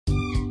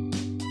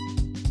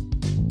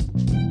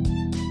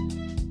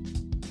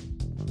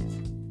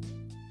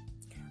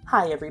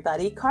Hi,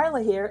 everybody.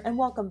 Carla here, and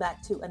welcome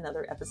back to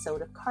another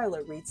episode of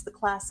Carla Reads the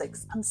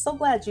Classics. I'm so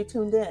glad you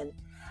tuned in.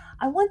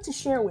 I want to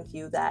share with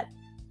you that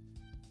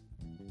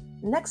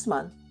next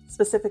month,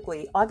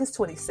 specifically August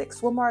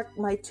 26th, will mark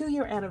my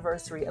 2-year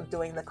anniversary of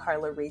doing the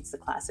Carla Reads the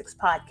Classics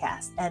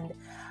podcast. And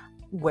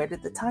where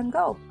did the time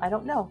go? I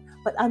don't know.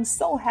 But I'm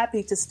so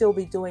happy to still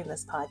be doing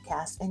this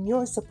podcast, and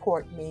your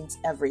support means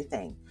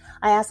everything.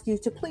 I ask you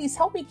to please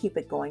help me keep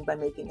it going by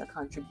making a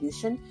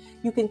contribution.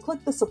 You can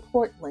click the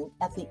support link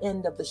at the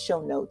end of the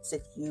show notes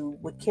if you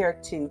would care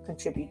to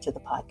contribute to the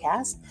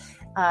podcast.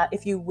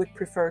 If you would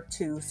prefer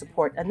to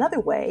support another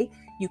way,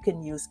 you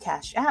can use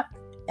Cash App.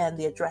 And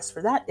the address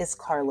for that is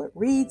Carla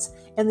Reads.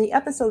 In the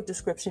episode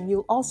description,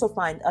 you'll also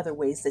find other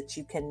ways that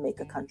you can make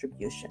a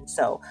contribution.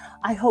 So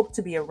I hope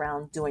to be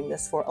around doing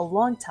this for a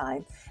long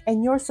time,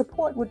 and your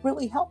support would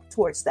really help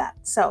towards that.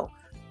 So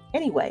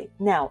anyway,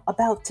 now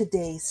about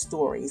today's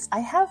stories. I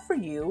have for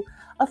you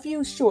a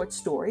few short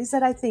stories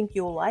that I think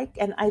you'll like,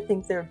 and I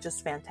think they're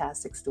just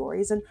fantastic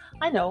stories. And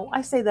I know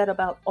I say that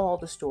about all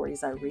the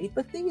stories I read,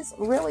 but these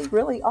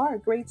really are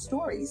great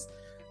stories.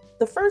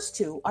 The first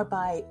two are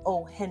by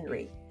O.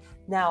 Henry.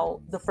 Now,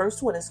 the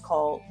first one is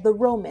called The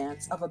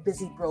Romance of a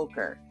Busy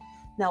Broker.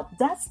 Now,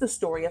 that's the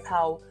story of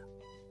how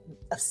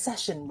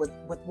obsession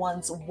with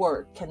one's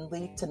work can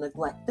lead to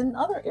neglect in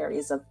other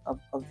areas of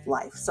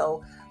life.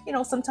 So,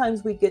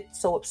 sometimes we get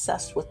so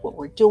obsessed with what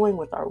we're doing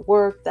with our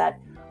work that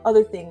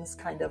other things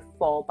kind of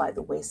fall by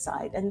the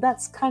wayside. And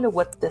that's kind of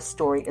what this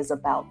story is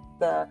about,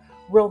 The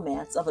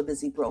Romance of a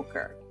Busy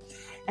Broker.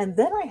 And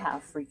then I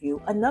have for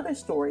you another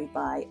story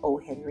by O.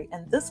 Henry,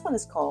 and this one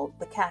is called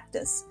The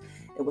Cactus.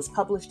 It was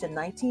published in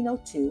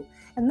 1902,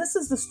 and this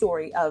is the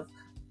story of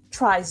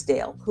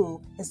Trysdale,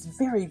 who is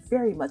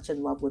very much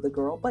in love with a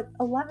girl, but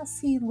alas,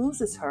 he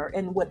loses her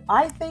in what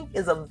I think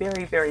is a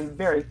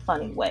very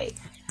funny way.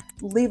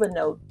 Leave a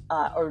note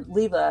or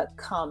leave a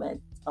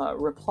comment,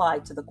 reply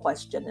to the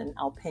question, and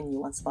I'll pin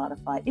you on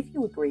Spotify if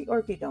you agree or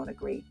if you don't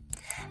agree.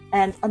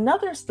 And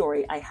another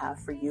story I have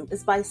for you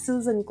is by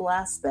Susan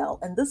Glaspell,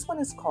 and this one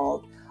is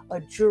called A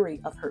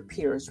Jury of Her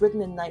Peers,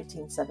 written in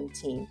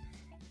 1917.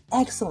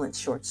 Excellent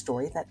short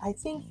story that I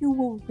think you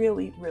will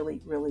really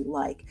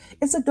like.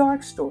 It's a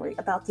dark story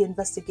about the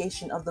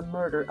investigation of the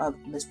murder of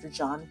Mr.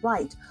 John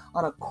Wright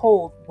on a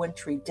cold,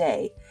 wintry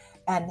day,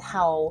 and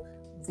how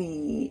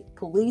the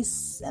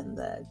police and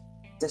the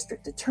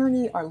district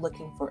attorney are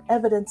looking for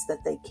evidence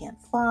that they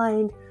can't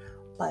find,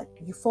 but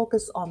you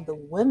focus on the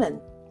women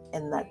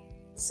in that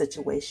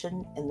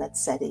situation, in that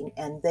setting,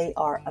 and they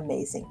are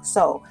amazing.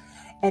 So,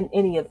 in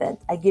any event,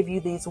 I give you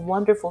these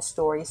wonderful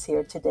stories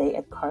here today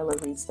at Carla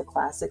Reads the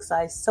Classics.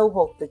 I so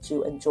hope that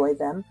you enjoy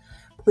them.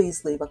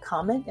 Please leave a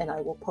comment and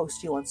I will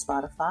post you on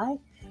Spotify.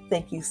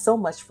 Thank you so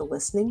much for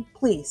listening.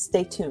 Please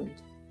stay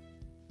tuned.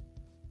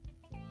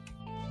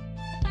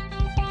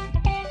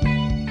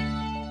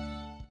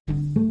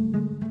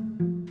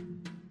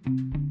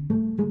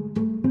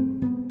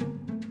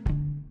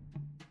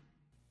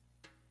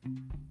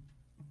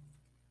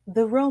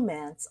 The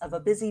Romance of a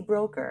Busy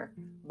Broker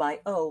by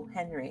O.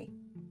 Henry.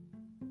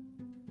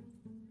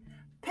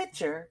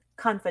 Pitcher,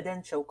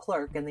 confidential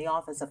clerk in the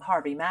office of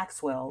Harvey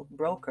Maxwell,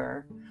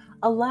 broker,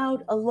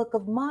 allowed a look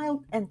of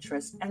mild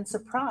interest and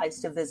surprise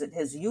to visit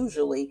his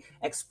usually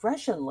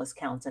expressionless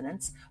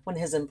countenance when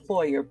his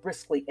employer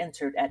briskly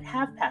entered at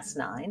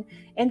 9:30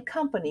 in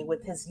company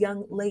with his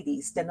young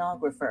lady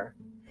stenographer.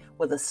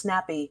 With a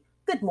snappy,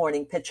 "Good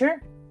morning,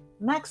 Pitcher,"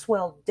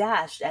 Maxwell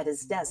dashed at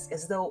his desk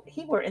as though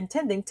he were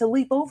intending to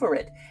leap over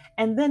it,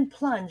 and then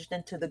plunged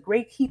into the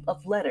great heap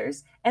of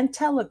letters and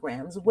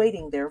telegrams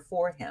waiting there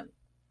for him.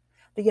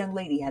 The young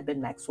lady had been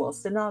Maxwell's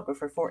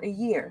stenographer for a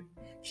year.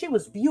 She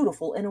was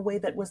beautiful in a way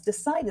that was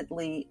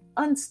decidedly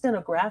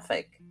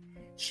unstenographic.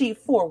 She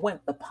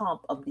forewent the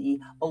pomp of the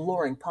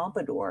alluring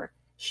pompadour.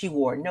 She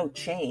wore no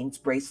chains,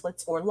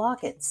 bracelets, or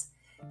lockets.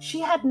 She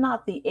had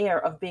not the air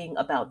of being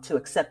about to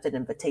accept an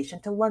invitation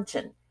to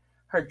luncheon.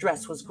 Her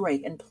dress was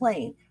gray and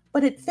plain,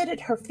 but it fitted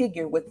her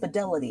figure with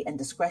fidelity and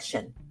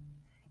discretion.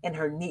 In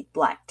her neat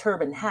black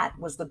turban hat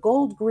was the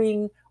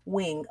gold-green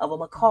wing of a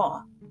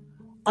macaw.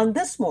 On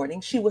this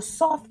morning, she was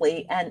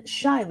softly and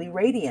shyly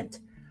radiant.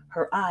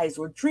 Her eyes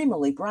were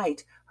dreamily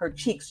bright, her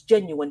cheeks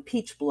genuine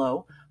peach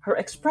blow, her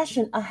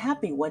expression a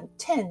happy one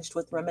tinged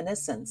with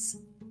reminiscence.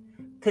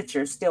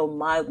 Pitcher, still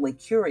mildly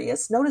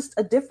curious, noticed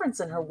a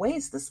difference in her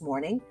ways this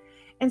morning.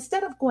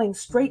 Instead of going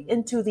straight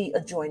into the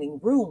adjoining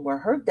room where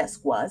her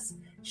desk was,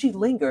 she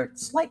lingered,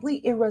 slightly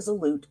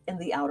irresolute, in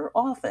the outer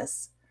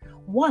office.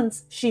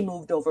 Once she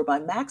moved over by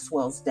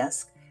Maxwell's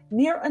desk,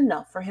 near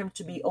enough for him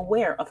to be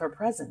aware of her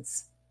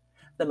presence.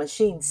 The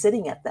machine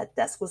sitting at that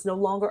desk was no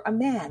longer a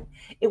man.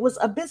 It was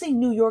a busy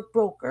New York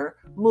broker,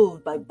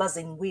 moved by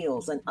buzzing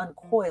wheels and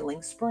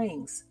uncoiling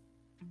springs.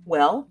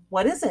 "Well,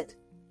 what is it?"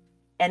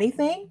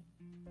 "Anything?"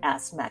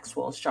 asked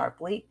Maxwell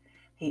sharply.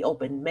 He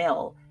opened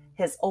mail.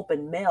 His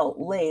open mail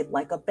lay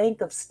like a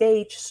bank of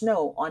stage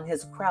snow on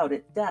his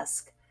crowded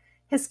desk.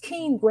 His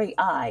keen gray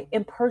eye,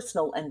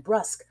 impersonal and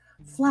brusque,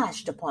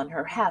 flashed upon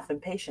her half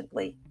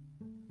impatiently.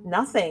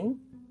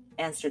 "Nothing,"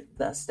 answered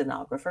the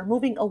stenographer,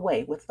 moving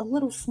away with a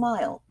little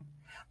smile.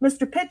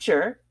 Mr.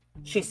 Pitcher,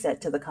 she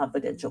said to the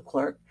confidential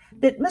clerk,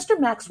 did Mr.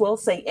 Maxwell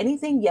say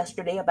anything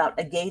yesterday about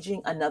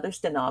engaging another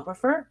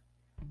stenographer?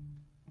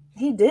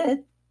 He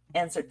did,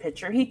 answered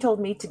Pitcher. He told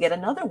me to get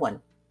another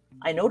one.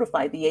 I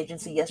notified the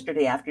agency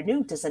yesterday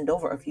afternoon to send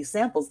over a few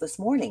samples this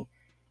morning.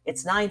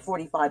 It's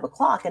 9:45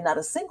 o'clock and not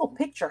a single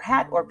picture,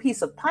 hat, or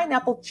piece of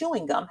pineapple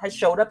chewing gum has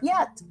showed up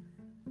yet.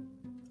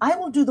 I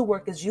will do the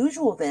work as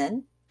usual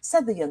then,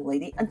 said the young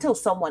lady, until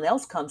someone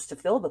else comes to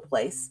fill the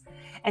place.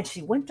 And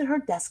she went to her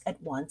desk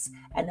at once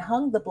and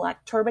hung the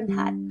black turban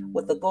hat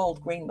with the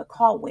gold-green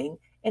macaw wing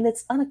in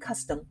its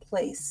unaccustomed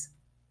place.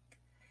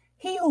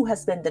 He who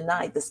has been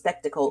denied the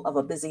spectacle of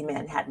a busy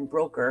Manhattan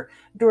broker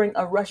during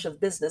a rush of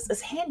business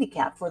is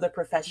handicapped for the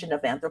profession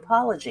of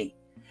anthropology.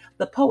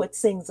 The poet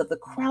sings of the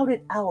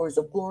crowded hours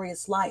of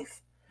glorious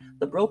life.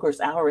 The broker's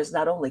hour is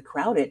not only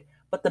crowded,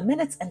 but the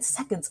minutes and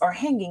seconds are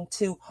hanging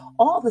to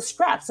all the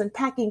straps and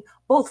packing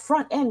both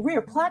front and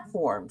rear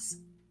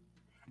platforms.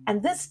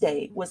 And this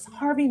day was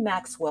Harvey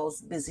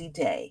Maxwell's busy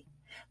day.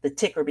 The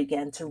ticker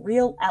began to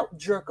reel out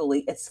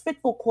jerkily its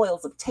fitful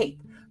coils of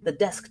tape. The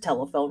desk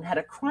telephone had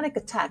a chronic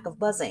attack of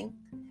buzzing.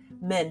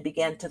 Men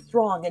began to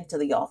throng into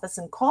the office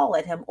and call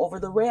at him over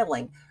the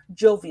railing,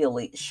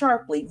 jovially,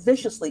 sharply,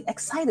 viciously,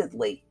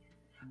 excitedly.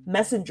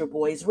 Messenger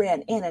boys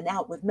ran in and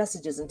out with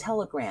messages and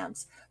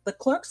telegrams. The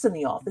clerks in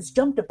the office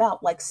jumped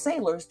about like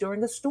sailors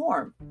during a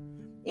storm.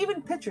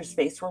 Even Pitcher's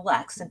face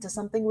relaxed into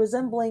something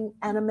resembling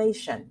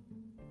animation.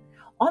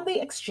 On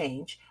the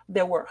exchange,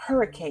 there were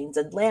hurricanes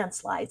and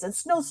landslides and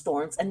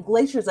snowstorms and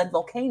glaciers and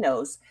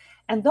volcanoes,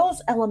 and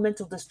those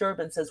elemental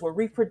disturbances were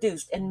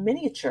reproduced in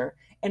miniature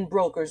in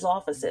brokers'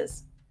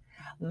 offices.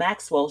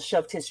 Maxwell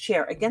shoved his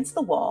chair against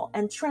the wall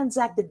and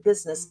transacted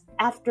business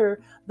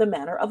after the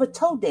manner of a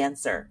toe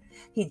dancer.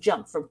 He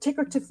jumped from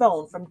ticker to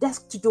phone, from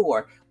desk to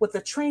door, with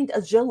the trained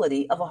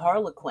agility of a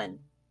harlequin.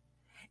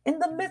 In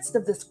the midst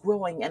of this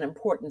growing and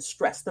important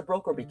stress, the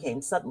broker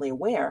became suddenly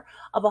aware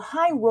of a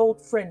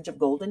high-rolled fringe of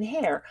golden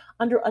hair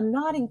under a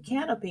nodding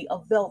canopy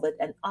of velvet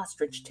and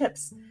ostrich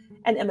tips,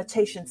 an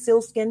imitation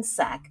sealskin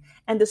sack,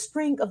 and a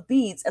string of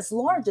beads as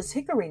large as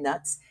hickory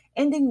nuts,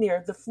 ending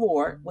near the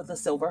floor with a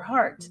silver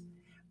heart.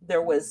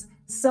 There was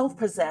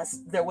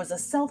a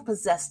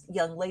self-possessed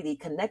young lady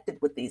connected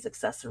with these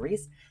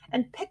accessories,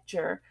 and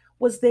Pitcher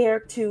was there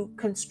to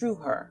construe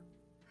her.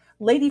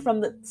 Lady from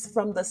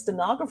the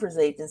stenographer's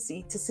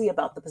agency to see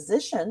about the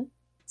position,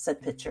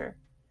 said Pitcher.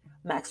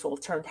 Maxwell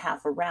turned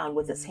half around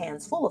with his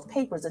hands full of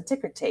papers and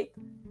ticker tape.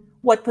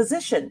 What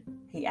position?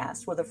 He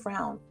asked with a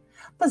frown.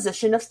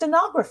 Position of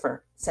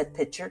stenographer, said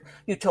Pitcher.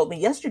 You told me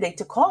yesterday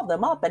to call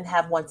them up and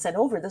have one sent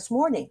over this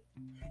morning.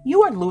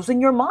 You are losing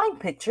your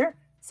mind, Pitcher,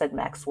 said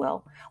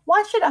Maxwell.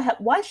 Why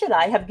should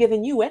I have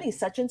given you any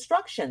such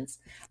instructions?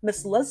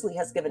 Miss Leslie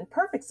has given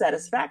perfect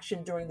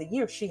satisfaction during the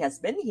year she has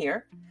been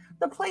here.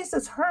 The place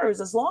is hers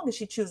as long as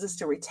she chooses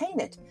to retain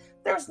it.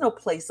 There is no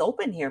place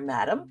open here,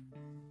 madam.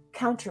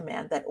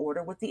 Countermand that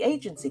order with the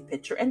agency,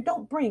 Pitcher, and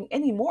don't bring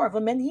any more of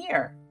 'em in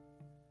here.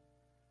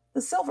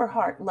 The Silver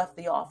Heart left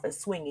the office,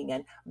 swinging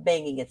and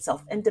banging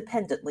itself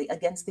independently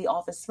against the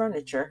office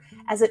furniture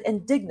as it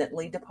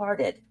indignantly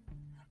departed.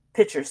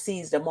 Pitcher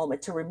seized a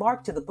moment to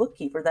remark to the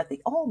bookkeeper that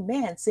the old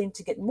man seemed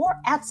to get more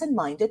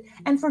absent-minded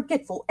and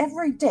forgetful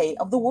every day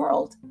of the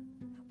world.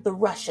 The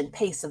rush and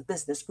pace of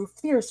business grew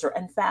fiercer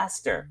and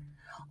faster.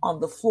 On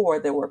the floor,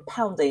 there were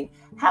pounding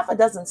half a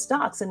dozen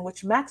stocks in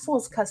which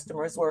Maxwell's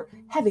customers were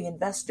heavy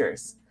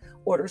investors.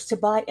 Orders to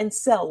buy and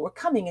sell were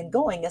coming and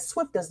going as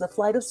swift as the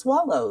flight of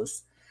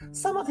swallows.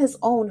 Some of his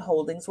own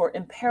holdings were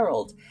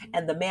imperiled,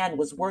 and the man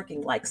was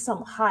working like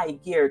some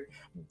high-geared,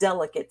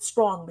 delicate,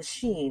 strong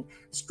machine,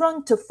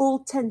 strung to full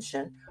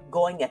tension,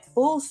 going at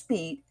full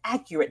speed,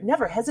 accurate,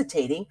 never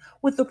hesitating,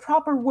 with the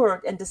proper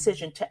word and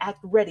decision to act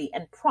ready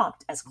and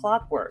prompt as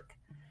clockwork.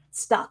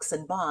 Stocks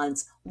and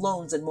bonds,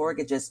 loans and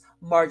mortgages,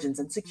 margins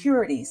and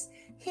securities.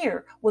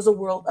 Here was a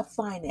world of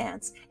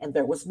finance, and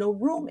there was no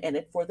room in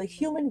it for the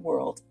human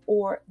world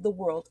or the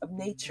world of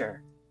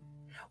nature.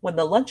 When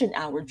the luncheon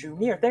hour drew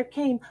near, there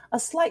came a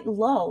slight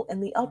lull in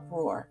the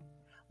uproar.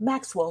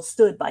 Maxwell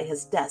stood by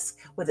his desk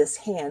with his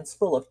hands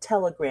full of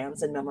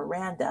telegrams and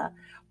memoranda,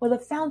 with a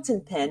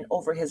fountain pen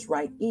over his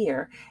right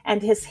ear,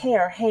 and his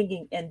hair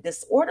hanging in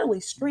disorderly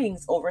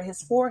strings over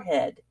his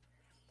forehead.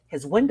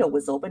 His window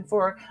was open,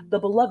 for the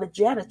beloved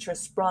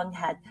janitress Sprung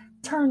had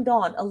turned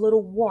on a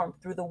little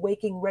warmth through the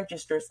waking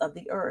registers of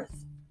the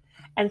earth.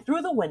 And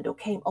through the window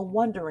came a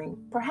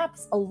wandering,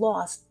 perhaps a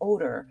lost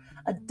odor,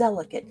 a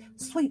delicate,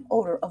 sweet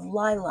odor of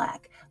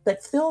lilac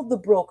that filled the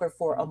broker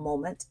for a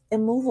moment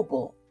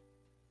immovable.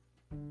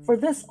 For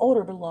this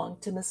odor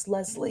belonged to Miss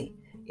Leslie.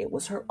 It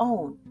was her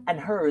own, and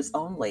hers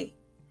only.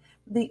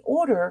 The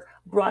odor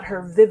brought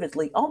her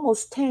vividly,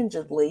 almost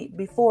tangibly,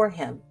 before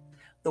him.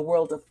 The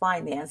world of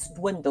finance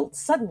dwindled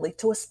suddenly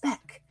to a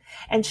speck,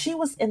 and she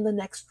was in the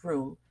next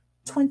room,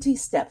 20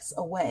 steps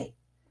away.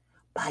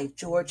 By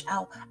George,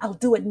 I'll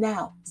do it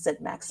now,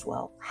 said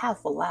Maxwell,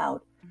 half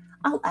aloud.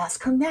 I'll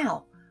ask her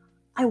now.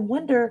 I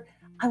wonder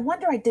I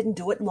wonder I didn't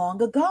do it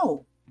long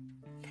ago.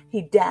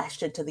 He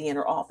dashed into the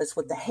inner office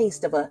with the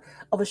haste of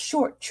a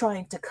short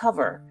trying to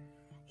cover.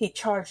 He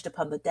charged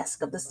upon the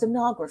desk of the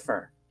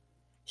stenographer.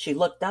 She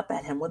looked up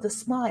at him with a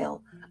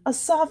smile. A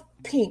soft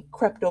pink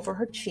crept over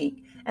her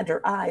cheek, and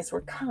her eyes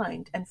were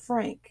kind and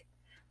frank.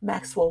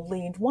 Maxwell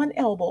leaned one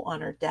elbow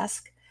on her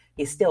desk.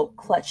 He still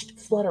clutched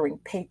fluttering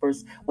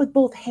papers with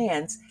both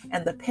hands,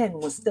 and the pen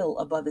was still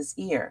above his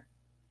ear.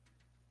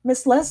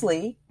 "Miss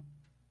Leslie,"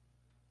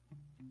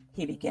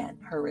 he began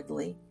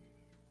hurriedly,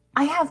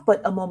 "I have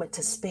but a moment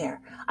to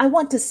spare. I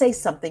want to say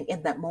something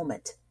in that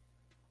moment.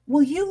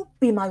 Will you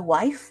be my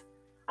wife?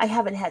 I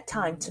haven't had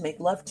time to make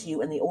love to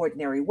you in the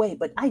ordinary way,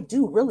 but I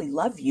do really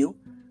love you.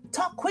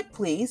 Talk quick,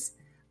 please.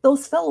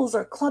 Those fellows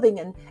are clubbing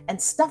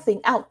and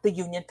stuffing out the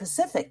Union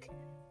Pacific."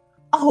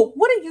 "Oh,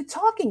 what are you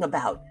talking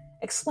about?"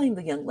 exclaimed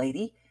the young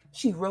lady.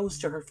 She rose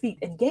to her feet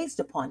and gazed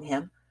upon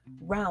him,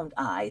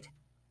 round-eyed.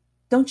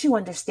 "Don't you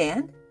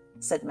understand?"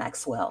 said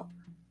Maxwell.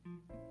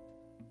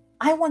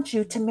 "I want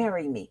you to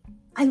marry me.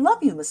 I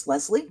love you, Miss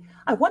Leslie.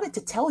 I wanted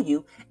to tell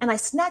you, and I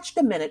snatched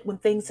a minute when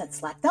things had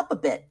slacked up a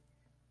bit.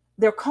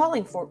 They're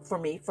calling for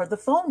me for the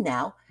phone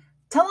now.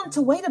 Tell them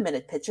to wait a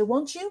minute, Pitcher,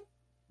 won't you,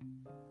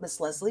 Miss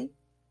Leslie?"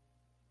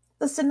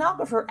 The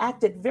stenographer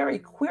acted very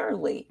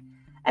queerly.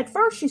 At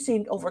first she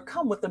seemed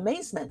overcome with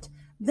amazement.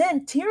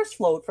 Then tears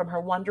flowed from her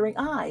wondering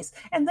eyes,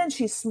 and then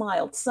she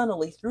smiled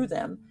sunnily through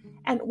them,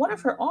 and one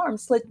of her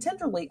arms slid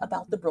tenderly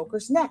about the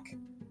broker's neck.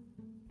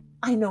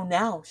 "I know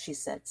now," she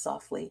said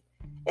softly.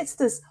 "It's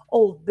this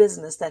old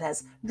business that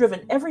has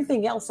driven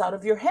everything else out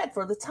of your head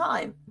for the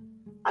time.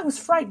 I was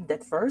frightened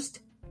at first.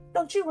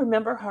 Don't you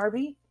remember,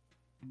 Harvey?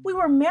 We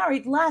were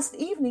married last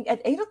evening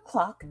at 8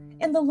 o'clock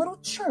in the little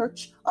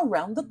church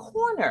around the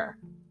corner."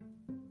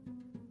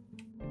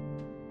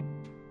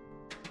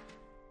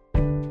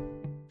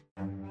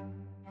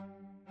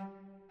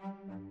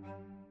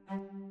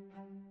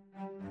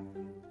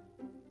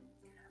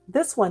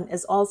 This one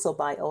is also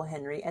by O.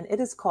 Henry, and it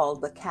is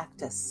called The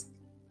Cactus.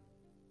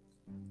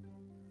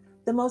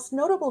 The most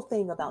notable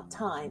thing about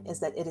time is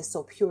that it is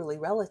so purely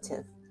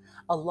relative.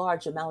 A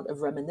large amount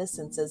of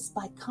reminiscences,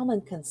 by common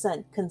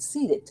consent,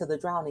 conceded to the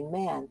drowning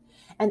man,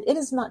 and it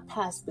is not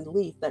past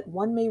belief that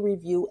one may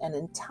review an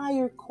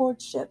entire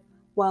courtship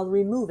while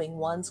removing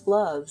one's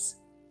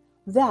gloves.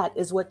 That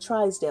is what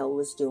Trysdale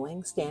was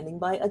doing, standing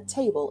by a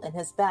table in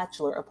his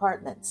bachelor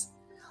apartments.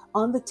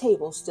 On the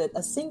table stood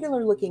a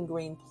singular-looking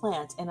green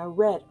plant in a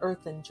red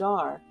earthen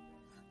jar.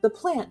 The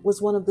plant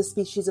was one of the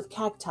species of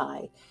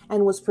cacti,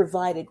 and was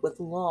provided with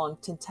long,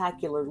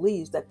 tentacular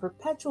leaves that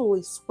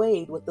perpetually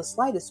swayed with the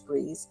slightest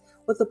breeze,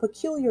 with a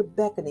peculiar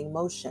beckoning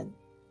motion.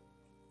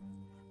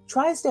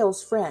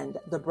 Trysdale's friend,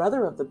 the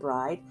brother of the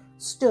bride,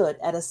 stood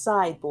at a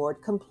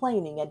sideboard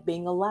complaining at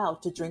being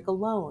allowed to drink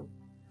alone.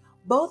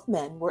 Both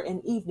men were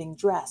in evening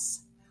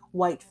dress.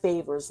 White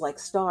favors like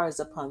stars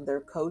upon their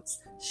coats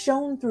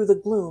shone through the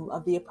gloom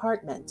of the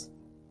apartment.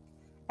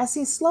 As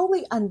he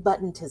slowly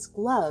unbuttoned his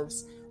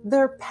gloves,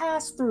 there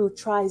passed through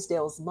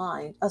Trysdale's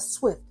mind a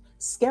swift,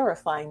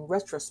 scarifying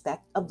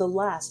retrospect of the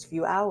last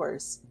few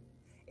hours.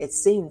 It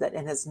seemed that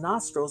in his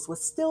nostrils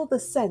was still the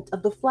scent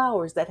of the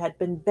flowers that had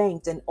been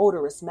banked in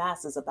odorous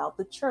masses about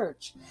the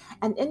church,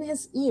 and in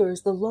his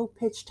ears the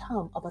low-pitched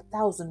hum of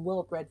 1,000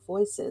 well-bred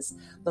voices,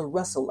 the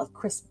rustle of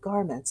crisp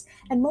garments,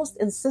 and most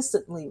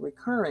insistently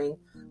recurring,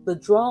 the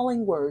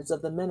drawling words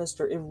of the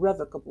minister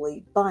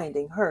irrevocably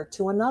binding her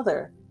to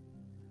another.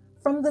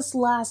 From this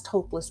last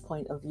hopeless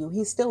point of view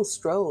he still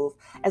strove,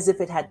 as if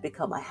it had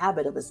become a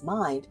habit of his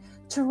mind,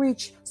 to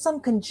reach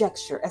some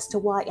conjecture as to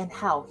why and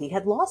how he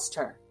had lost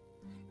her.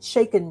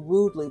 Shaken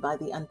rudely by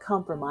the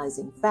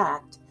uncompromising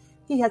fact,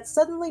 he had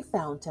suddenly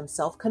found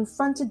himself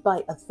confronted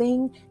by a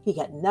thing he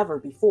had never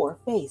before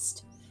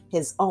faced,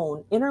 his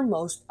own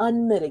innermost,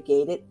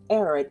 unmitigated,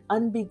 arid,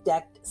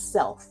 unbedecked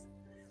self.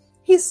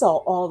 He saw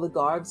all the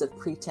garbs of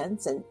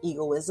pretense and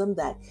egoism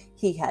that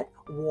he had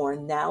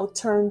worn now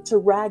turned to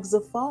rags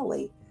of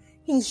folly.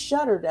 He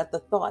shuddered at the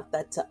thought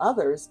that to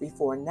others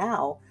before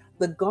now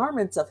the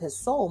garments of his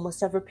soul must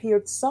have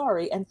appeared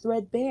sorry and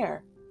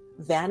threadbare.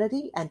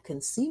 Vanity and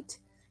conceit,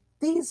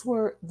 these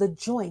were the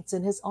joints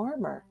in his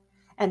armor,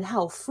 and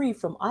how free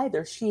from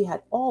either she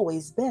had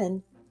always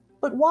been.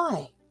 But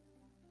why?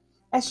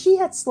 As she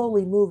had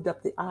slowly moved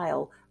up the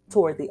aisle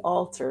toward the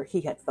altar,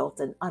 he had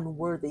felt an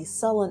unworthy,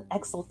 sullen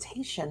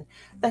exultation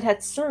that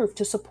had served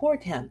to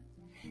support him.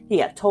 He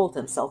had told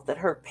himself that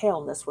her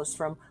paleness was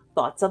from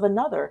thoughts of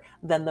another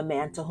than the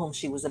man to whom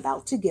she was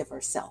about to give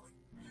herself.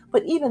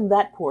 But even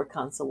that poor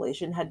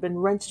consolation had been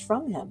wrenched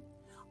from him,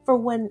 for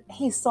when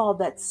he saw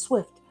that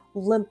swift,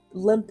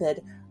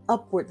 limpid,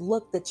 upward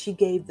look that she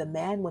gave the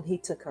man when he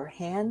took her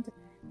hand,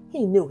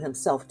 he knew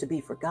himself to be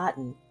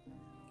forgotten.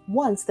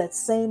 Once that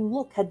same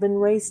look had been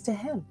raised to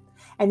him,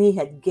 and he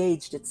had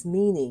gauged its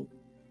meaning.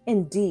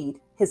 Indeed,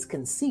 his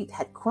conceit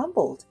had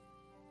crumbled.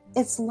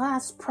 Its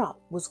last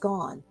prop was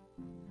gone.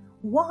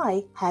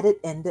 Why had it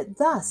ended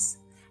thus?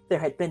 There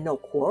had been no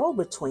quarrel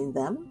between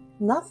them,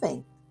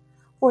 nothing.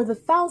 For the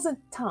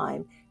thousandth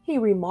time, he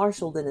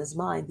remarshaled in his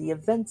mind the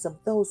events of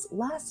those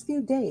last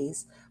few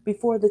days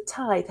before the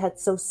tide had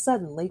so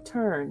suddenly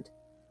turned.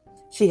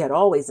 She had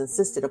always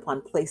insisted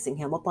upon placing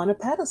him upon a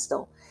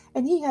pedestal,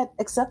 and he had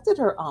accepted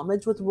her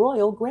homage with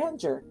royal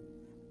grandeur.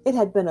 It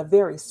had been a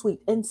very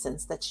sweet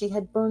incense that she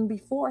had burned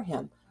before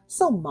him,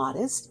 so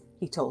modest,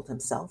 he told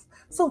himself,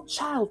 so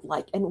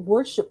childlike and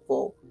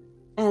worshipful,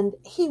 and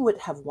he would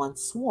have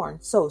once sworn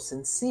so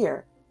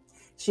sincere.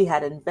 She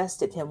had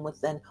invested him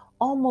with an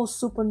almost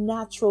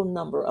supernatural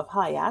number of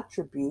high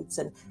attributes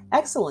and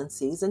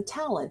excellencies and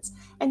talents,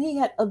 and he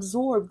had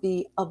absorbed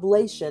the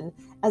oblation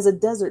as a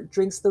desert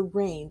drinks the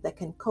rain that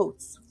can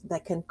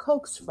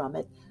coax from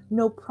it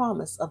no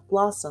promise of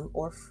blossom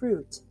or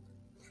fruit.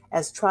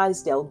 As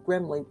Trysdale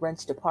grimly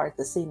wrenched apart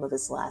the seam of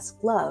his last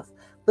glove,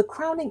 the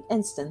crowning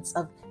instance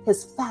of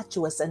his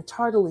fatuous and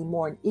tardily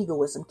mourned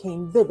egoism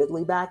came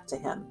vividly back to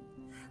him.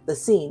 The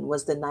scene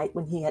was the night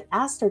when he had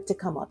asked her to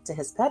come up to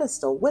his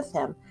pedestal with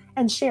him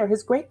and share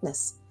his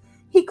greatness.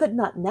 He could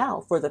not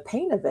now, for the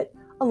pain of it,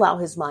 allow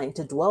his mind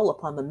to dwell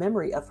upon the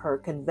memory of her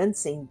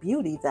convincing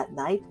beauty that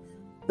night,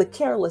 the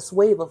careless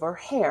wave of her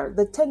hair,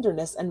 the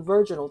tenderness and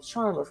virginal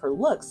charm of her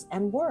looks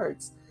and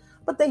words.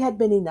 But they had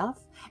been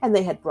enough, and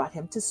they had brought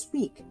him to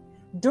speak.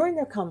 During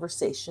their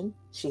conversation,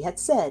 she had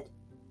said,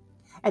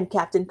 "And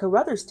Captain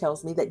Carruthers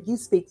tells me that you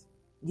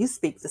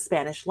speak the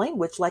Spanish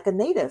language like a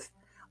native.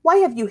 Why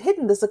have you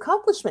hidden this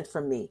accomplishment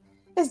from me?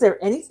 Is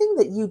there anything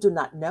that you do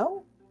not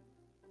know?"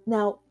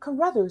 Now,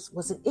 Carruthers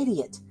was an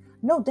idiot.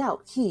 No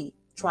doubt he,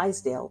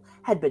 Trysdale,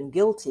 had been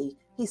guilty,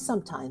 he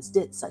sometimes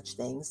did such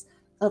things,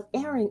 of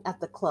airing at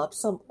the club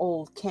some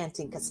old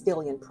canting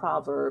Castilian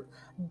proverb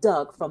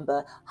dug from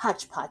the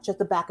hotchpotch at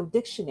the back of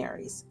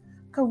dictionaries.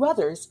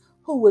 Carruthers,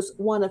 who was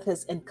one of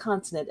his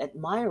incontinent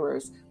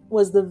admirers,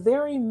 was the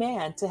very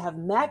man to have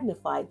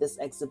magnified this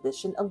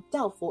exhibition of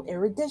doubtful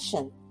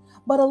erudition.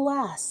 But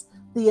alas,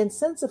 the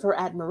incense of her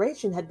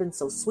admiration had been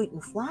so sweet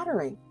and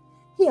flattering.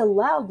 He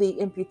allowed the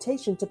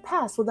imputation to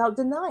pass without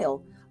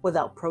denial.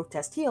 Without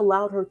protest, he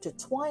allowed her to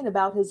twine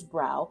about his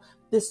brow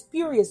this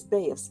spurious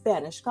bay of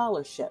Spanish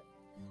scholarship.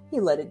 He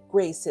let it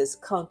grace his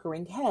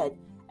conquering head,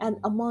 and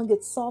among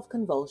its soft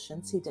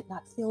convulsions he did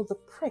not feel the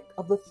prick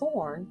of the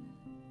thorn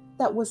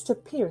that was to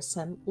pierce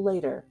him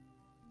later.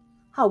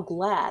 How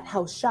glad,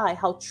 how shy,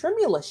 how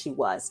tremulous she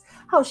was,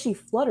 how she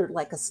fluttered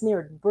like a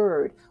snared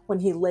bird when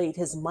he laid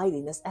his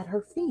mightiness at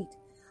her feet.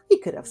 He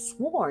could have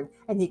sworn,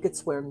 and he could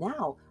swear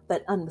now,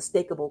 that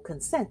unmistakable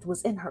consent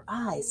was in her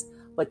eyes,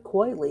 but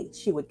coyly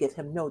she would give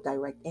him no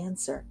direct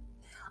answer.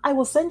 "I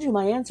will send you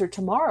my answer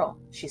tomorrow,"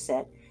 she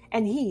said,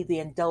 and he, the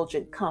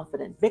indulgent,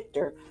 confident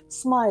victor,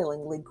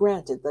 smilingly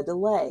granted the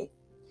delay.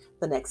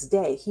 The next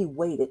day he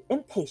waited,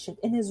 impatient,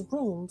 in his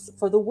rooms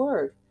for the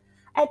word.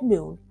 At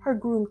noon her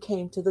groom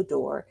came to the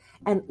door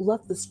and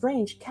left the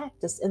strange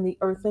cactus in the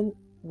earthen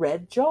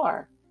red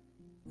jar.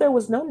 There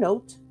was no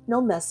note,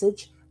 no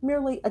message,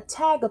 merely a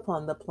tag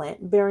upon the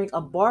plant bearing a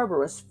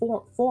barbarous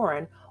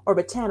foreign or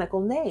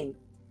botanical name.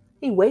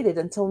 He waited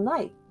until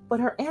night,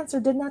 but her answer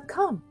did not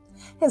come.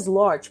 His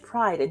large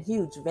pride and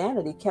huge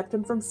vanity kept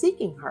him from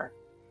seeking her.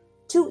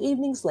 2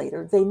 evenings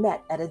later they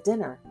met at a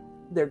dinner.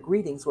 Their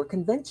greetings were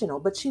conventional,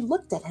 but she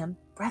looked at him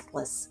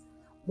breathless,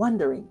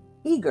 wondering,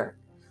 eager.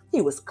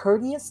 He was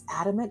courteous,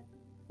 adamant,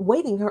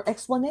 waiting her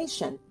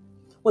explanation.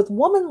 With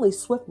womanly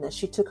swiftness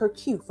she took her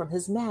cue from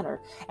his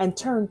manner and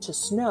turned to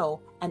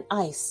snow and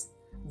ice.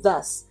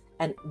 Thus,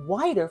 and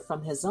wider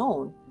from his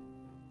own,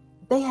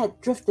 they had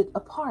drifted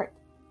apart.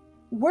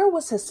 Where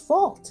was his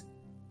fault?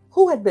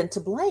 Who had been to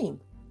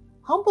blame?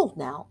 Humbled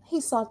now, he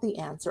sought the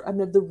answer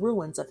amid the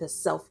ruins of his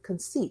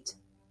self-conceit.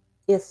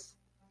 If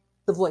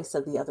the voice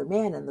of the other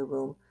man in the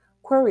room,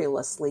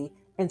 querulously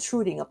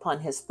intruding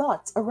upon his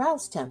thoughts,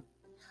 aroused him.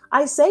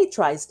 "I say,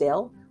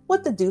 Trysdale,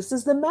 what the deuce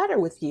is the matter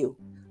with you?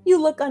 You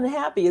look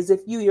unhappy, as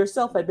if you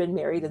yourself had been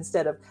married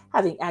instead of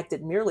having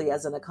acted merely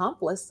as an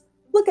accomplice.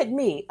 Look at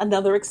me,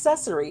 another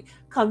accessory,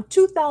 come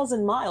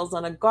 2,000 miles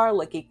on a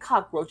garlicky,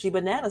 cockroachy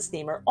banana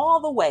steamer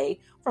all the way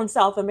from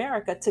South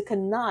America to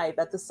connive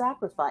at the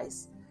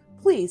sacrifice.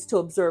 Please to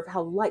observe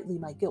how lightly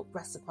my guilt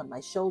rests upon my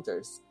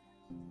shoulders.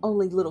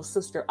 Only little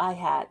sister I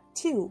had,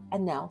 too,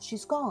 and now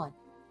she's gone.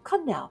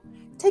 Come now,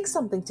 take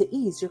something to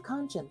ease your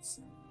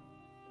conscience."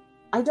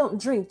 "I don't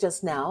drink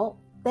just now,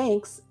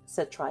 thanks,"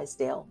 said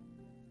Trysdale.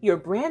 "Your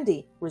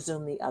brandy,"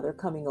 resumed the other,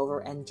 coming over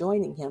and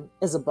joining him,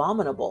 "is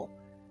abominable.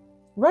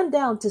 Run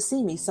down to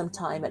see me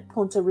sometime at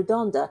Punta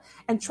Redonda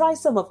and try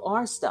some of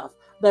our stuff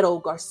that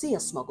old Garcia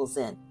smuggles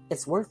in.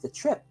 It's worth the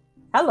trip.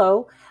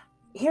 Hello,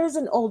 here's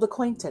an old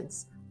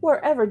acquaintance.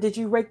 Wherever did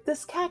you rake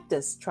this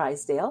cactus,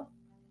 Trysdale?"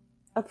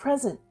 "A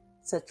present,"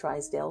 said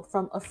Trysdale,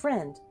 "from a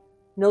friend."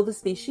 "Know the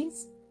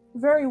species?"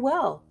 "Very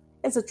well.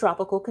 It's a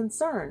tropical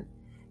concern.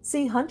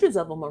 See hundreds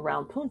of them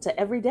around Punta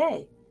every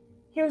day.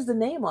 Here's the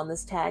name on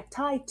this tag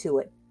tied to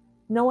it.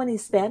 Know any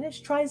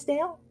Spanish,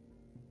 Trysdale?"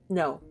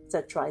 "No,"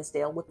 said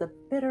Trysdale, with the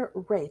bitter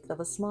wraith of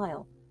a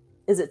smile.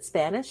 "Is it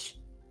Spanish?"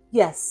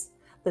 "Yes.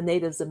 The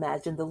natives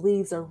imagine the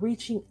leaves are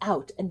reaching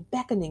out and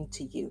beckoning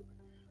to you.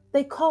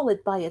 They call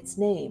it by its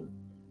name.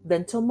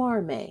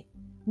 Ventomarme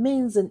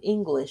means in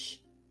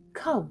English,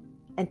 come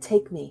and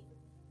take me.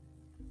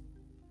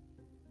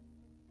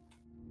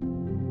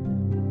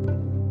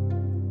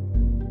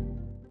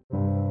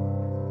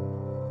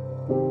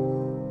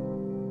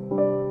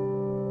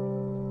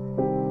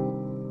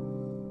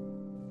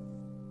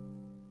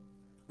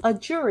 A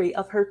Jury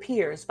of Her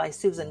Peers by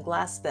Susan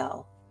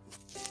Glaspell.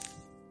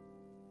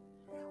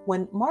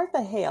 When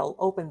Martha Hale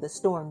opened the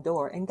storm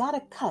door and got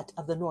a cut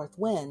of the north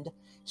wind,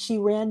 she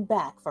ran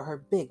back for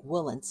her big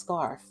woolen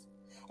scarf.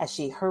 As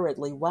she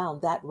hurriedly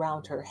wound that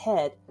round her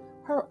head,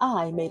 her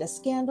eye made a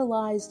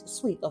scandalized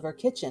sweep of her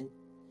kitchen.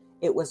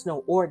 It was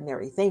no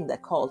ordinary thing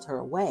that called her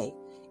away.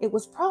 It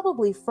was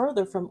probably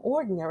further from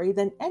ordinary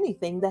than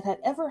anything that had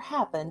ever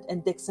happened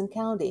in Dickson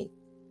County.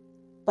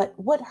 But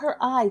what her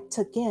eye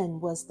took in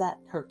was that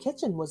her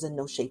kitchen was in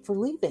no shape for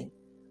leaving.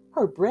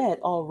 Her bread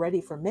all ready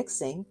for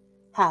mixing,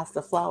 half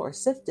the flour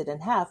sifted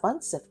and half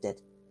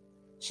unsifted.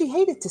 She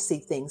hated to see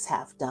things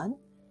half done,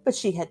 but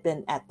she had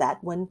been at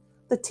that when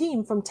the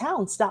team from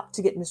town stopped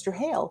to get Mr.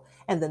 Hale,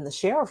 and then the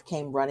sheriff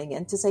came running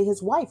in to say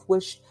his wife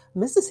wished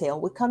Mrs. Hale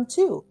would come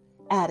too,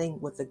 adding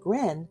with a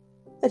grin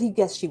that he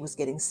guessed she was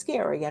getting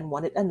scary and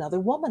wanted another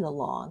woman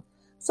along.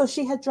 So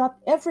she had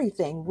dropped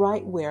everything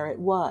right where it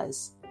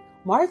was.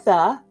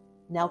 "Martha,"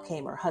 now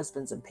came her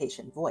husband's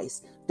impatient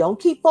voice,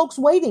 "don't keep folks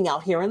waiting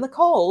out here in the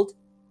cold."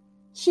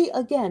 She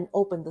again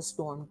opened the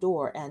storm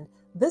door and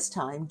this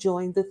time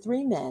joined the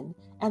 3 men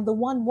and the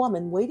 1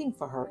 woman waiting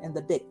for her in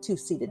the big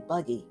 2-seated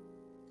buggy.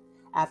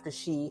 After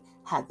she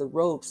had the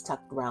robes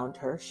tucked round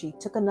her, she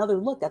took another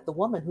look at the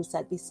woman who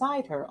sat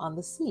beside her on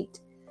the seat.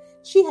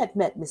 She had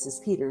met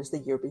Mrs. Peters the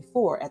year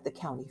before at the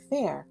county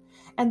fair,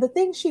 and the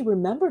thing she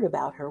remembered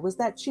about her was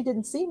that she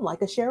didn't seem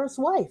like a sheriff's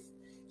wife.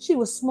 She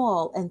was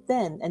small and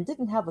thin and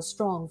didn't have a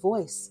strong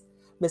voice.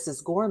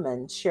 Mrs.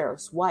 Gorman,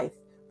 sheriff's wife,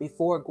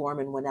 before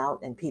Gorman went out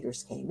and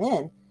Peters came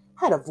in,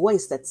 had a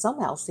voice that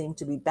somehow seemed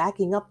to be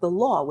backing up the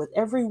law with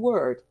every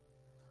word.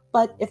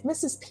 But if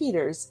Mrs.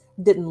 Peters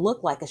didn't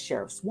look like a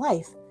sheriff's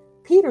wife,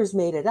 Peters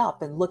made it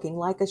up in looking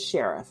like a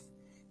sheriff.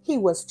 He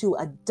was to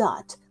a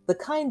dot the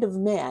kind of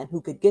man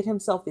who could get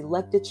himself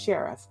elected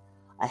sheriff,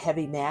 a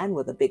heavy man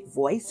with a big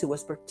voice who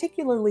was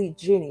particularly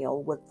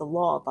genial with the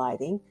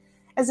law-abiding,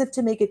 as if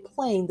to make it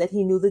plain that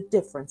he knew the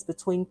difference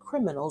between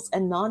criminals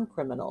and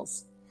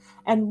non-criminals.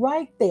 And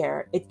right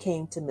there it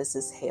came to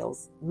Mrs.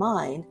 Hale's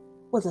mind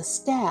with a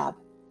stab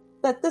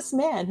that this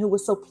man who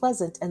was so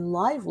pleasant and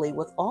lively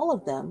with all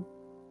of them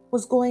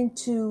was going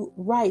to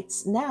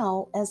rights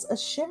now as a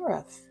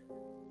sheriff.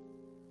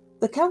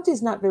 "The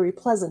county's not very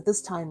pleasant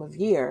this time of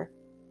year,"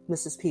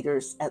 Mrs.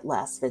 Peters at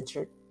last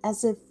ventured,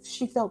 as if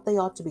she felt they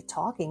ought to be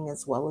talking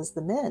as well as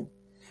the men.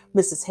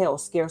 Mrs. Hale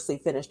scarcely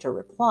finished her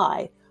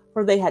reply,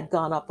 for they had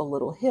gone up a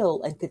little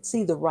hill and could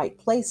see the right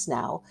place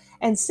now,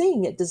 and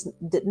seeing it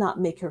did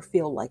not make her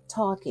feel like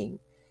talking.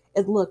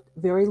 It looked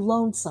very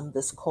lonesome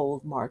this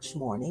cold March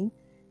morning.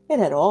 It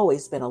had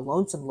always been a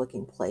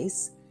lonesome-looking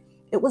place.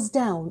 It was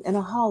down in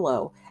a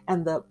hollow,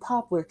 and the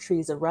poplar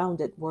trees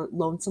around it were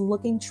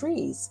lonesome-looking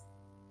trees.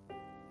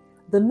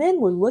 The men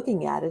were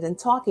looking at it and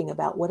talking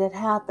about what had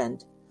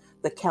happened.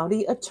 The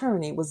county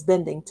attorney was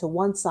bending to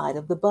one side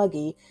of the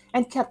buggy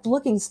and kept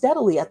looking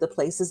steadily at the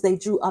place as they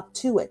drew up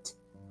to it.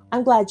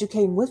 "I'm glad you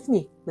came with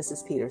me,"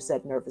 Mrs. Peters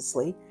said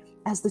nervously,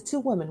 as the 2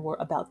 women were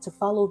about to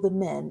follow the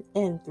men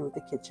in through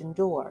the kitchen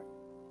door.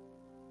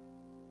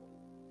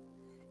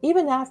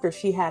 Even after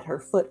she had her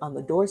foot on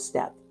the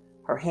doorstep,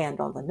 her hand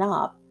on the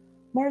knob,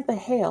 Martha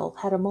Hale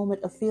had a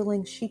moment of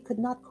feeling she could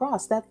not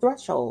cross that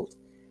threshold.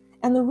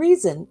 And the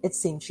reason it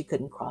seemed she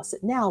couldn't cross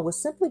it now was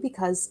simply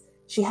because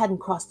she hadn't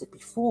crossed it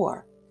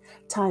before.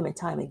 Time and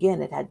time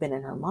again it had been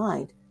in her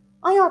mind,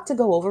 "I ought to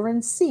go over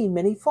and see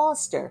Minnie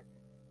Foster."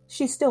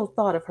 She still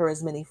thought of her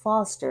as Minnie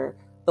Foster,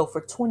 though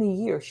for 20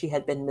 years she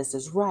had been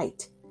Mrs.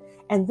 Wright.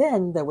 And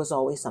then there was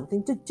always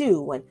something to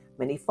do when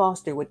Minnie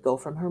Foster would go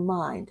from her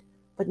mind.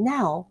 But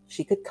now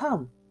she could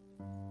come.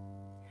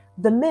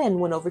 The men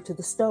went over to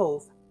the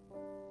stove.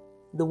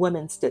 The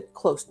women stood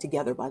close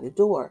together by the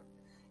door.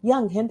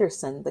 Young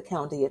Henderson, the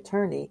county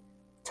attorney,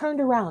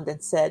 turned around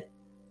and said,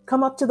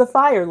 "Come up to the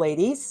fire,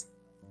 ladies."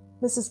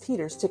 Mrs.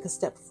 Peters took a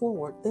step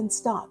forward, then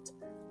stopped.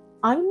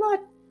 "I'm not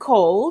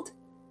cold,"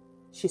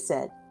 she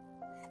said.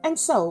 And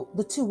so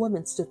the 2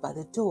 women stood by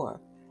the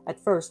door, at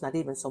first not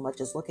even so much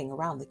as looking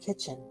around the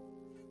kitchen.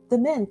 The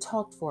men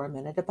talked for a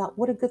minute about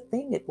what a good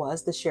thing it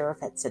was the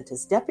sheriff had sent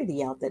his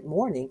deputy out that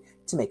morning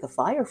to make a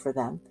fire for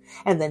them,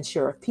 and then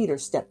Sheriff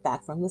Peters stepped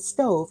back from the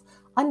stove,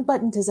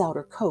 unbuttoned his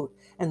outer coat,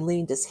 and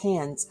leaned his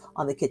hands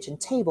on the kitchen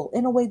table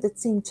in a way that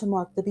seemed to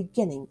mark the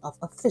beginning of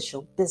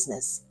official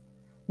business.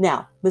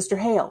 "Now, Mr.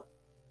 Hale,"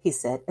 he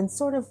said in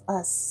sort of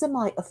a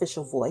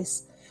semi-official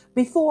voice,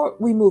 "before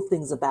we move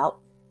things about,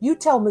 you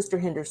tell Mr.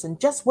 Henderson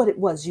just what it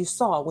was you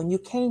saw when you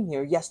came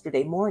here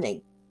yesterday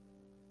morning."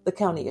 The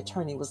county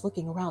attorney was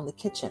looking around the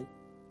kitchen.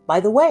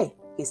 "By the way,"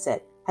 he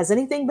said, "has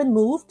anything been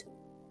moved?"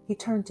 He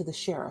turned to the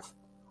sheriff.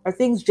 "Are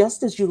things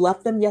just as you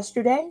left them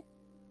yesterday?"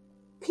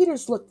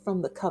 Peters looked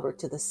from the cupboard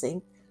to the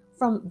sink,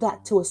 from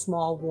that to a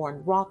small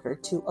worn rocker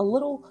to a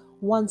little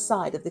one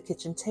side of the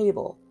kitchen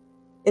table.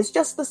 It's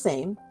just the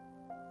same.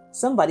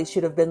 Somebody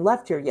should have been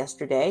left here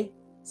yesterday,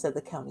 said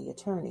the county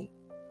attorney.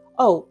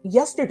 Oh,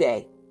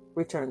 yesterday,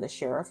 returned the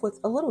sheriff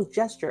with a little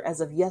gesture as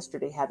of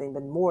yesterday having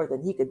been more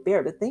than he could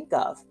bear to think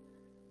of.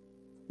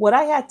 What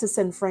I had to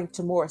send Frank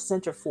to Morris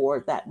Center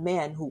for, that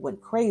man who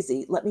went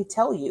crazy, let me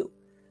tell you.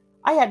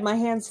 I had my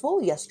hands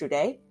full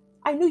yesterday.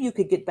 I knew you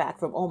could get back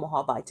from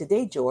Omaha by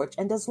today, George,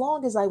 and as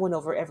long as I went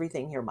over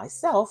everything here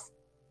myself.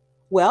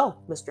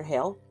 Well, Mr.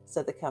 Hale,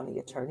 said the county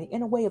attorney,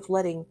 in a way of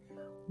letting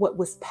what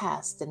was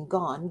past and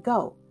gone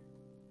go.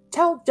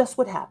 Tell just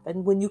what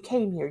happened when you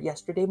came here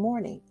yesterday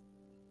morning.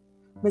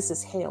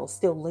 Mrs. Hale,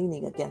 still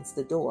leaning against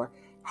the door,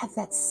 had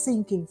that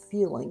sinking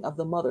feeling of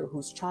the mother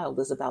whose child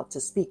is about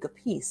to speak a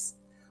piece.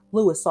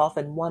 Louis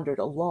often wandered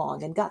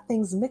along and got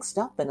things mixed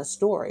up in a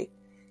story.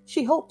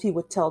 She hoped he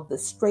would tell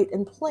this straight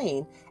and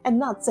plain and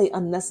not say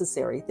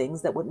unnecessary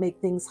things that would make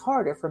things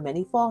harder for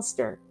Minnie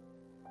Foster.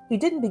 He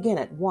didn't begin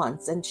at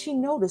once, and she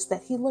noticed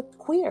that he looked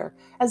queer,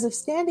 as if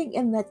standing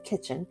in that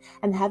kitchen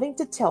and having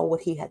to tell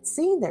what he had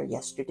seen there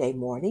yesterday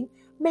morning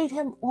made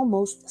him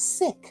almost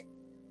sick.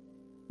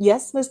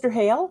 Yes, Mr.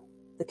 Hale,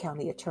 the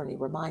county attorney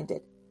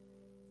reminded.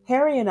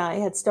 Harry and I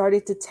had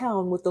started to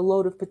town with the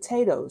load of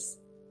potatoes,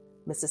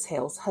 Mrs.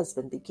 Hale's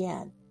husband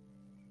began.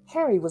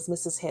 Harry was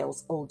Mrs.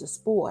 Hale's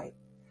oldest boy.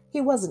 He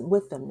wasn't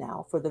with them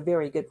now for the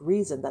very good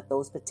reason that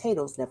those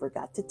potatoes never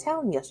got to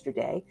town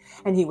yesterday,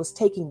 and he was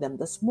taking them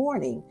this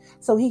morning,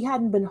 so he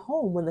hadn't been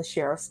home when the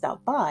sheriff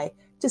stopped by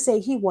to say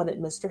he wanted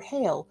Mr.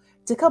 Hale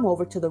to come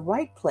over to the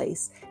right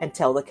place and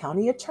tell the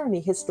county attorney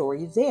his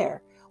story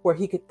there, where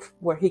he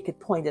could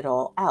point it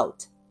all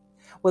out.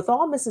 With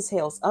all Mrs.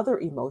 Hale's other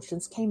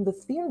emotions came the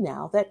fear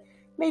now that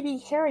maybe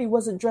Harry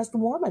wasn't dressed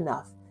warm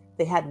enough.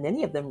 They hadn't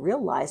any of them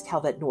realized how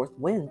that north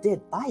wind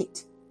did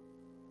bite.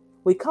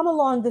 We come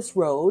along this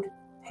road,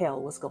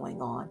 Hale was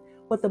going on,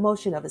 with the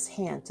motion of his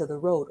hand to the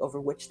road over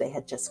which they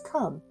had just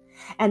come.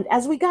 And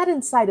as we got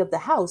in sight of the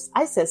house,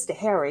 I says to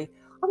Harry,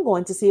 I'm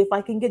going to see if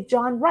I can get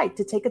John Wright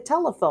to take a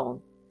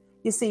telephone.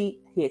 You see,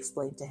 he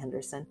explained to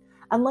Henderson,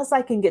 unless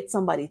I can get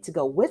somebody to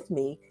go with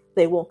me,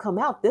 they won't come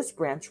out this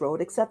branch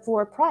road except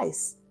for a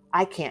price.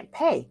 I can't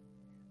pay.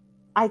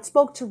 I'd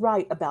spoke to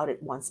Wright about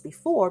it once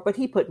before, but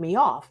he put me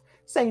off,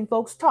 saying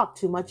folks talk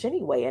too much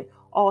anyway, and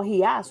all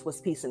he asked was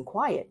peace and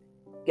quiet.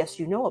 Guess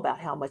you know about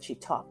how much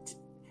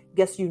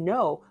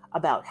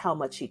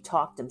he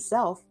talked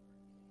himself.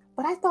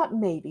 But I thought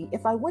maybe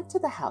if I went to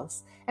the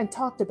house and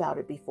talked about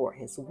it before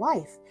his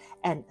wife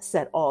and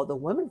said all the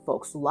women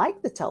folks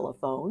liked the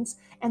telephones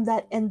and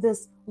that in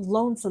this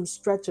lonesome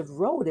stretch of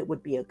road it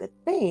would be a good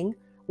thing,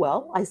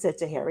 well, I said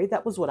to Harry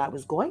that was what I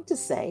was going to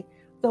say,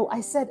 though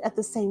I said at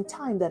the same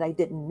time that I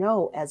didn't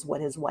know as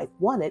what his wife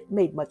wanted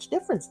made much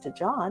difference to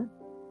John.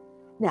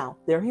 Now,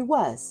 there he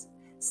was,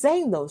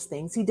 saying those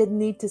things he didn't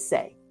need to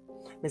say.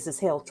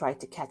 Mrs. Hale tried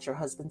to catch her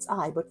husband's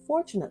eye, but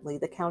fortunately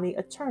the county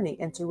attorney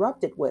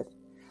interrupted with,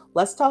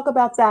 Let's talk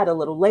about that a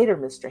little later,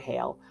 Mr.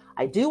 Hale.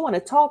 I do want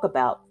to talk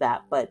about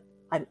that, but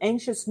I'm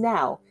anxious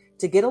now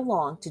to get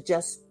along to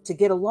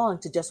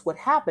just what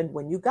happened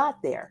when you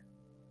got there.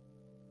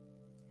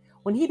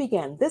 When he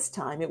began this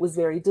time, it was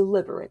very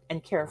deliberate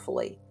and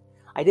carefully.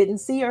 I didn't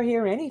see or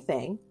hear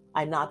anything.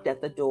 I knocked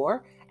at the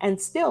door, and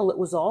still it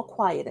was all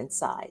quiet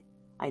inside.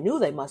 I knew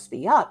they must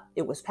be up.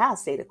 It was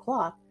past 8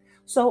 o'clock.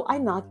 So I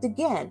knocked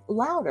again,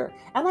 louder,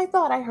 and I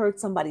thought I heard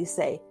somebody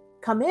say,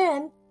 Come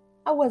in.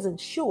 I wasn't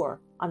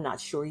sure. I'm not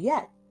sure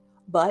yet.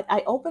 But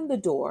I opened the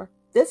door,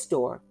 this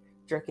door,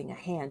 jerking a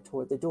hand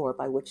toward the door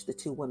by which the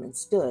two women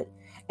stood,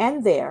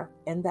 and there,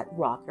 in that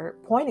rocker,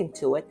 pointing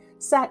to it,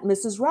 sat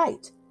Mrs.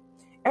 Wright.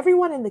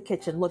 Everyone in the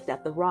kitchen looked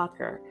at the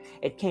rocker.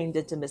 It came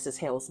into Mrs.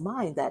 Hale's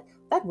mind that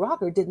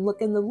rocker didn't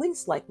look in the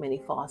least like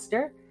Minnie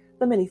Foster,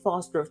 the Minnie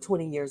Foster of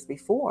 20 years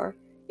before.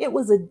 It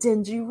was a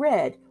dingy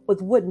red,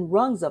 with wooden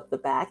rungs up the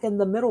back, and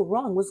the middle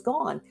rung was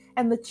gone,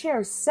 and the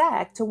chair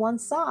sagged to one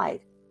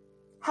side.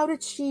 How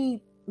did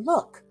she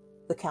look?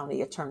 The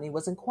county attorney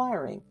was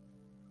inquiring.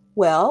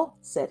 Well,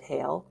 said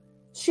Hale,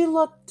 she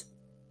looked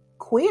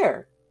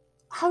queer.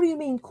 How do you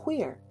mean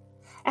queer?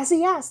 As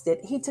he asked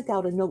it, he took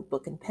out a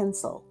notebook and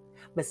pencil.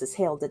 Mrs.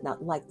 Hale did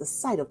not like the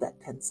sight of that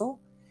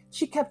pencil.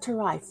 She kept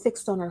her eye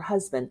fixed on her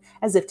husband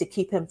as if to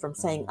keep him from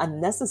saying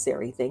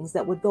unnecessary things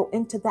that would go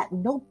into that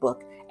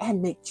notebook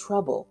and make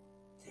trouble.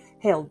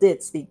 Hale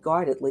did speak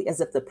guardedly,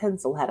 as if the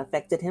pencil had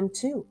affected him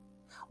too.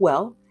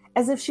 Well,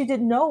 as if she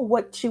didn't know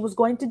what she was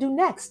going to do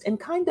next and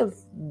kind of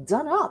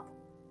done up.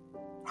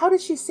 How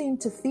did she seem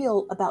to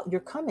feel about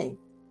your coming?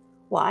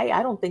 Why,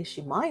 I don't think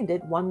she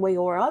minded one way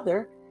or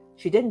other.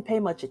 She didn't pay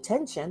much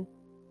attention.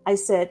 I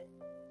said,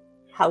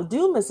 How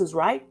do, Mrs.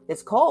 Wright?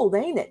 It's cold,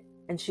 ain't it?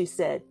 And she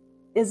said,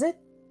 Is it?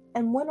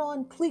 And went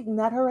on pleating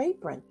at her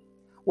apron.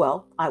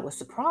 Well, I was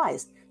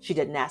surprised. She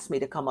didn't ask me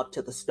to come up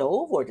to the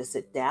stove or to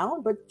sit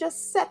down, but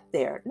just sat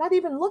there, not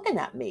even looking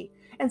at me.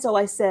 And so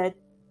I said,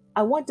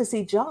 I want to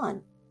see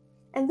John.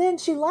 And then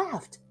she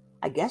laughed.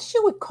 I guess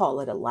you would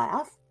call it a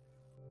laugh.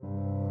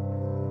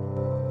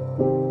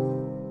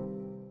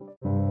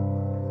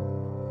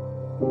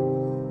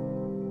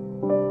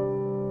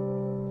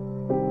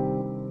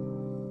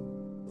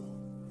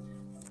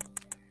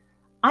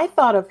 I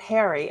thought of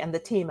Harry and the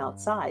team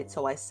outside,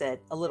 so I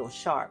said, a little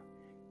sharp,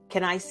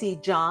 "Can I see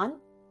John?"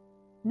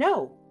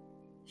 "No,"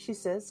 she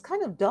says,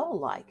 kind of dull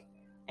like.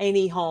 "Ain't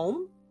he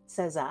home?"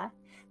 says I.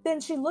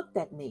 Then she looked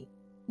at me.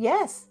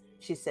 "Yes,"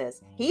 she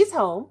says, "he's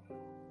home."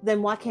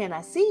 "Then why can't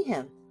I see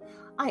him?"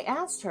 I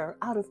asked her,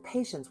 out of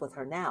patience with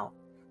her now.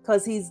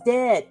 "'Cause he's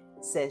dead,"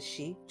 says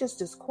she,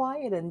 just as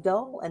quiet and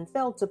dull, and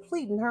fell to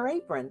pleating her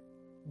apron.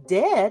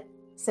 "Dead?"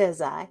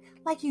 says I,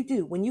 like you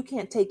do when you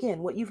can't take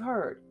in what you've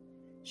heard.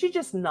 She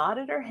just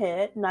nodded her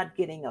head, not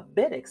getting a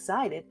bit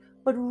excited,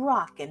 but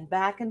rocking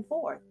back and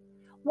forth.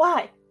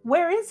 "Why,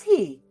 where is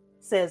he?"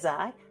 says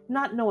I,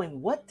 not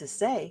knowing what to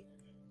say.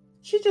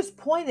 She just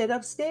pointed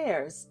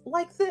upstairs,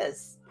 like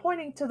this,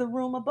 pointing to the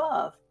room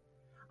above.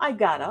 I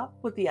got up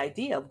with the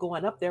idea of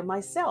going up there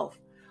myself.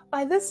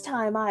 By this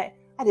time, I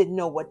didn't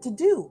know what to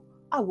do.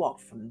 I walked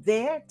from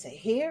there to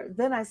here.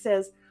 Then I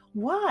says,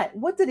 "Why?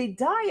 What did he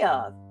die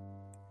of?"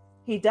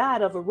 "He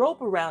died of a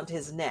rope around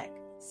his neck,"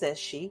 says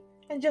she,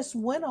 and just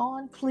went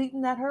on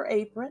pleating at her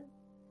apron.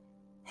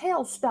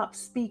 Hale stopped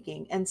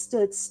speaking and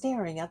stood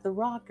staring at the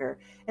rocker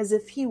as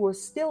if he were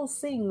still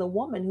seeing the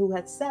woman who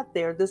had sat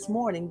there this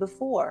morning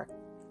before.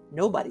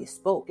 Nobody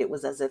spoke. It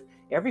was as if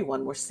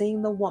everyone were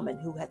seeing the woman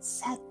who had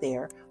sat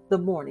there the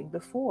morning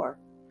before.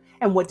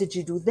 "And what did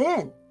you do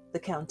then?" the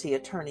county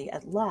attorney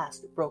at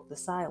last broke the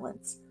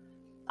silence.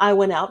 "I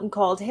went out and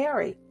called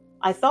Harry.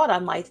 I thought I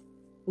might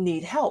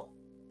need help.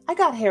 I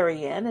got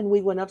Harry in and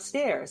we went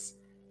upstairs."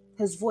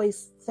 His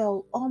voice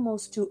fell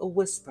almost to a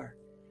whisper.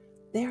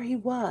 "There he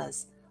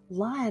was,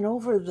 lying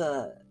over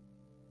the—"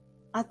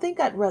 "I think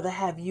I'd rather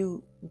have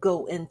you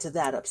go into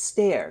that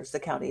upstairs," the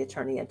county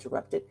attorney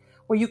interrupted,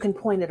 "where you can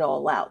point it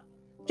all out.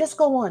 Just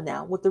go on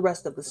now with the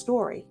rest of the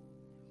story."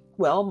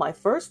 "Well, my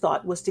first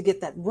thought was to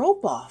get that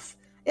rope off.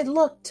 It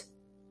looked—"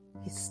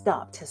 He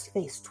stopped, his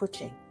face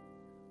twitching.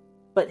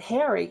 "But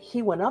Harry,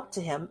 he went up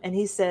to him and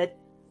he said,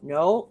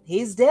 'No,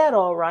 he's dead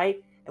all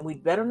right, and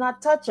we'd better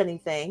not touch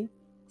anything.'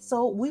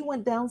 So we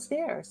went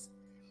downstairs.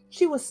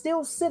 She was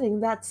still sitting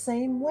that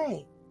same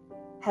way.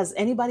 'Has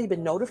anybody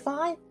been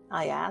notified?'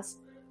 I asked.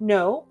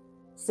 'No,'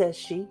 says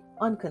she,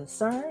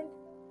 unconcerned.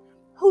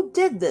 'Who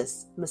did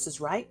this, Mrs.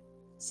 Wright?'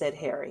 said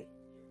Harry.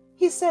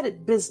 He said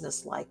it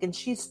businesslike, and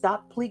she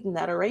stopped pleating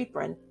at her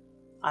apron.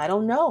 'I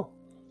don't know,'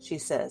 she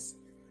says.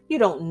 'You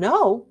don't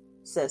know?'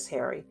 says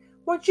Harry.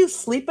 'Weren't you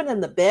sleeping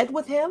in the bed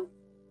with him?'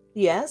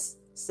 'Yes,'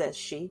 says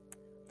she,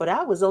 'but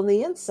I was on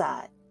the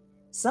inside.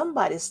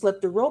 Somebody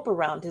slipped a rope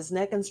around his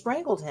neck and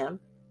strangled him.'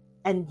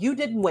 'And you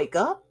didn't wake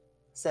up?'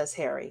 says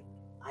Harry.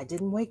 'I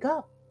didn't wake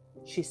up,'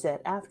 she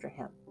said after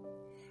him.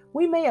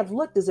 We may have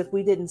looked as if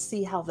we didn't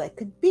see how that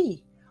could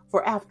be,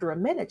 for after a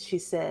minute she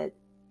said,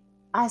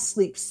 'I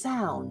sleep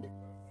sound.'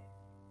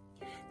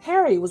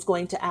 Harry was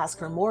going to ask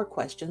her more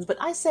questions, but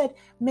I said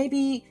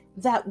maybe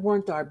that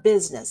weren't our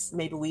business.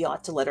 Maybe we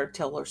ought to let her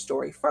tell her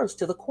story first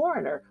to the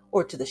coroner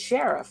or to the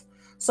sheriff.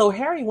 So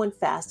Harry went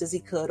fast as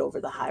he could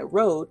over the high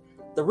road,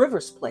 the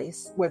Rivers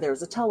place, where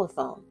there's a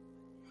telephone.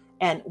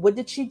 'And what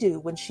did she do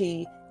when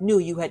she knew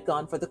you had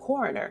gone for the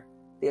coroner?'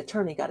 The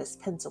attorney got his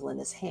pencil in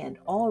his hand,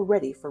 all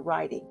ready for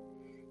writing.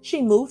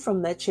 'She moved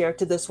from that chair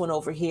to this one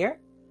over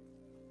here.'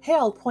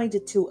 Hale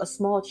pointed to a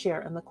small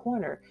chair in the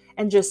corner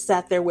and just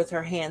sat there with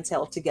her hands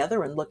held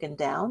together and looking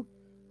down.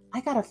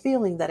 I got a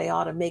feeling that I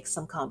ought to make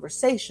some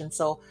conversation,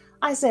 so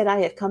I said I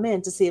had come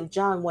in to see if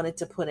John wanted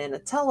to put in a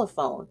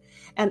telephone.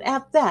 And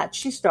at that,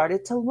 she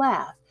started to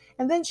laugh,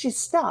 and then she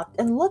stopped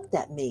and looked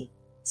at me,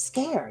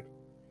 scared.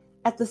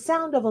 At the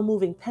sound of a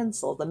moving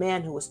pencil, the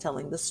man who was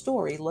telling the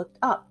story looked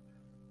up.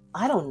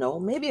 'I don't know,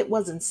 maybe it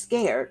wasn't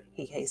scared,'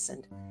 he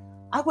hastened.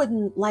 'I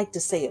wouldn't like to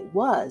say it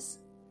was.'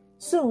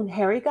 Soon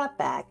Harry got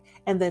back,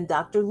 and then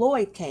Dr.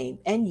 Lloyd came,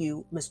 and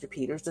you, Mr.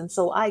 Peters, and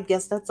so I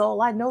guess that's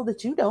all I know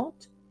that you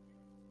don't."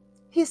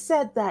 He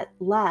said that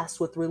last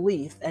with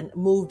relief and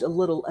moved a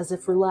little as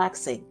if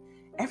relaxing.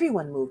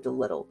 Everyone moved a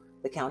little.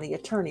 The county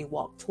attorney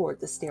walked toward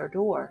the stair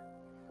door.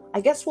 "I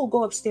guess we'll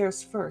go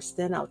upstairs first,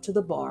 then out to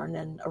the barn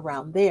and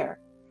around there."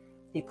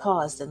 He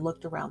paused and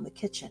looked around the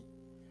kitchen.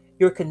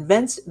 "You're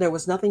convinced there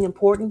was nothing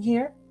important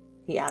here?"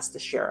 he asked the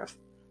sheriff.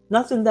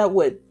 "Nothing that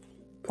would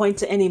point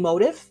to any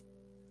motive?"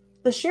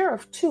 The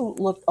sheriff, too,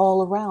 looked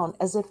all around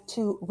as if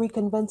to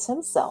reconvince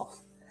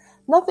himself.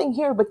 "Nothing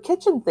here but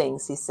kitchen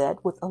things," he said,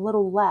 with a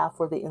little laugh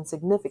for the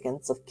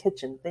insignificance of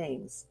kitchen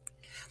things.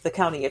 The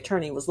county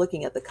attorney was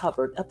looking at the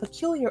cupboard, a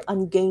peculiar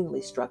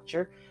ungainly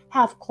structure,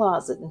 half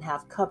closet and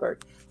half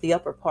cupboard, the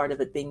upper part of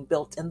it being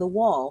built in the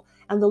wall,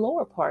 and the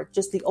lower part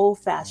just the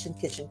old-fashioned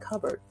kitchen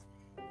cupboard.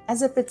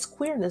 As if its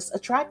queerness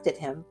attracted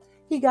him,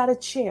 he got a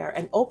chair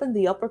and opened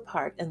the upper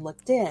part and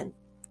looked in.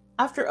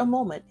 After a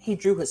moment, he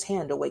drew his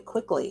hand away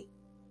quickly.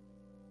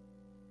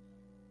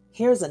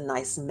 "Here's a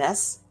nice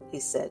mess," he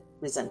said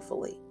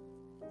resentfully.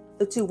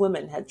 The two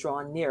women had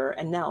drawn nearer,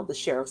 and now the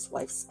sheriff's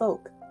wife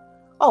spoke.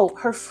 "Oh,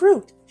 her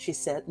fruit," she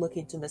said,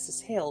 looking to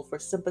Mrs. Hale for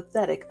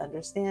sympathetic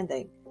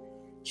understanding.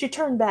 She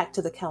turned back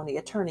to the county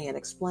attorney and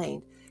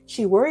explained.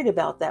 "She worried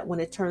about that when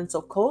it turned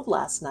so cold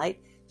last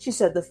night. She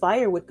said the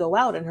fire would go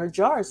out and her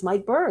jars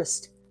might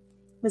burst."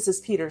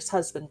 Mrs. Peters'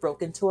 husband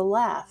broke into a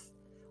laugh.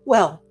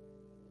 Well,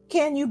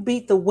 can you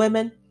beat the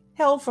women?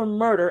 Held for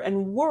murder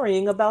and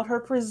worrying about her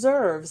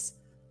preserves.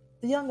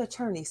 The young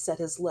attorney set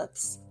his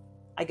lips.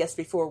 I guess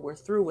before we're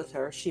through with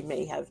her, she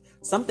may have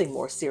something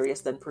more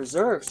serious than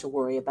preserves to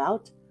worry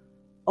about.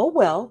 Oh,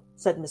 well,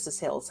 said Mrs.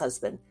 Hale's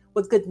husband,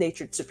 with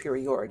good-natured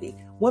superiority.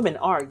 Women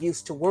are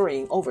used to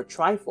worrying over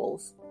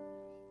trifles.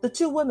 The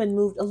two women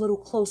moved a little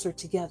closer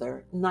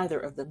together. Neither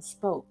of them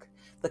spoke.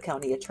 The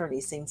county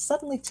attorney seemed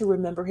suddenly to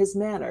remember his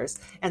manners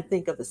and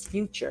think of his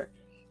future.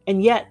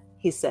 And yet,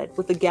 he said,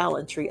 with the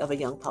gallantry of a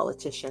young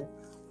politician,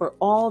 for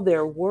all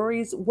their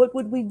worries, what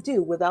would we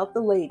do without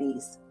the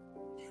ladies?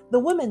 The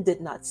women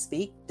did not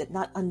speak, did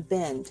not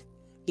unbend.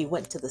 He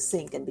went to the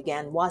sink and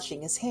began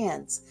washing his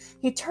hands.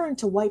 He turned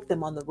to wipe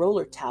them on the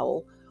roller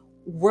towel,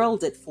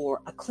 whirled it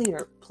for a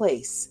cleaner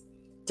place.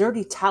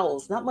 Dirty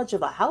towels, not much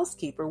of a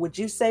housekeeper, would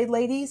you say,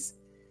 ladies?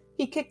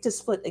 He kicked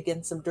his foot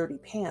against some dirty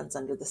pans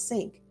under the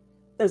sink.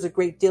 There's a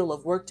great deal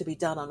of work to be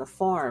done on a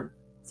farm,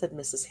 said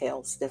Mrs.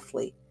 Hale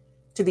stiffly.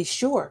 To be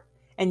sure,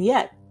 and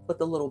yet, with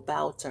a little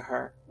bow to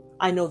her,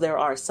 I know there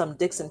are some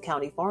Dixon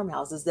County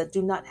farmhouses that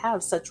do not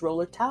have such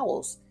roller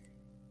towels.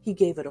 He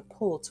gave it a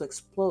pull to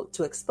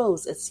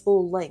expose its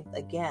full length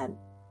again.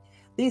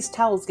 These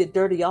towels get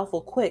dirty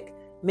awful quick.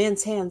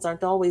 Men's hands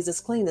aren't always as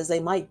clean as they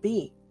might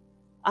be.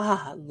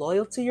 Ah,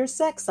 loyal to your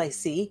sex, I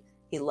see,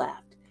 he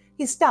laughed.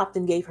 He stopped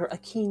and gave her a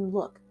keen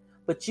look.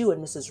 But you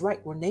and Mrs.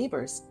 Wright were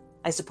neighbors.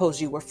 I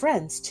suppose you were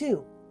friends,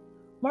 too.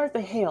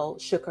 Martha Hale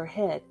shook her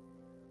head.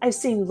 I've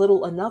seen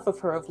little enough of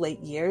her of late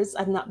years.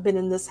 I've not been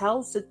in this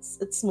house.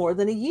 It's more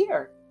than a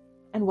year.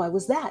 And why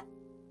was that?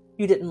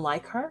 You didn't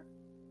like her?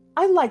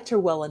 I liked her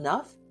well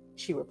enough,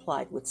 she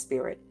replied with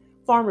spirit.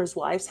 Farmers'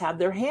 wives have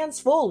their hands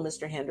full,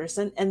 Mr.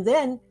 Henderson. And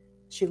then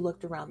she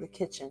looked around the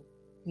kitchen.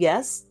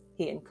 Yes,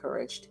 he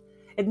encouraged.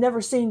 It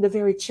never seemed a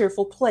very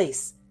cheerful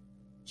place,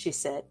 she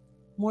said,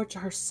 more to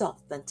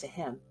herself than to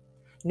him.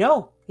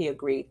 No, he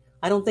agreed.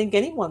 I don't think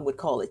anyone would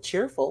call it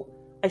cheerful.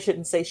 I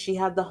shouldn't say she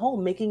had the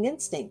home-making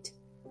instinct.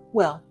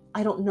 Well,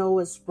 I don't know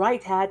as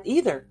Wright had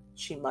either,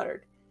 she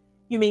muttered.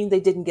 You mean they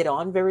didn't get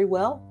on very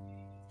well?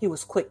 He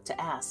was quick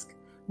to ask.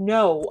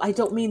 No, I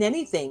don't mean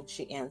anything,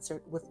 she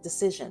answered with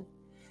decision.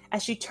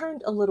 As she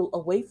turned a little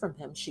away from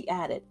him, she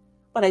added,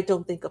 but I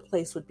don't think a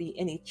place would be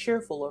any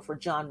cheerfuler for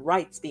John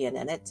Wright's being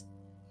in it.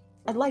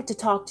 I'd like to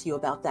talk to you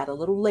about that a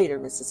little later,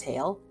 Mrs.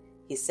 Hale,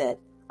 he said.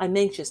 I'm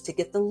anxious to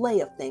get the lay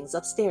of things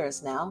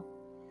upstairs now.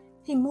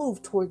 He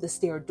moved toward the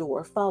stair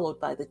door, followed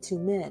by the two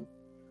men.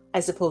 I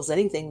suppose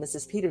anything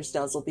Mrs. Peters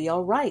does will be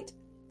all right,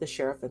 the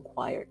sheriff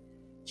inquired.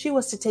 She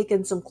was to take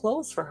in some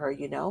clothes for her,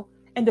 you know,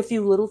 and a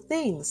few little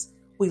things.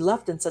 We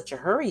left in such a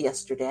hurry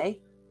yesterday.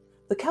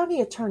 The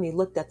county attorney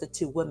looked at the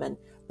two women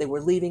they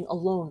were leaving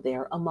alone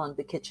there among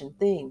the kitchen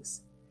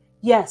things.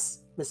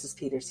 Yes, Mrs.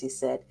 Peters, he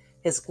said,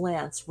 his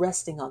glance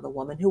resting on the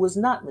woman who was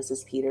not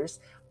Mrs. Peters,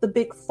 the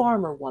big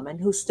farmer woman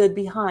who stood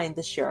behind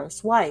the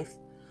sheriff's wife.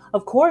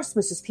 Of course,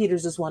 Mrs.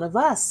 Peters is one of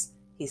us,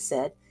 he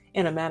said,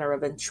 in a manner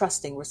of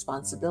entrusting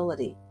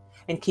responsibility.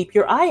 And keep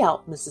your eye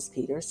out, Mrs.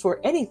 Peters, for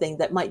anything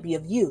that might be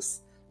of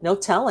use. No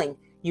telling,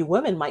 you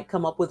women might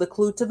come up with a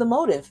clue to the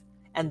motive,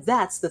 and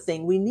that's the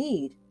thing we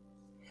need.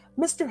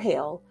 Mr.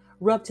 Hale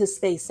rubbed his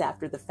face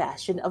after the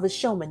fashion of a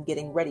showman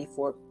getting ready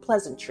for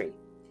pleasantry.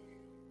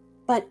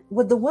 But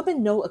would the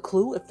women know a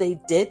clue if they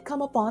did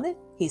come upon it?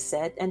 He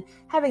said, and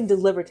having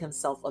delivered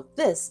himself of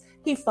this,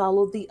 he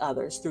followed the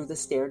others through the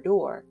stair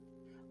door.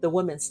 The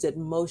women stood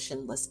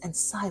motionless and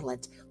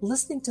silent,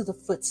 listening to the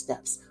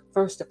footsteps,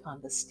 first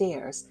upon the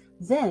stairs,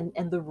 then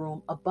in the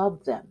room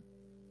above them.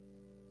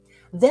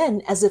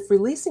 Then, as if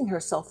releasing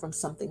herself from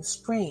something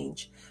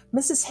strange,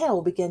 Mrs.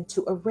 Hale began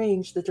to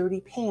arrange the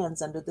dirty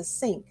pans under the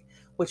sink,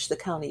 which the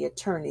county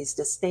attorney's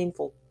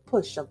disdainful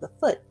push of the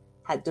foot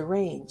had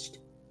deranged.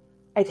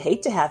 I'd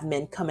hate to have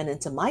men coming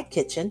into my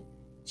kitchen,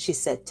 she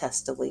said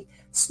testily,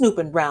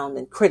 snooping round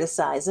and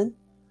criticizing.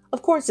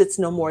 Of course it's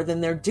no more than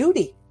their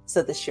duty,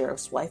 said the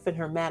sheriff's wife in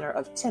her manner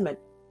of timid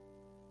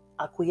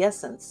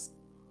acquiescence.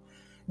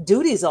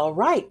 Duty's all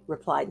right,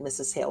 replied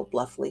Mrs. Hale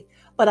bluffly,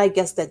 but I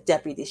guess that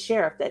deputy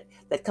sheriff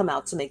that come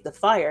out to make the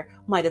fire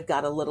might have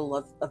got a little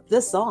of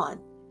this on.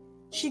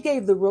 She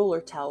gave the roller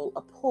towel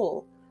a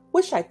pull.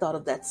 Wish I'd thought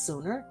of that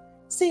sooner.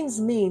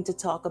 Seems mean to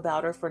talk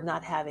about her for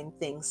not having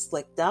things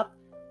slicked up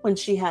when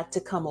she had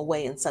to come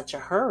away in such a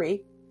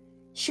hurry.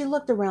 She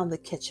looked around the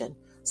kitchen.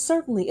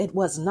 Certainly it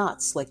was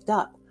not slicked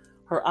up.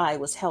 Her eye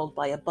was held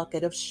by a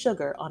bucket of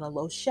sugar on a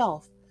low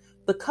shelf.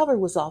 The cover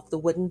was off the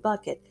wooden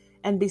bucket,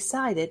 and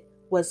beside it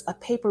was a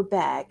paper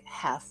bag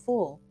half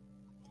full.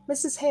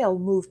 Mrs. Hale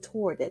moved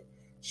toward it.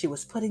 She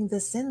was putting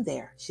this in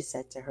there, she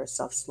said to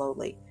herself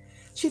slowly.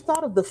 She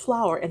thought of the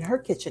flour in her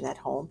kitchen at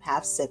home,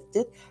 half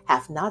sifted,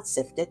 half not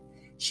sifted.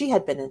 She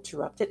had been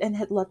interrupted and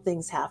had left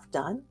things half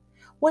done.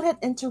 What had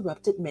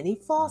interrupted Minnie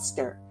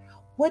Foster?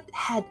 Why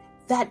had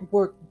that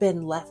work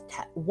been left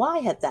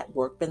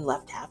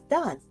half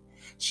done?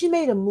 She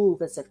made a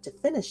move as if to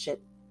finish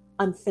it.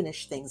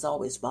 Unfinished things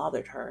always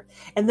bothered her.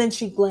 And then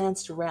she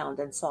glanced around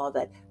and saw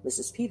that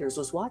Mrs. Peters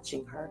was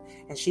watching her,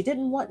 and she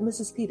didn't want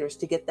Mrs. Peters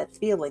to get that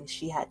feeling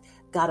she had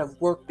got of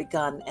work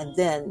begun and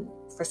then,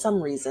 for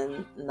some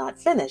reason, not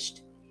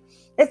finished.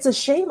 "It's a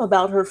shame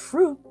about her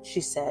fruit,"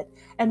 she said,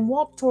 and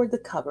walked toward the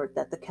cupboard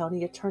that the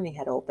county attorney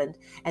had opened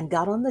and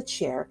got on the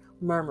chair,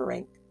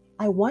 murmuring,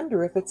 "I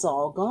wonder if it's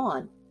all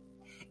gone."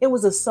 It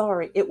was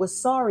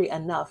sorry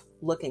enough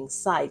looking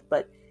sight,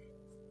 but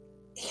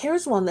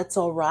 "Here's one that's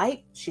all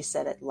right," she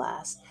said at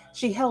last.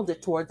 She held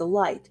it toward the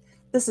light.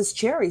 "This is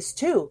cherries,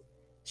 too."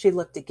 She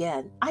looked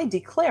again. "I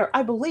declare,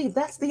 I believe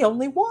that's the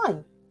only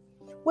one."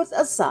 With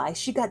a sigh,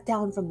 she got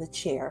down from the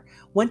chair,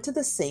 went to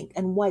the sink,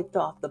 and wiped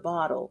off the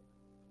bottle.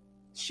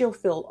 "She'll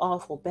feel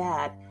awful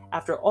bad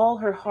after all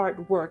her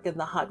hard work in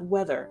the hot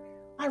weather.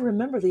 I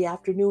remember the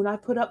afternoon I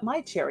put up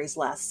my cherries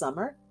last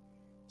summer."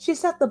 She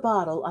set the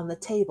bottle on the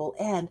table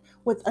and,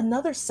 with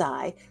another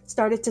sigh,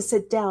 started to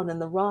sit down in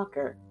the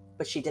rocker.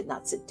 But she did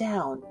not sit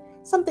down.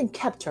 Something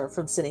kept her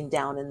from sitting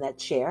down in that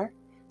chair.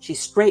 She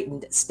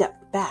straightened,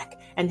 stepped back,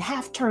 and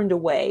half turned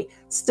away,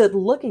 stood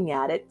looking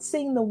at it,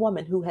 seeing the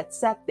woman who had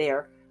sat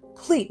there,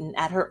 pleating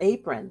at her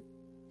apron.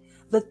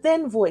 The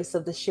thin voice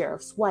of the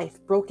sheriff's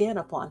wife broke in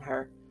upon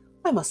her.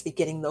 "I must be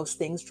getting those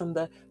things from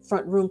the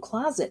front room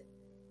closet."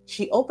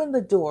 She opened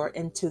the door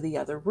into the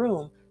other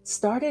room,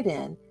 started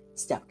in,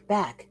 stepped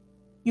back.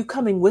 "You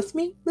coming with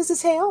me,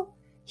 Mrs. Hale?"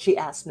 she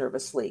asked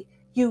nervously.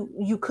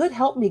 You could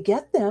help me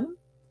get them."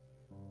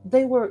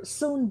 They were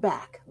soon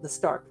back. The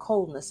stark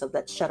coldness of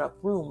that shut-up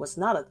room was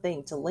not a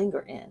thing to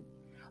linger in.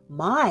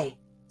 "My,"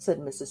 said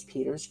Mrs.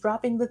 Peters,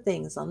 dropping the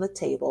things on the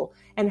table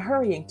and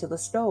hurrying to the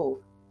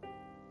stove.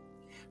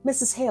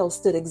 Mrs. Hale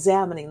stood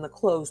examining the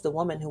clothes the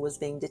woman who was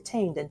being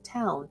detained in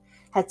town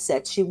had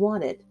said she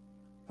wanted.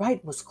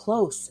 "Wright was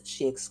close,"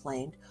 she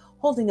exclaimed,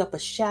 holding up a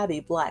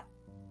shabby black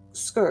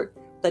skirt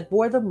that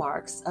bore the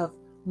marks of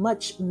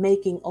much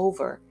making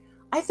over.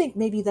 "I think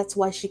maybe that's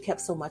why she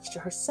kept so much to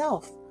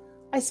herself.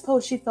 I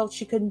suppose she felt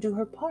she couldn't do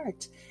her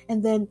part,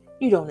 and then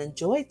you don't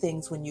enjoy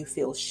things when you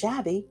feel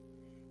shabby.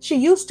 She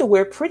used to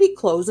wear pretty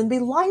clothes and be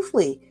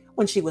lively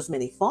when she was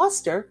Minnie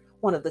Foster,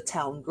 one of the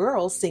town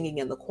girls singing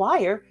in the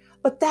choir,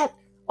 but that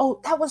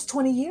was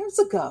 20 years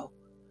ago."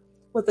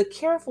 With a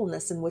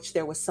carefulness in which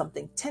there was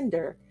something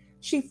tender,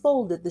 she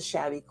folded the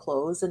shabby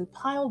clothes and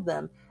piled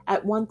them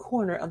at one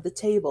corner of the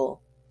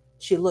table.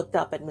 She looked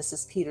up at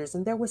Mrs. Peters,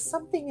 and there was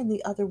something in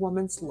the other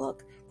woman's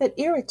look that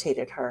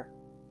irritated her.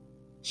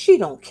 "She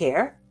don't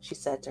care," she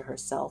said to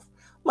herself.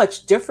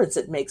 "Much difference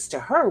it makes to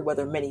her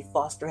whether Minnie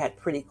Foster had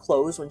pretty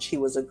clothes when she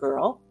was a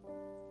girl."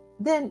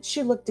 Then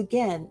she looked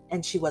again,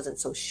 and she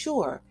wasn't so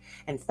sure.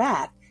 In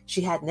fact,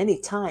 she hadn't any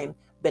time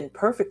been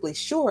perfectly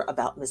sure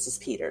about Mrs.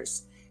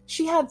 Peters.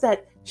 She had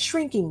that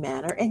shrinking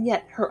manner, and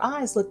yet her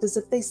eyes looked as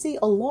if they see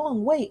a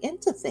long way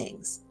into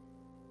things.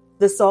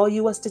 "This all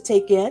you was to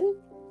take in?"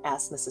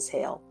 asked Mrs.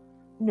 Hale.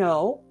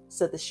 "No,"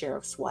 said the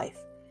sheriff's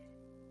wife.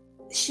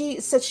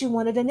 "She said she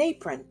wanted an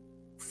apron."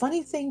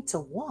 Funny thing to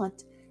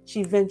want,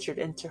 she ventured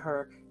in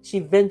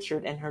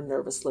her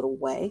nervous little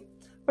way,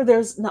 "for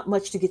there's not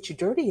much to get you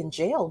dirty in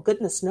jail,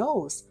 goodness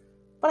knows.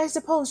 But I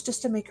suppose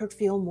just to make her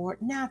feel more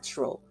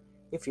natural,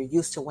 if you're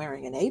used to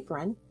wearing an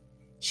apron."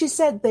 She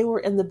said they were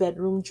in the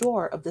bedroom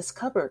drawer of this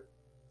cupboard.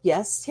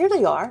 "Yes, here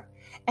they are."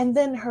 And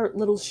then her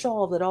little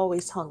shawl that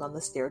always hung on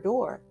the stair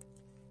door.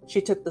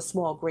 She took the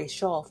small gray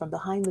shawl from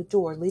behind the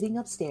door leading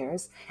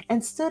upstairs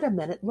and stood a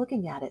minute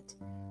looking at it.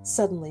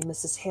 Suddenly,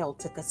 Mrs. Hale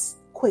took a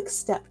quick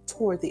step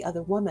toward the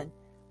other woman.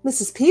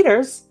 "Mrs.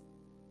 Peters?"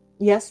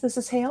 "Yes,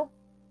 Mrs. Hale?"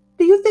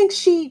 "Do you think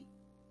she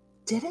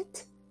did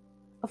it?"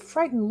 A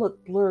frightened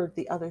look blurred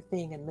the other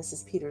thing in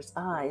Mrs. Peters'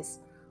 eyes.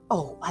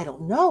 "Oh, I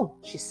don't know,"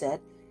 she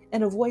said,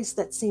 in a voice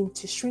that seemed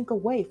to shrink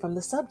away from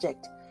the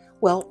subject.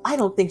 "Well, I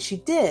don't think she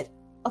did,"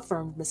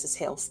 affirmed Mrs.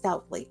 Hale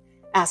stoutly,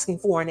 asking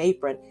for an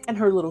apron and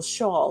her little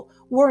shawl,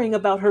 worrying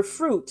about her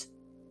fruit.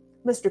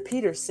 "Mr.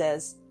 Peters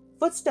says—"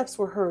 Footsteps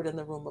were heard in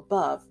the room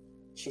above.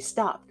 She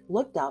stopped,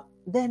 looked up,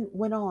 then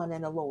went on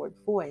in a lowered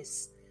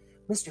voice.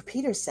 "Mr.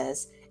 Peters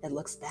says it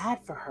looks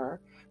bad for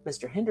her.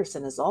 Mr.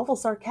 Henderson is awful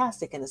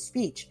sarcastic in his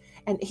speech,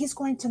 and he's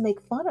going to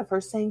make fun of her,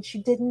 saying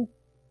she didn't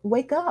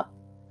wake up."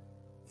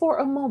 For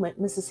a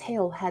moment, Mrs.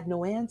 Hale had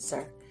no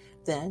answer.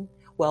 Then,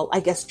 "Well,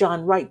 I guess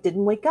John Wright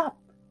didn't wake up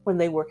when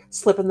they were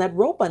slipping that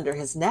rope under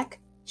his neck,"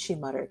 she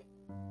muttered.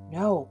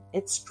 "No,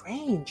 it's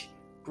strange,"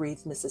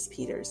 breathed Mrs.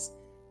 Peters.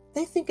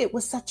 "They think it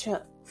was such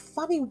a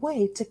funny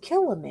way to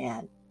kill a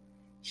man."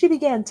 She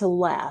began to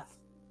laugh.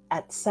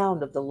 At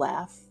sound of the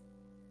laugh,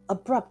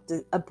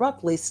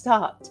 abruptly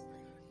stopped.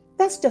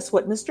 "That's just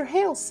what Mr.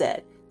 Hale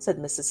said," said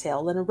Mrs.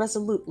 Hale in a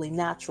resolutely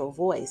natural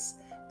voice.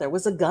 "There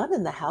was a gun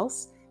in the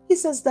house. He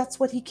says that's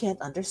what he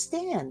can't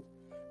understand.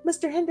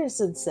 Mr.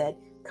 Henderson said,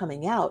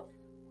 coming out,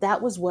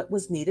 that was what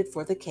was needed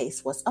for the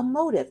case was a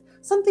motive,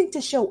 something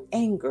to show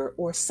anger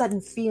or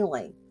sudden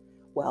feeling.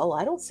 Well,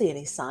 I don't see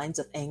any signs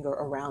of anger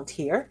around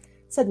here,"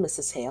 said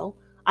Mrs. Hale.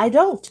 "I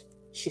don't."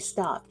 She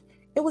stopped.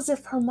 It was as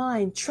if her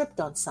mind tripped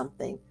on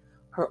something.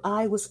 Her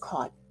eye was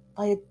caught.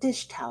 by a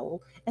dish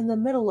towel in the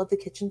middle of the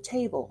kitchen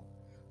table.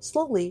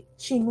 Slowly,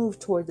 she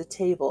moved toward the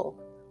table.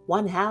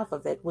 One half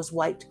of it was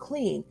wiped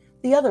clean,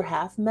 the other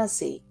half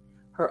messy.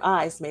 Her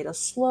eyes made a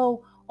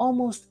slow,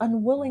 almost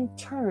unwilling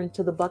turn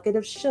to the bucket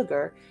of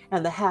sugar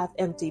and the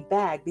half-empty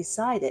bag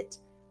beside it.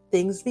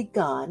 Things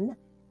begun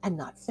and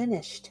not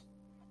finished.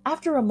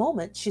 After a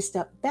moment, she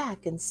stepped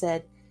back and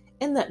said,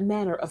 in that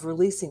manner of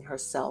releasing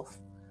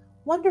herself,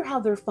 "Wonder how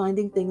they're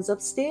finding things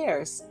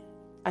upstairs.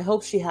 I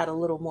hope she had a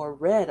little more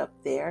red up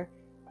there.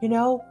 You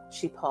know,"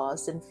 she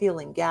paused and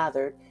feeling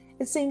gathered,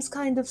 "it seems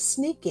kind of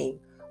sneaking,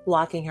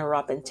 locking her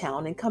up in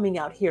town and coming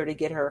out here to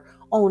get her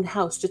own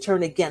house to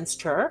turn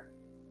against her."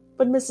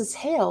 "But Mrs.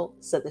 Hale,"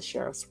 said the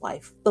sheriff's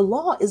wife, "the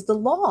law is the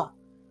law."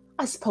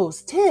 "I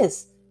suppose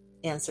 'tis,"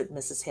 answered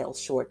Mrs. Hale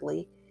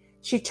shortly.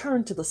 She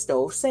turned to the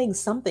stove, saying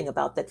something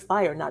about that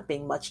fire not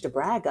being much to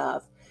brag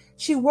of.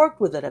 She worked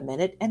with it a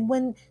minute, and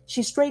when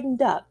she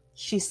straightened up,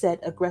 she said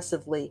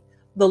aggressively,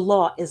 "The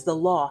law is the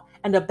law,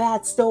 and a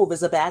bad stove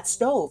is a bad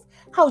stove.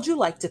 How'd you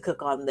like to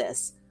cook on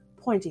this?"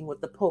 pointing with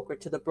the poker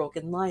to the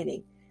broken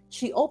lining.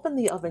 She opened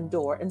the oven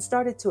door and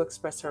started to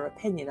express her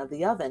opinion of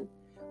the oven.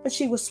 But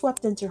she was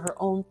swept into her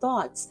own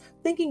thoughts,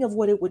 thinking of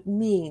what it would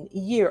mean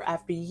year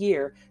after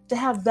year to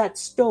have that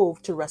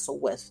stove to wrestle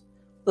with.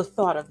 The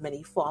thought of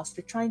Minnie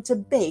Foster trying to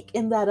bake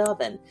in that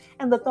oven,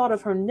 and the thought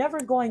of her never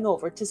going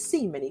over to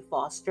see Minnie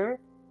Foster.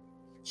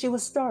 She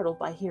was startled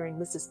by hearing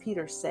Mrs.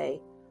 Peters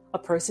say, "A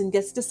person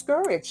gets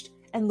discouraged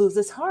and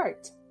loses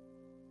heart."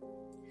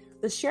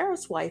 The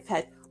sheriff's wife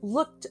had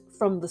looked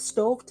from the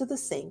stove to the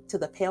sink to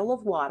the pail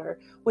of water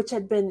which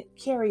had been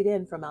carried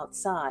in from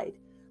outside.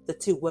 The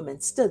two women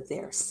stood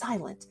there,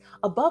 silent.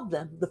 Above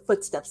them, the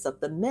footsteps of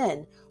the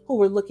men who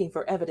were looking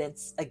for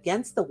evidence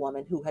against the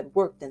woman who had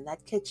worked in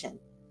that kitchen.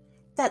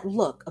 That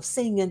look of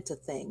seeing into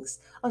things,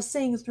 of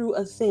seeing through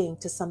a thing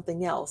to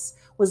something else,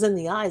 was in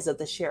the eyes of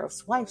the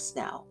sheriff's wife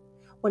now.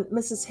 When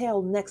Mrs.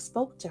 Hale next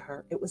spoke to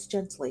her, it was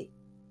gently.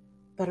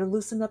 "Better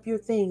loosen up your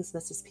things,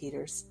 Mrs.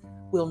 Peters.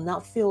 We'll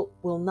not feel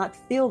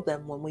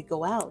them when we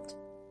go out."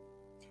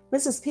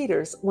 Mrs.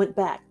 Peters went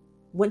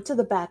to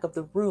the back of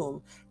the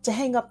room to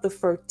hang up the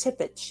fur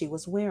tippet she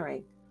was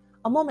wearing.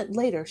 A moment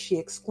later, she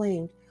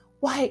exclaimed,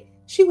 "Why,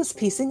 she was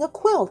piecing a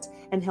quilt,"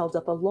 and held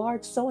up a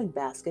large sewing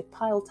basket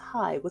piled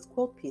high with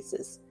quilt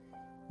pieces.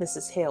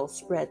 Mrs. Hale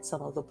spread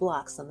some of the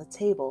blocks on the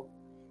table.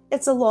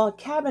 "It's a log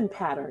cabin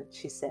pattern,"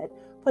 she said,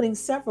 putting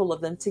several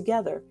of them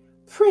together.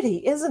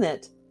 "Pretty, isn't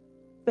it?"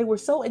 They were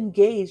so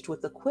engaged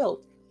with the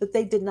quilt that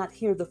they did not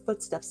hear the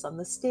footsteps on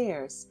the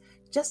stairs.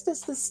 Just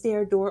as the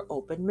stair door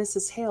opened,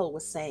 Mrs. Hale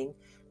was saying,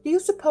 "Do you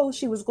suppose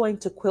she was going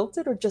to quilt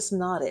it or just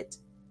knot it?"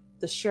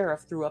 The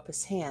sheriff threw up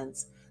his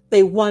hands.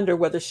 "They wonder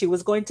whether she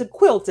was going to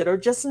quilt it or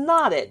just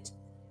knot it."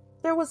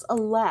 There was a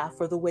laugh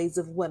for the ways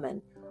of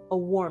women, a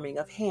warming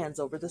of hands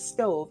over the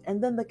stove,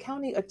 and then the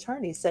county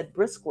attorney said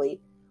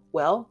briskly,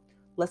 "Well,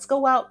 let's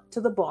go out to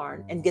the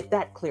barn and get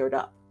that cleared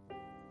up."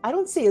 "I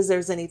don't see as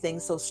there's anything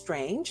so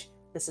strange,"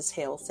 Mrs.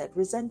 Hale said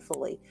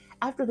resentfully,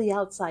 after the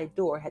outside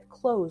door had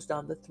closed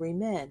on the three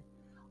men.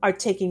 "Are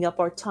taking up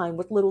our time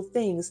with little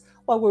things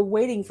while we're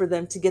waiting for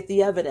them to get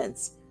the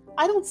evidence.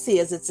 I don't see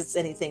as it's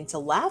anything to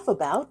laugh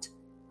about."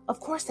 "Of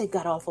course they've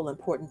got awful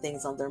important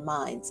things on their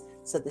minds,"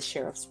 said the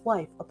sheriff's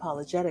wife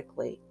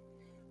apologetically.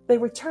 They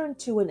returned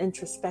to an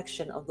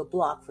introspection of the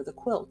block for the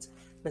quilt.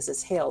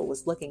 Mrs. Hale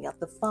was looking at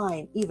the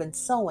fine, even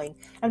sewing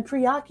and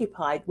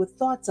preoccupied with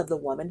thoughts of the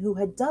woman who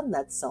had done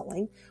that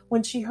sewing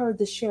when she heard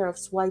the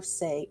sheriff's wife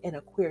say in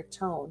a queer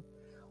tone,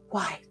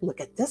 "Why,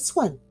 look at this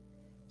one."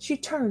 She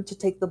turned to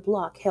take the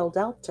block held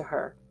out to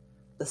her.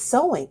 "The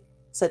sewing,"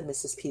 said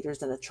Mrs.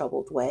 Peters in a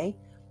troubled way.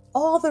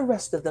 "All the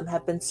rest of them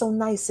have been so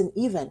nice and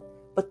even,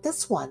 but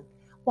this one,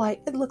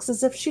 why, it looks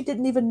as if she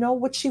didn't even know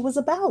what she was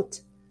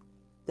about."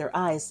 Their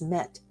eyes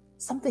met.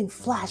 Something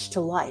flashed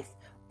to life,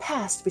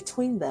 passed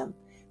between them.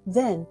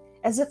 Then,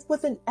 as if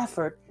with an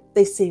effort,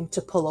 they seemed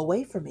to pull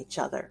away from each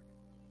other.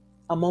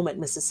 A moment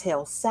Mrs.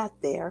 Hale sat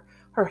there,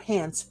 her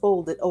hands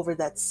folded over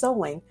that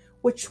sewing,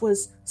 which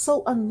was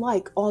so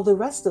unlike all the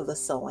rest of the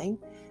sewing.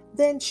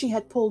 Then she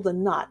had pulled a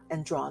knot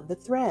and drawn the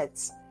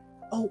threads.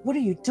 "Oh, what are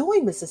you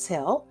doing, Mrs.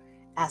 Hale?"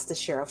 asked the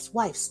sheriff's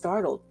wife,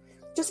 startled.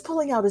 "Just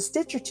pulling out a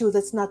stitch or two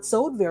that's not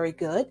sewed very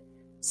good,"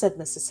 said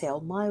Mrs. Hale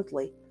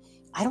mildly.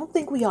 "I don't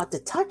think we ought to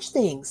touch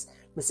things,"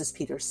 Mrs.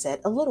 Peters said,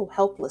 a little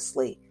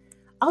helplessly.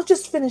 "I'll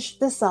just finish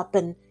this up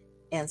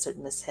answered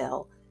Miss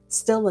Hale,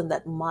 still in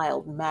that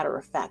mild,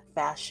 matter-of-fact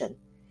fashion.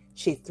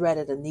 She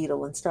threaded a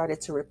needle and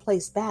started to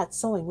replace bad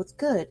sewing with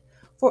good.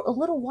 For a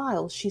little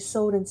while she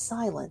sewed in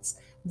silence.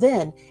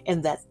 Then,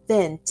 in that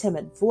thin,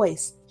 timid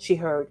voice, she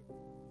heard,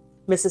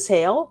 "Mrs.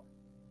 Hale?"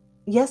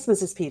 "Yes,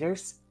 Mrs.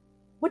 Peters."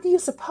 "What do you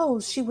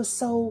suppose she was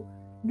so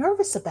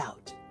nervous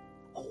about?"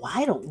 "Oh,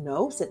 I don't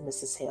know," said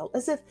Mrs. Hale,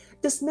 as if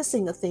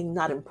dismissing a thing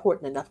not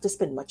important enough to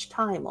spend much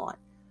time on.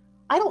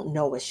 "I don't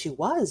know as she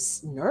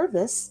was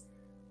nervous.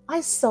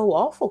 I sew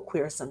awful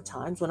queer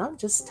sometimes when I'm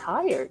just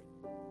tired."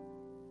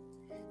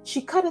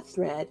 She cut a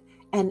thread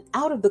and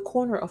out of the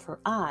corner of her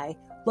eye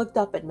looked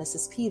up at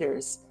Mrs.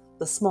 Peters.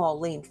 The small,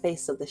 lean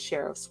face of the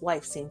sheriff's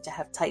wife seemed to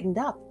have tightened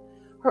up.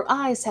 Her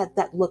eyes had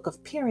that look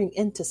of peering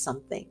into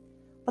something.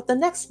 But the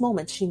next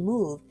moment she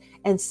moved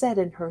and said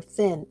in her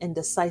thin,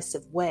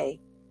 indecisive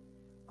way,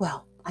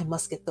 "Well, I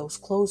must get those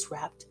clothes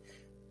wrapped.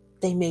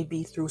 They may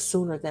be through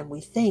sooner than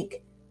we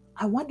think.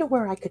 I wonder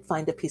where I could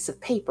find a piece of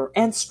paper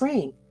and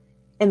string.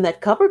 In that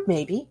cupboard,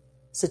 maybe,"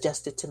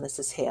 suggested to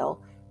Mrs. Hale,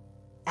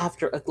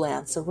 after a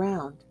glance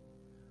around.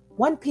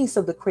 One piece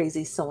of the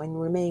crazy sewing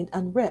remained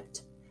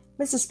unripped.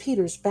 Mrs.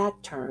 Peters' back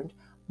turned.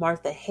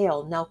 Martha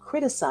Hale now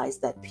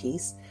criticized that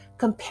piece,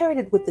 compared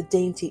it with the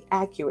dainty,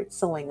 accurate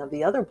sewing of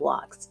the other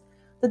blocks.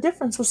 The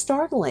difference was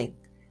startling.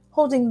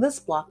 Holding this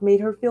block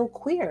made her feel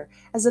queer,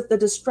 as if the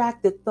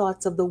distracted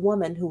thoughts of the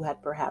woman who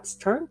had perhaps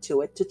turned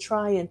to it to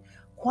try and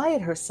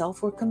quiet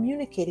herself were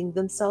communicating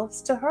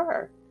themselves to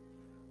her.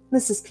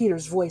 Mrs.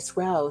 Peters' voice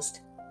roused.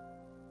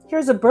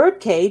 "Here's a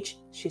bird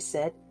cage," she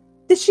said.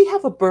 "Did she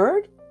have a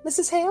bird,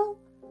 Mrs. Hale?"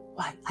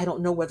 "Why, I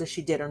don't know whether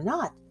she did or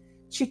not."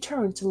 She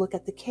turned to look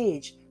at the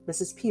cage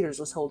Mrs. Peters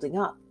was holding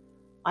up.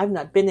 "I've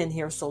not been in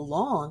here so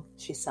long,"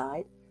 she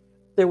sighed.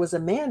 "There was a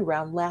man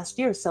round last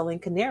year selling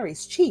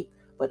canaries cheap,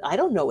 but I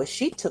don't know if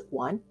she took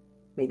one.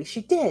 Maybe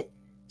she did.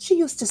 She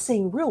used to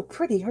sing real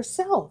pretty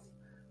herself."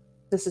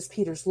 Mrs.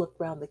 Peters looked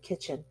round the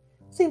kitchen.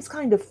 "Seems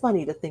kind of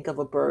funny to think of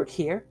a bird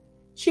here."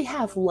 She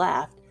half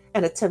laughed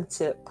and attempted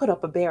to put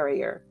up a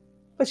barrier.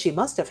 "But she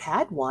must have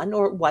had one,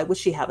 or why would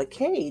she have a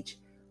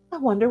cage? I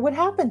wonder what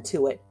happened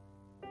to it."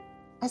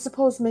 "I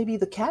suppose maybe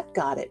the cat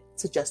got it,"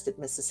 suggested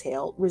Mrs.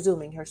 Hale,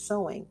 resuming her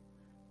sewing.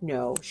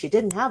 "No, she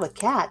didn't have a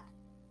cat.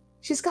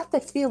 She's got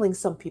that feeling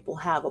some people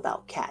have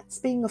about cats,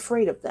 being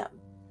afraid of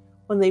them.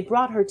 When they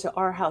brought her to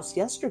our house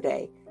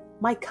yesterday,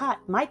 my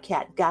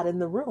cat got in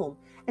the room,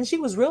 and she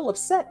was real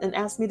upset and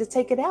asked me to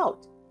take it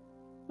out."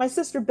 "My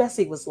sister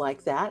Bessie was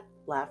like that,"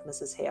 laughed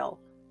Mrs. Hale.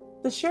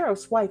 The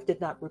sheriff's wife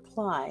did not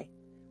reply.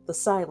 The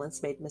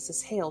silence made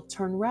Mrs. Hale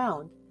turn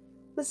round.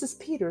 Mrs.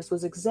 Peters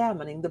was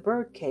examining the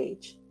bird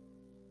cage.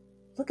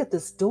 "Look at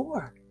this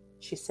door,"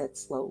 she said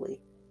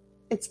slowly.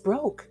 "It's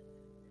broke.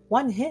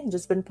 One hinge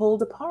has been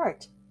pulled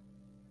apart."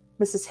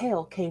 Mrs.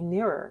 Hale came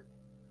nearer.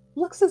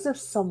 "Looks as if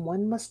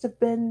someone must have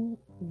been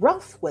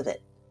rough with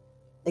it."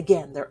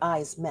 Again their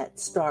eyes met,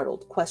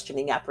 startled,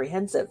 questioning,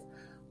 apprehensive.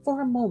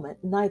 For a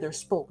moment neither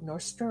spoke nor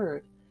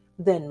stirred.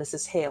 Then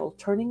Mrs. Hale,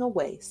 turning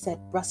away,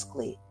 said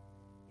brusquely,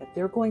 "If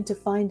they're going to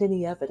find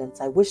any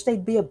evidence, I wish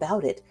they'd be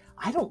about it.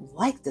 I don't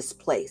like this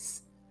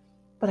place.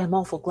 But I'm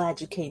awful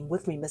glad you came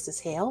with me,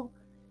 Mrs. Hale."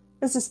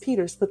 Mrs.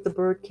 Peters put the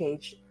bird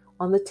cage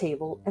on the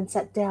table and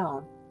sat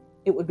down.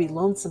 "It would be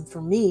lonesome for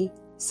me,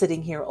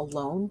 sitting here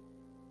alone."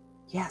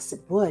 "Yes,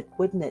 it would,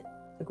 wouldn't it?"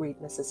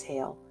 agreed Mrs.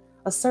 Hale,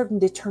 a certain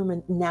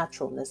determined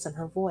naturalness in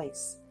her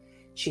voice.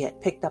 She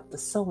had picked up the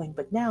sewing,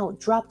 but now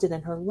dropped it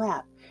in her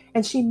lap,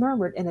 and she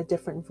murmured in a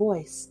different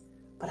voice,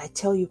 "But I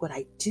tell you what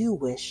I do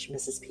wish,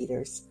 Mrs.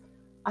 Peters.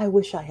 I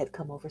wish I had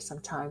come over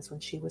sometimes when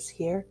she was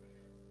here.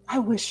 I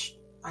wish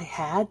I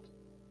had.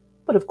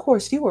 But of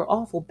course you were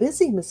awful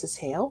busy, Mrs.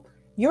 Hale,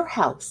 your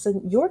house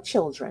and your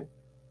children."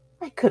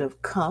 "I could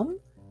have come,"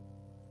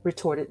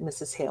 retorted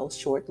Mrs. Hale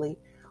shortly.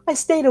 "I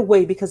stayed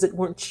away because it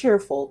weren't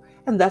cheerful,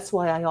 and that's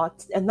why I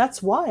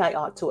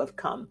ought to have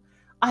come.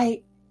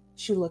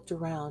 She looked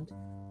around.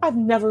 "I've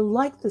never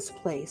liked this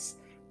place.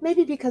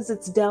 Maybe because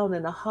it's down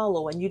in a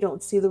hollow and you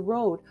don't see the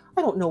road.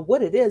 I don't know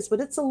what it is,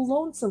 but it's a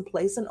lonesome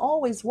place and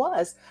always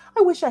was.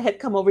 I wish I had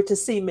come over to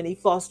see Minnie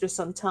Foster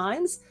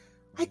sometimes.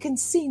 I can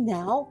see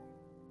now."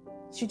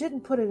 She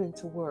didn't put it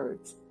into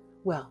words.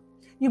 "Well,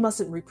 you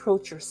mustn't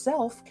reproach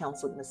yourself,"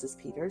 counseled Mrs.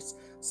 Peters.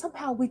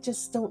 "Somehow we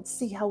just don't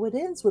see how it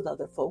is with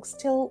other folks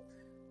till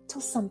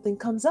something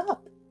comes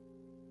up."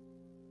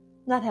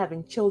 "Not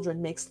having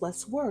children makes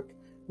less work,"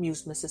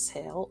 mused Mrs.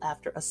 Hale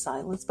after a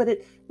silence, "but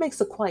it makes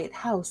a quiet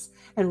house,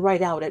 and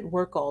Wright out at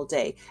work all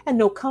day, and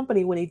no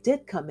company when he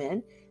did come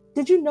in.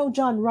 Did you know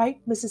John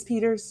Wright, Mrs.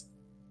 Peters?"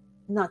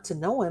 "Not to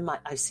know him.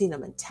 I've seen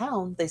him in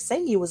town. They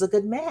say he was a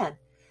good man."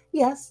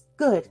 "Yes,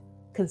 good,"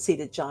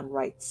 conceded John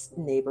Wright's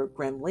neighbor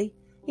grimly.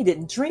 "He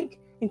didn't drink,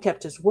 and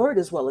kept his word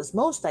as well as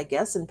most, I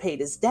guess, and paid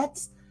his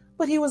debts.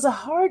 But he was a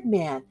hard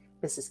man,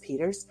 Mrs.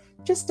 Peters,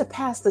 just to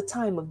pass the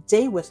time of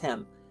day with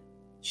him."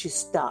 She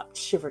stopped,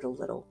 shivered a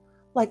little,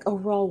 like a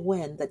raw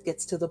wind that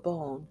gets to the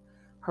bone.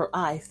 Her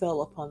eye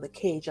fell upon the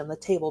cage on the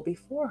table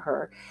before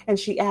her, and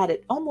she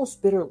added,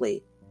 almost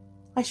bitterly,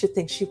 "I should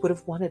think she would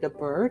have wanted a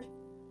bird."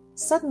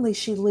 Suddenly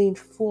she leaned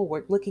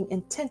forward, looking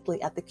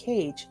intently at the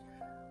cage.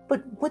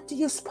 "But what do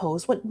you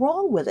suppose went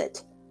wrong with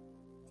it?"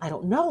 "I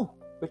don't know,"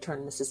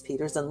 returned Mrs.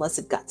 Peters, "unless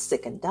it got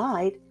sick and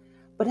died."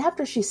 But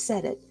after she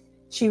said it,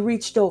 she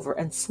reached over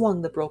and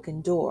swung the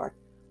broken door.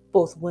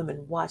 Both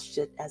women watched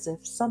it as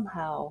if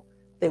somehow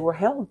they were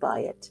held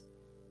by it.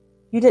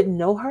 "You didn't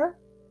know her?"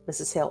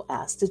 Mrs. Hale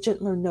asked, a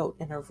gentler note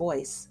in her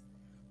voice.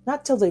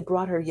 "Not till they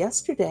brought her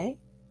yesterday,"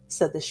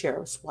 said the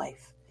sheriff's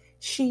wife.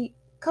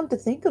 Come to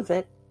think of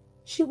it,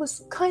 she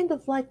was kind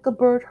of like a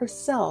bird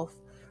herself,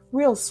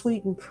 real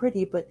sweet and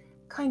pretty, but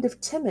kind of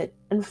timid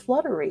and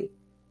fluttery.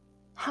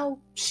 How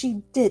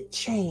she did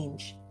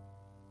change."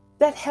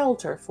 that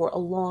held her for a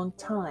long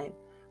time.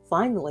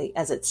 Finally,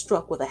 as it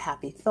struck with a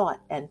happy thought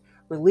and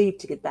relieved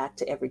to get back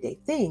to everyday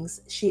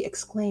things, she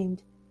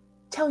exclaimed,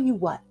 "Tell you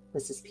what,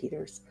 Mrs.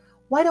 Peters,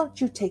 why don't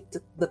you take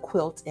the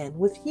quilt in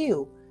with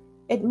you?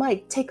 It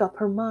might take up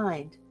her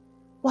mind."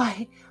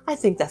 "Why, I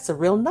think that's a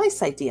real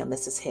nice idea,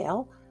 Mrs.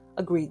 Hale,"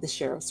 agreed the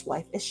sheriff's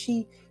wife, as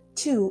she,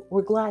 too,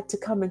 were glad to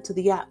come into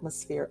the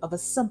atmosphere of a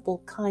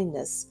simple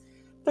kindness.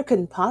 "There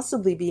couldn't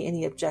possibly be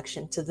any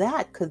objection to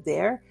that, could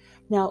there?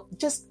 Now,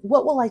 just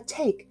what will I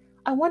take?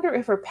 I wonder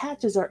if her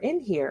patches are in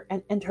here,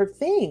 and her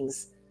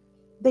things."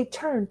 They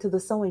turned to the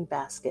sewing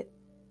basket.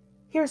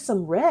 "Here's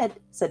some red,"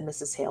 said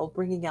Mrs. Hale,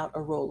 bringing out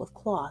a roll of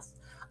cloth.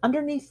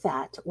 Underneath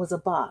that was a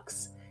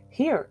box.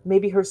 "Here,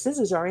 maybe her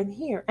scissors are in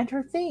here, and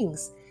her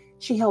things."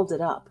 She held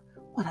it up.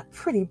 "What a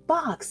pretty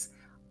box!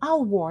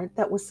 I'll warrant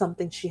that was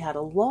something she had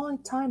a long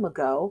time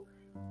ago,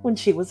 when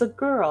she was a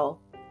girl."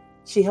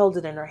 She held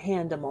it in her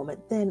hand a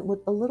moment, then,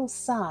 with a little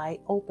sigh,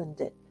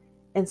 opened it.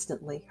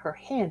 Instantly, her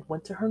hand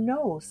went to her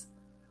nose.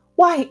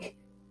 "Why!"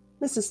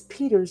 Mrs.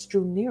 Peters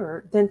drew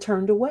nearer, then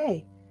turned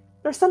away.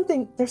 There's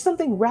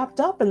something wrapped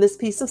up in this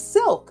piece of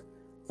silk,"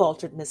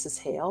 faltered Mrs.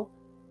 Hale.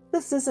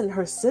 "This isn't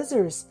her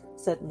scissors,"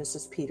 said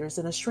Mrs. Peters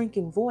in a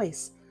shrinking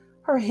voice.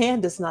 "Her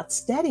hand is not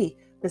steady."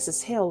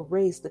 Mrs. Hale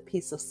raised the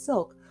piece of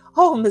silk.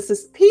 "Oh,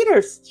 Mrs.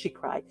 Peters!" she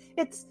cried.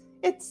 It's...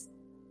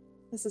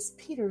 Mrs.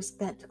 Peters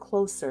bent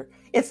closer.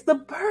 "It's the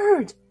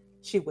bird!"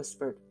 she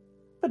whispered.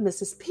 "But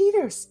Mrs.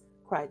 Peters!"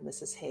 cried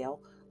Mrs. Hale.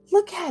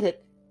 "Look at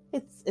it!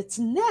 Its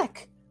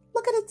neck!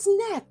 Look at its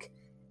neck!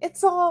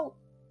 It's all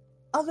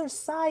other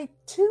side,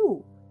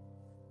 too."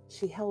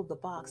 She held the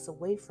box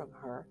away from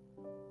her.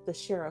 The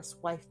sheriff's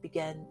wife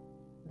again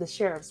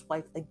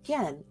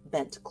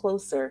bent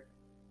closer.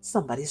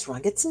 "Somebody's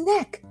wrung its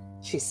neck,"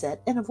 she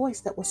said in a voice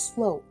that was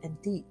slow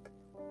and deep.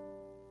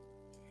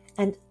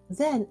 And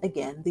then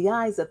again the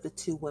eyes of the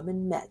two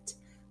women met,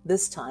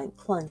 this time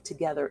clung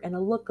together in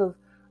a look of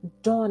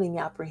dawning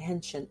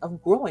apprehension,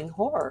 of growing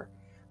horror.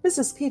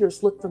 Mrs.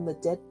 Peters looked from the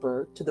dead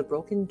bird to the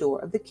broken door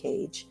of the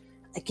cage.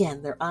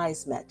 Again their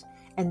eyes met,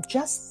 and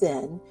just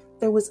then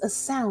there was a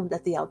sound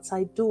at the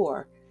outside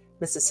door.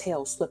 Mrs.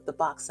 Hale slipped the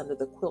box under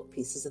the quilt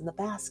pieces in the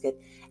basket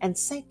and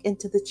sank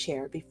into the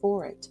chair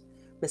before it.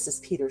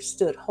 Mrs. Peters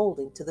stood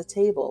holding to the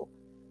table.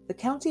 The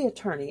county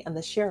attorney and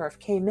the sheriff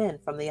came in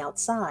from the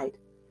outside.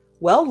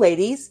 "Well,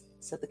 ladies,"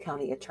 said the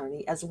county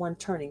attorney, as one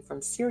turning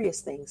from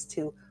serious things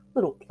to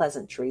little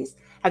pleasantries,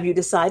 "have you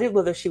decided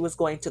whether she was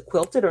going to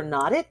quilt it or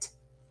not it?"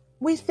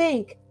 "We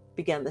think,"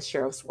 began the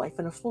sheriff's wife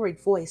in a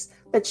flurried voice,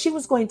 "that she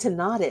was going to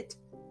knot it."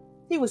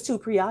 He was too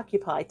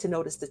preoccupied to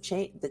notice the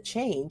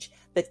change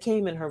that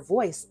came in her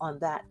voice on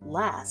that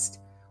last.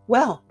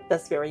 "Well,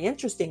 that's very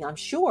interesting, I'm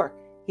sure,"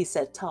 he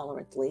said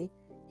tolerantly.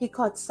 He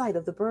caught sight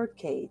of the bird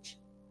cage.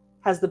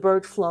 "Has the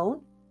bird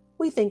flown?"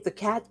 "We think the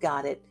cat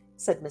got it,"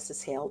 said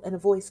Mrs. Hale in a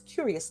voice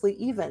curiously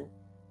even.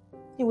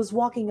 He was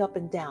walking up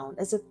and down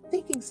as if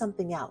thinking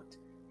something out.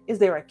 "Is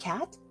there a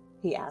cat?"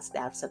 he asked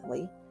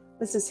absently.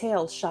 Mrs.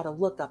 Hale shot a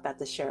look up at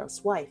the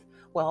sheriff's wife.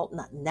 "Well,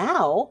 not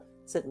now,"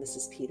 said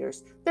Mrs.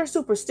 Peters. "They're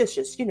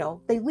superstitious, you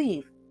know. They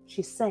leave."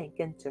 She sank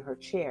into her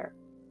chair.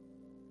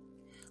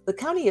 The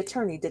county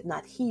attorney did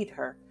not heed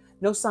her.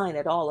 "No sign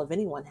at all of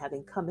anyone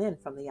having come in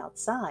from the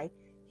outside,"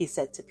 he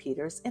said to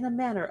Peters in a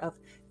manner of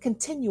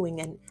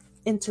continuing an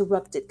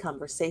interrupted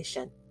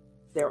conversation.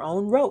 "Their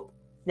own rope.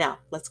 Now,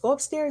 let's go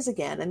upstairs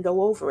again and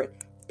go over it,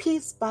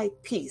 piece by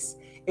piece.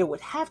 It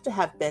would have to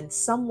have been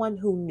someone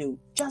who knew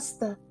just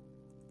the..."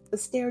 The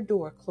stair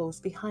door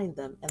closed behind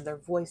them, and their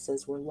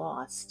voices were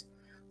lost.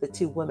 The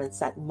two women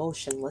sat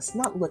motionless,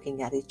 not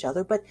looking at each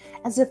other, but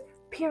as if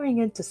peering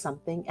into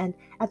something and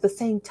at the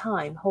same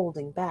time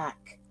holding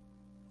back.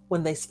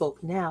 When they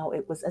spoke now,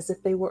 it was as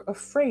if they were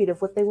afraid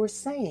of what they were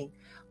saying,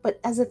 but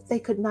as if they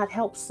could not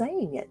help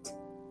saying it.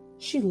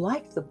 "She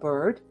liked the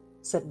bird,"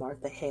 said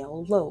Martha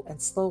Hale, low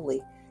and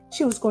slowly.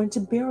 "She was going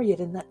to bury it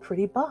in that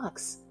pretty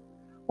box."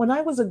 "When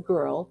I was a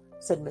girl,"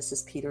 said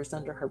Mrs. Peters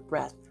under her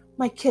breath,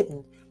 "my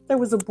kitten, there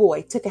was a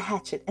boy took a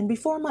hatchet, and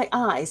before my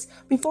eyes,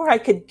 before I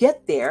could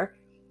get there..."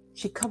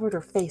 She covered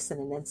her face in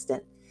an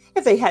instant.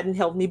 "If they hadn't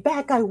held me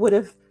back, I would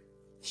have..."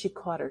 She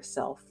caught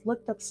herself,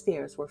 looked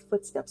upstairs where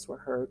footsteps were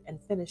heard,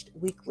 and finished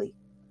weakly,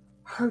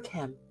 "Hurt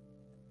him."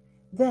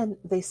 Then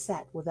they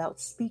sat without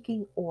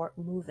speaking or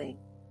moving.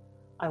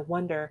 "I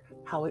wonder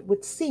how it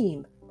would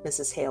seem,"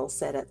 Mrs. Hale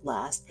said at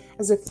last,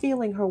 as if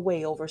feeling her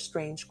way over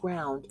strange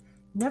ground,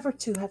 "never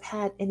to have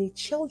had any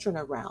children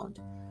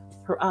around."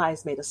 Her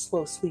eyes made a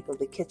slow sweep of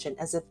the kitchen,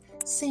 as if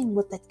seeing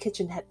what that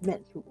kitchen had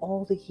meant through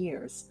all the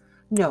years.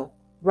 "No,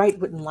 Wright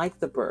wouldn't like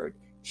the bird,"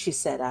 she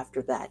said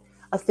after that.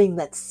 "A thing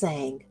that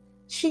sang.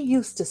 She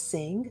used to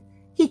sing.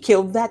 He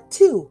killed that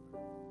too."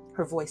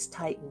 Her voice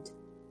tightened.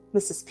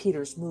 Mrs.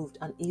 Peters moved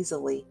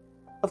uneasily.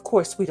 "Of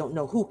course we don't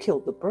know who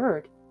killed the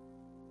bird."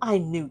 "I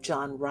knew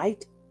John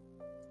Wright,"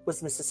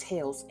 was Mrs.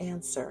 Hale's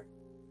answer.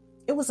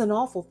 "It was an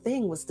awful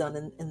thing was done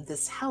in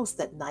this house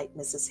that night,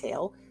 Mrs.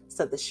 Hale,"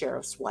 said the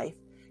sheriff's wife.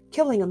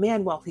 "Killing a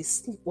man while he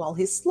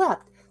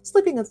slept,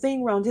 slipping a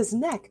thing round his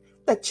neck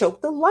that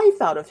choked the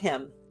life out of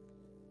him.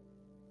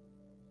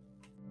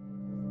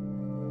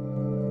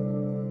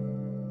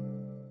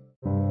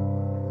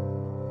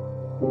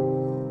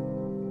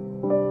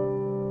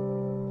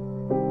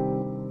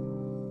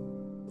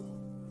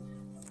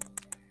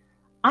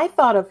 I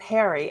thought of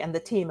Harry and the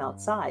team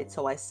outside,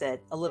 so I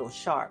said, a little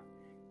sharp,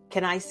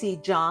 "Can I see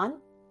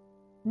John?"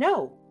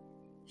 "No,"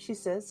 she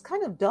says,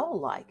 kind of dull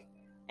like.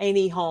 "Ain't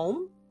he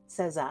home?"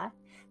 says I.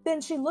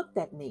 Then she looked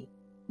at me.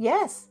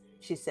 "Yes,"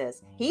 she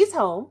says, "he's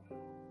home."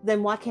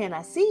 "Then why can't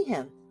I see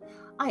him?"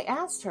 I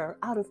asked her,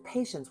 out of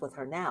patience with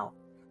her now.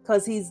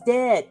 "'Cause he's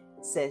dead,"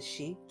 says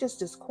she,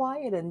 just as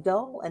quiet and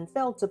dull, and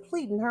fell to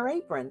pleating her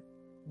apron.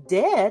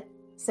 "Dead?"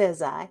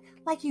 says I,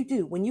 like you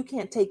do when you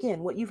can't take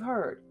in what you've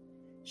heard.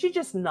 She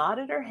just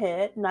nodded her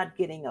head, not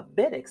getting a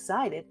bit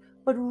excited,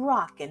 but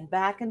rocking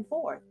back and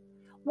forth.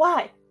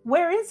 "Why,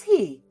 where is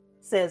he?"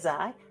 says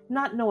I,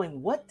 not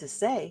knowing what to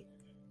say.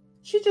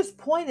 She just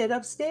pointed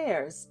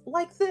upstairs,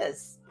 like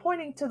this,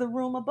 pointing to the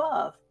room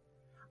above.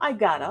 I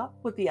got up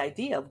with the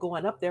idea of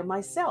going up there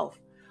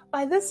myself.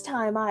 By this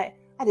time, I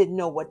didn't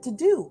know what to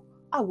do.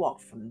 I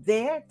walked from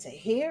there to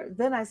here.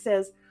 Then I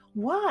says,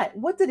 "What?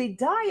 What did he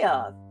die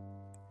of?"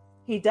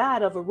 "He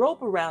died of a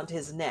rope around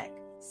his neck,"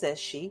 says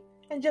she,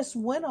 and just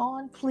went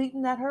on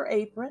pleating at her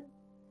apron.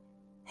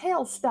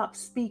 Hale stopped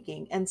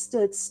speaking and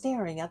stood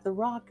staring at the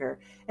rocker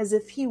as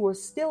if he were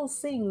still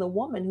seeing the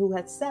woman who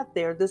had sat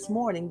there this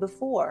morning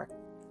before.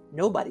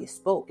 Nobody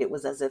spoke. It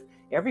was as if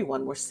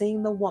everyone were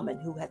seeing the woman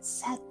who had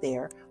sat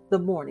there the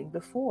morning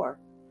before.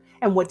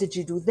 "And what did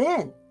you do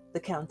then?" the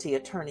county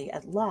attorney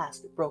at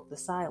last broke the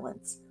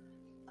silence.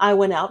 "I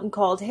went out and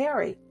called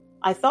Harry.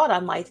 I thought I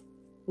might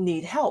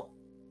need help.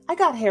 I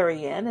got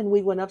Harry in and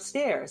we went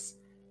upstairs."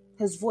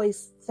 His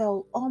voice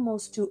fell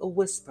almost to a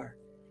whisper.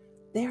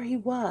 "There he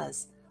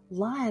was,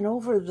 lying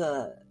over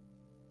the—"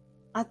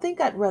 "I think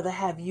I'd rather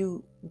have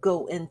you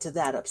go into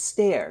that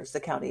upstairs," the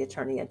county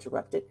attorney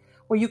interrupted,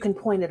 "where you can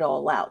point it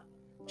all out.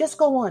 Just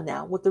go on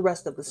now with the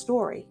rest of the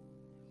story."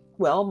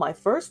 "Well, my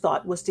first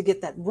thought was to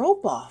get that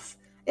rope off.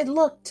 It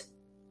looked—"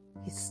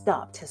 He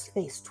stopped, his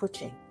face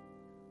twitching.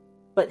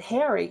 "But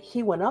Harry,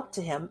 he went up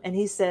to him and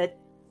he said,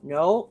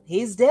 'No,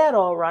 he's dead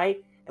all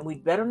right, and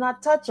we'd better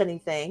not touch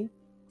anything.'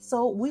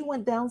 So we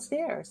went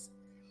downstairs.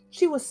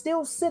 She was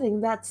still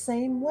sitting that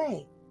same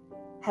way.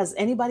 'Has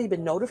anybody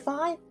been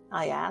notified?'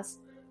 I asked.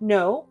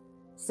 'No,'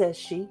 says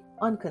she,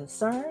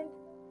 unconcerned.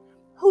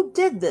 'Who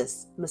did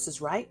this, Mrs.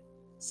 Wright?'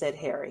 said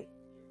Harry.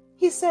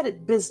 He said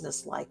it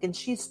businesslike, and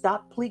she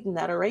stopped pleating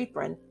at her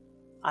apron.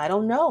 'I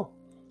don't know,'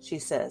 she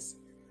says.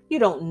 'You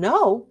don't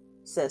know?'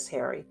 says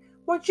Harry.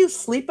 'Weren't you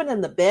sleeping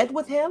in the bed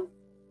with him?'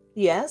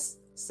 'Yes,'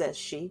 says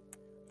she,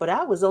 'but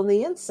I was on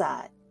the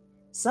inside.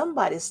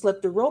 Somebody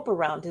slipped a rope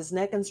around his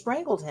neck and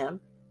strangled him.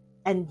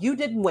 And you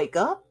didn't wake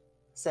up?'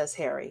 says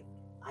Harry.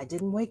 'I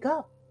didn't wake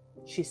up,'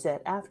 she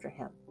said after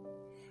him.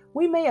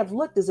 We may have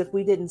looked as if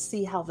we didn't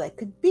see how that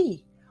could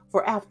be,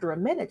 for after a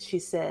minute she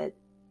said,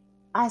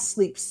 'I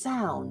sleep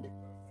sound.'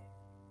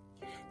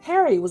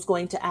 Harry was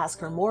going to ask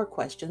her more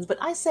questions, but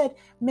I said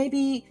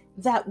maybe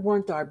that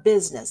weren't our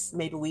business.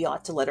 Maybe we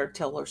ought to let her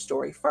tell her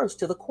story first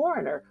to the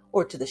coroner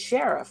or to the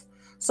sheriff.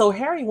 So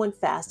Harry went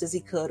fast as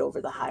he could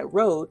over the high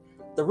road,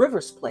 the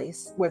Rivers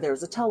place, where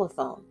there's a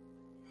telephone.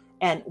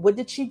 'And what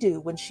did she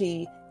do when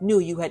she knew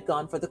you had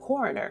gone for the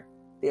coroner?'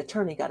 The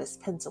attorney got his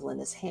pencil in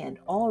his hand,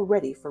 all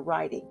ready for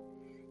writing.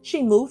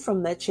 'She moved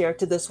from that chair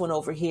to this one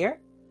over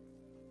here.'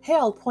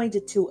 Hale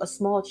pointed to a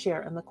small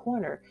chair in the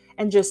corner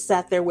and just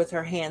sat there with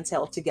her hands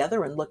held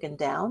together and looking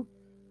down.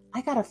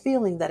 I got a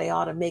feeling that I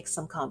ought to make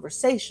some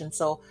conversation,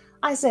 so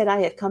I said I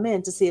had come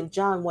in to see if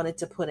John wanted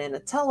to put in a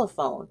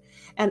telephone.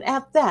 And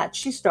at that,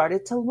 she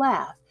started to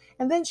laugh,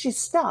 and then she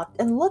stopped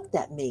and looked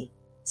at me,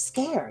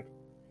 scared.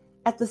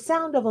 At the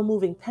sound of a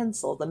moving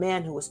pencil, the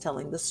man who was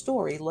telling the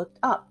story looked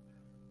up.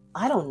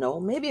 'I don't know,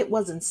 maybe it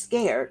wasn't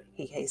scared,'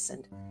 he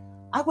hastened.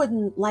 'I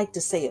wouldn't like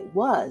to say it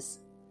was.'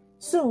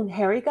 Soon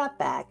Harry got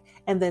back,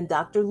 and then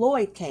Dr.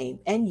 Lloyd came,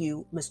 and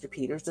you, Mr.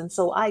 Peters, and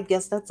so I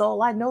guess that's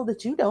all I know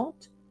that you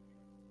don't."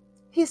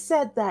 He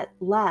said that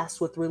last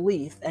with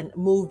relief and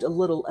moved a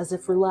little as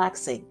if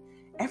relaxing.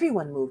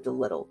 Everyone moved a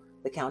little.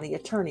 The county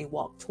attorney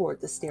walked toward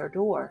the stair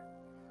door.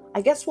 "I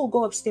guess we'll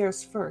go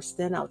upstairs first,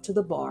 then out to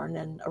the barn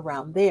and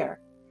around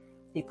there."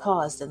 He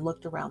paused and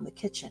looked around the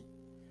kitchen.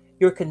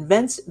 "You're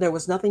convinced there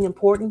was nothing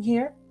important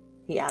here?"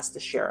 he asked the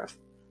sheriff.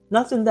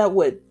 "Nothing that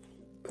would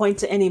point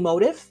to any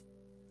motive?"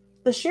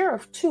 The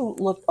sheriff, too,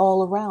 looked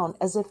all around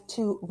as if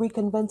to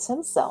reconvince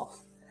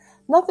himself.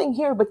 "Nothing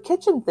here but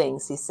kitchen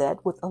things," he said,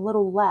 with a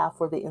little laugh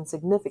for the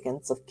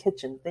insignificance of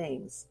kitchen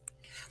things.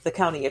 The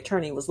county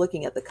attorney was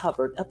looking at the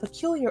cupboard, a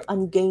peculiar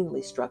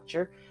ungainly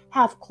structure,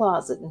 half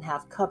closet and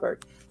half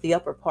cupboard, the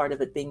upper part of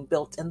it being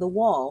built in the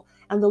wall,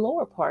 and the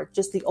lower part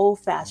just the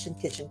old-fashioned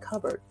kitchen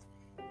cupboard.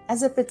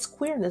 As if its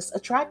queerness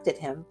attracted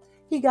him,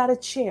 he got a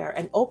chair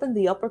and opened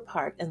the upper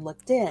part and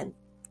looked in.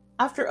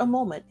 After a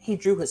moment, he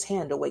drew his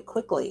hand away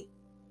quickly.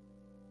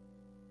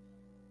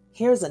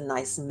 "Here's a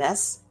nice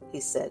mess," he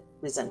said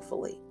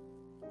resentfully.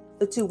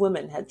 The two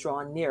women had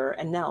drawn nearer,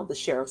 and now the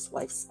sheriff's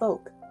wife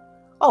spoke.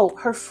 "Oh,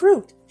 her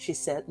fruit," she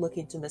said,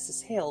 looking to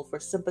Mrs. Hale for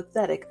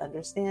sympathetic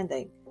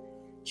understanding.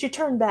 She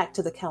turned back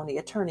to the county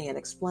attorney and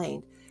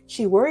explained.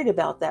 She worried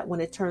about that when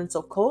it turned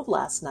so cold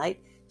last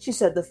night. She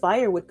said the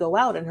fire would go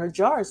out and her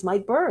jars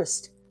might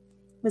burst.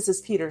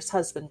 Mrs. Peters'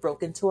 husband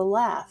broke into a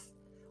laugh.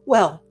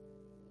 "Well,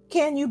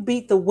 can you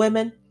beat the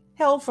women?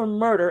 Held for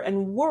murder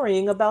and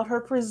worrying about her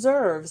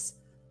preserves."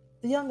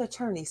 The young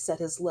attorney set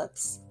his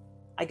lips.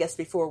 "I guess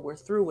before we're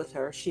through with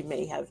her, she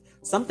may have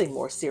something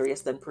more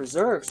serious than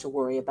preserves to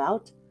worry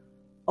about."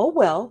 "Oh,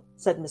 well,"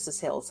 said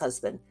Mrs. Hale's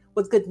husband,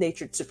 with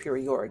good-natured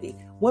superiority,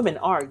 "women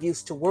are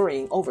used to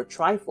worrying over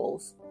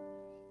trifles."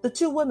 The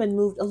two women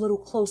moved a little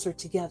closer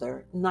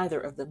together. Neither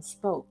of them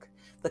spoke.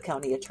 The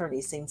county attorney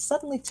seemed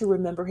suddenly to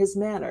remember his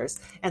manners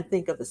and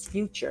think of his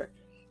future.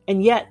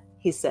 "And yet,"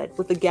 he said,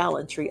 with the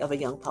gallantry of a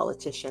young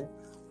politician,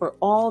 "for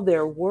all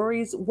their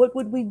worries, what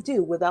would we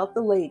do without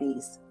the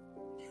ladies?"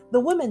 The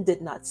women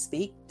did not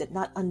speak, did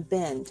not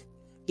unbend.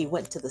 He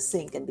went to the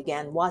sink and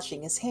began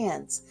washing his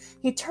hands.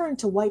 He turned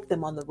to wipe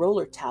them on the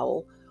roller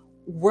towel,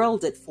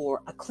 whirled it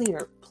for a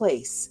cleaner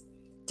place.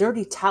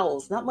 "Dirty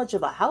towels, not much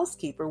of a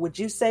housekeeper, would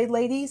you say,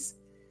 ladies?"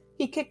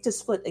 He kicked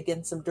his foot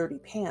against some dirty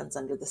pans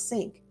under the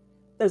sink.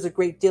 "There's a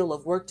great deal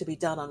of work to be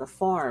done on a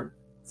farm,"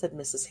 said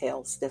Mrs.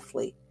 Hale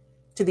stiffly.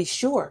 "To be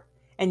sure,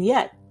 and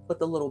yet,"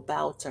 with a little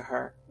bow to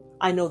her,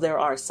 "I know there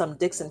are some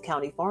Dixon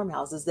County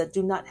farmhouses that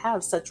do not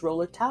have such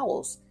roller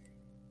towels."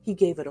 He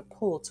gave it a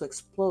pull to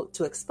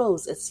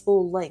expose its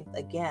full length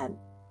again.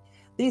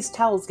 "These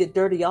towels get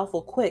dirty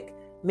awful quick.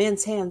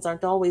 Men's hands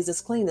aren't always as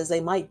clean as they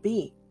might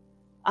be."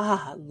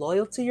 "Ah,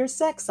 loyal to your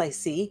sex, I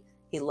see,"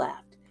 he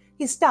laughed.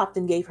 He stopped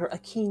and gave her a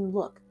keen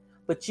look.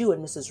 "But you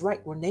and Mrs.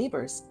 Wright were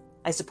neighbors.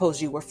 I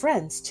suppose you were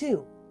friends,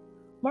 too."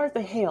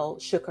 Martha Hale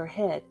shook her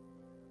head.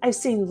 "I've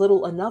seen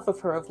little enough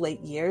of her of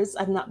late years.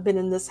 I've not been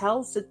in this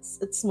house.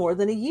 It's more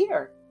than a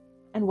year."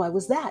 "And why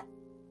was that?"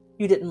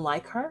 "You didn't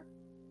like her?"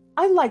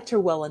 "I liked her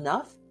well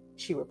enough,"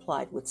 she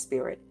replied with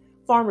spirit.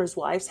 "Farmers'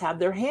 wives have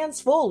their hands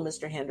full,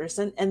 Mr.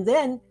 Henderson, and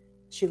then—"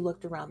 She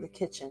looked around the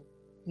kitchen.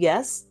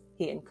 "Yes,"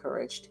 he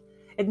encouraged.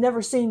 "It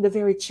never seemed a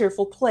very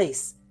cheerful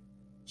place,"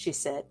 she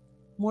said,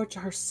 more to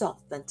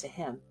herself than to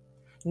him.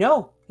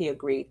 "No," he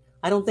agreed.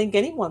 "I don't think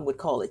anyone would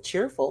call it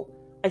cheerful.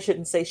 I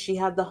shouldn't say she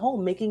had the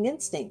home-making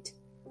instinct."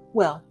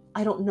 "Well,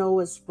 I don't know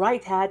as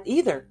Wright had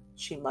either,"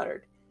 she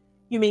muttered.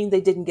 "You mean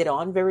they didn't get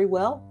on very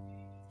well?"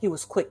 He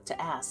was quick to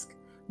ask.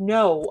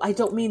 "No, I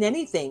don't mean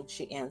anything,"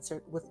 she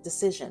answered with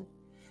decision.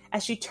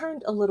 As she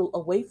turned a little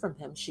away from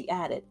him, she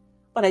added,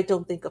 "But I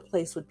don't think a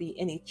place would be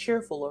any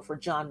cheerfuler for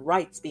John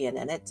Wright's being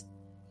in it."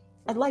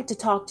 "I'd like to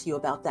talk to you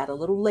about that a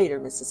little later,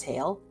 Mrs.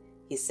 Hale,"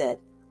 he said.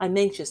 "I'm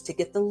anxious to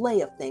get the lay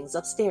of things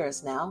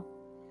upstairs now."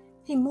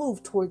 He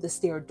moved toward the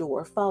stair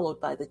door, followed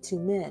by the two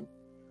men.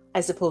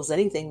 "I suppose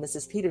anything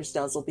Mrs. Peters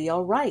does will be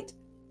all right?"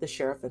 the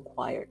sheriff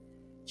inquired.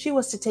 "She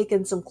was to take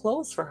in some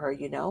clothes for her,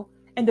 you know,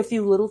 and a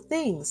few little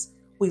things.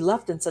 We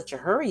left in such a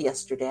hurry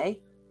yesterday."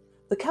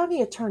 The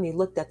county attorney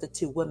looked at the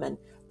two women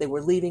they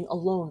were leaving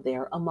alone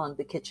there among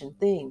the kitchen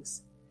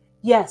things.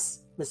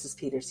 "Yes, Mrs.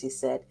 Peters," he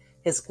said,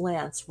 his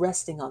glance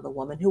resting on the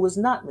woman who was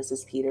not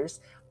Mrs. Peters,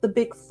 the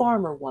big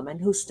farmer woman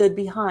who stood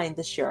behind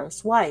the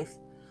sheriff's wife.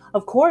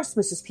 "Of course,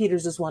 Mrs.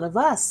 Peters is one of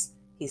us,"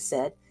 he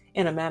said,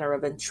 in a manner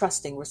of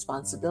entrusting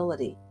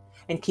responsibility.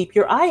 "And keep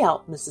your eye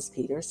out, Mrs.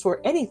 Peters,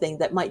 for anything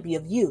that might be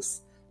of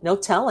use. No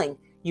telling,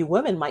 you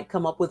women might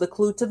come up with a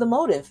clue to the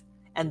motive,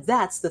 and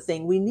that's the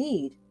thing we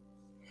need."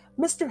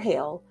 Mr.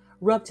 Hale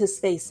rubbed his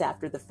face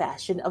after the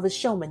fashion of a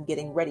showman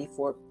getting ready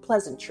for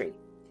pleasantry.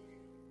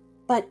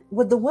 "But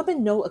would the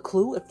women know a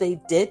clue if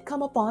they did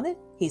come upon it?"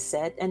 he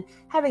said, and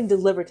having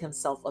delivered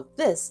himself of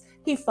this,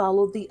 he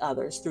followed the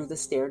others through the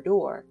stair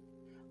door.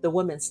 The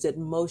women stood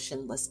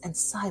motionless and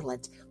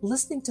silent,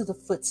 listening to the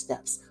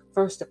footsteps,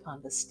 first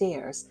upon the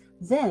stairs,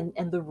 then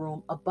in the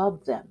room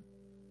above them.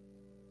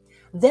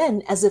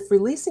 Then, as if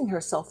releasing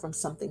herself from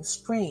something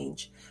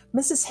strange,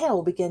 Mrs.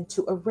 Hale began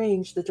to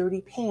arrange the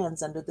dirty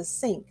pans under the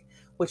sink,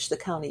 which the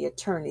county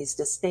attorney's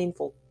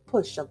disdainful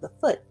push of the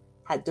foot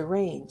had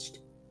deranged.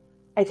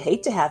 "I'd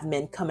hate to have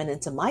men coming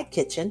into my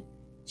kitchen,"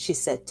 she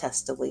said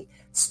testily,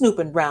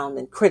 "snooping round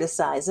and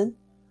criticizing."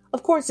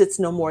 "Of course it's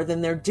no more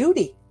than their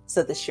duty,"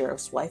 said the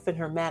sheriff's wife in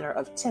her manner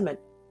of timid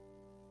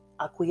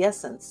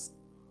acquiescence.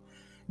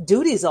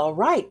 "Duty's all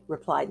right,"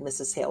 replied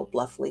Mrs. Hale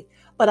bluffly,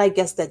 "but I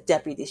guess that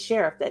deputy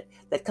sheriff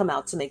that come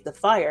out to make the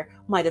fire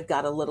might have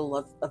got a little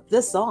of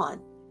this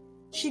on."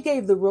 She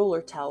gave the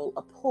roller towel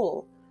a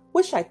pull.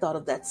 "Wish I'd thought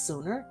of that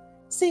sooner.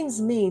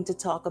 Seems mean to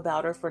talk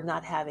about her for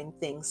not having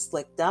things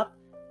slicked up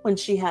when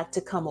she had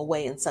to come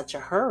away in such a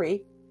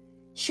hurry."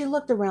 She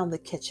looked around the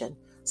kitchen.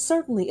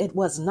 Certainly it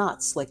was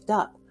not slicked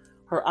up.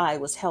 Her eye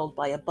was held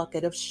by a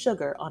bucket of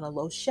sugar on a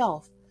low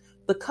shelf.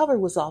 The cover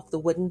was off the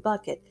wooden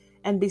bucket,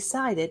 and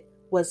beside it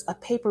was a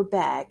paper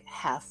bag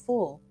half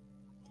full.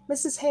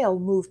 Mrs. Hale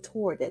moved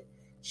toward it.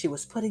 "She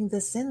was putting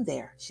this in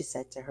there," she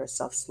said to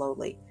herself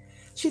slowly.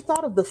 She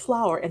thought of the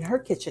flour in her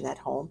kitchen at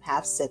home,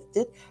 half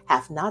sifted,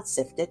 half not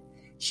sifted.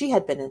 She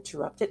had been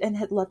interrupted and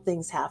had left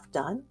things half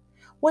done.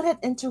 What had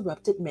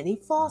interrupted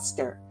Minnie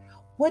Foster?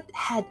 What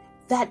had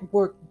that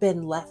work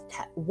been left?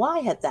 Why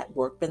had that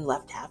work been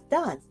left half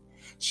done?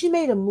 She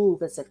made a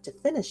move as if to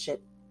finish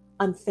it.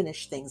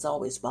 Unfinished things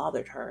always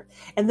bothered her.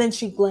 And then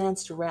she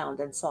glanced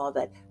around and saw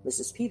that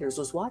Mrs. Peters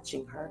was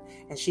watching her,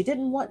 and she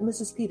didn't want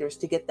Mrs. Peters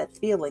to get that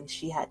feeling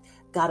she had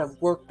got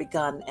of work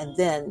begun and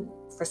then,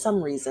 for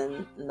some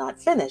reason, not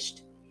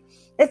finished.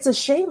 "It's a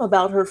shame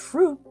about her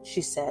fruit,"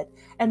 she said,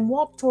 and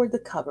walked toward the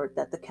cupboard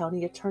that the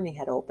county attorney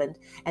had opened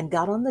and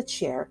got on the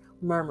chair,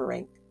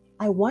 murmuring,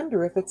 "I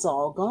wonder if it's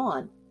all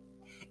gone."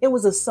 It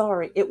was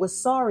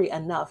sorry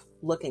enough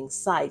looking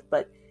sight,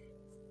 but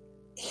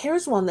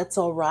 "Here's one that's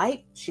all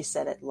right," she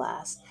said at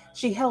last.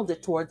 She held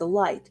it toward the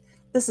light.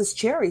 "This is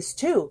cherries,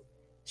 too."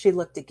 She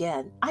looked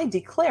again. "I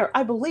declare,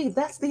 I believe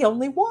that's the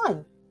only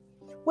one."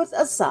 With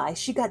a sigh,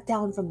 she got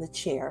down from the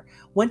chair,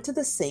 went to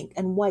the sink,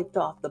 and wiped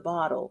off the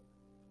bottle.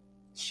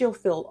 "She'll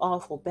feel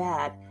awful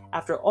bad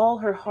after all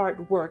her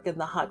hard work in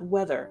the hot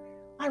weather.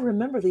 I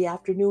remember the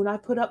afternoon I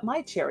put up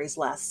my cherries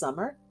last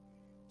summer."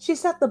 She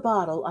set the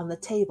bottle on the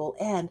table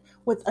and,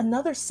 with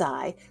another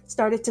sigh,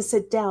 started to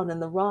sit down in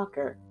the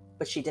rocker.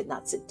 But she did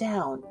not sit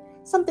down.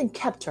 Something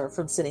kept her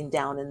from sitting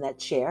down in that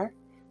chair.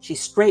 She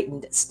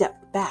straightened,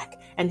 stepped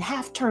back, and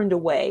half turned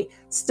away,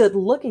 stood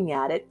looking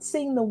at it,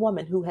 seeing the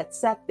woman who had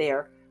sat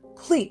there,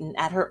 pleating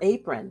at her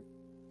apron.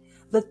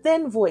 The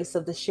thin voice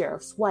of the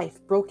sheriff's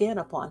wife broke in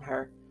upon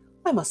her.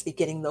 "I must be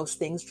getting those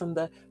things from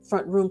the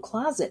front room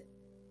closet."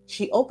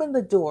 She opened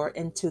the door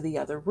into the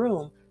other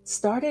room,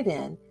 started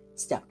in,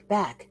 stepped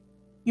back.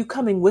 "You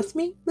coming with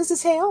me,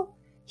 Mrs. Hale?"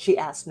 she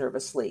asked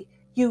nervously.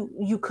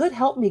 You could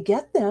help me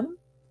get them."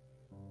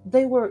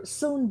 They were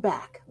soon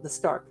back. The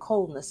stark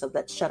coldness of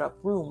that shut-up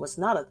room was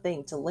not a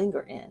thing to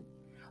linger in.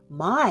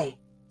 "My,"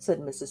 said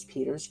Mrs.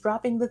 Peters,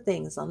 dropping the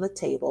things on the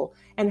table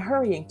and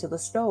hurrying to the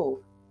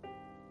stove.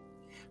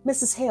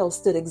 Mrs. Hale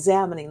stood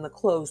examining the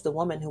clothes the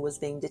woman who was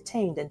being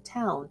detained in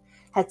town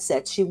had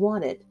said she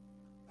wanted.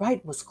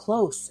 "Wright was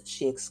close,"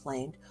 she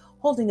exclaimed,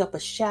 holding up a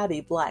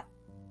shabby black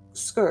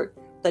skirt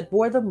that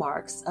bore the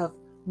marks of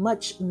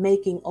much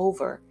making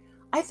over.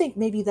 "I think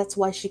maybe that's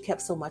why she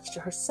kept so much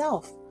to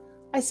herself.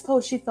 I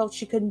suppose she felt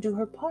she couldn't do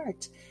her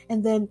part,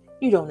 and then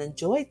you don't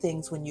enjoy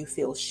things when you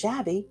feel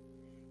shabby.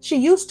 She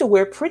used to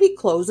wear pretty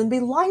clothes and be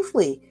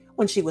lively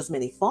when she was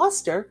Minnie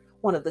Foster,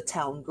 one of the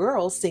town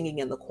girls singing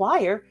in the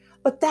choir,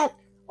 but that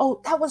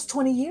was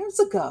 20 years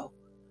ago."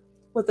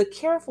 With a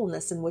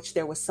carefulness in which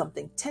there was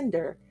something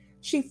tender,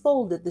 she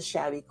folded the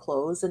shabby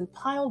clothes and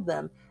piled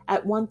them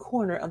at one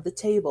corner of the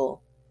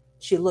table.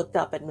 She looked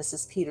up at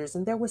Mrs. Peters,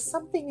 and there was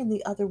something in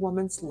the other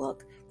woman's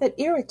look that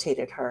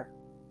irritated her.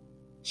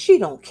 "She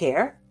don't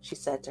care," she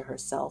said to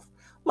herself.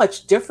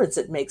 "Much difference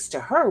it makes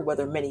to her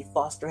whether Minnie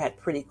Foster had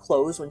pretty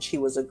clothes when she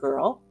was a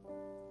girl."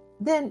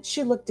 Then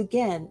she looked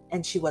again,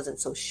 and she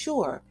wasn't so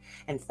sure.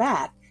 In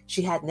fact,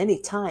 she hadn't any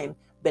time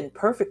been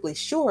perfectly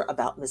sure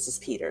about Mrs.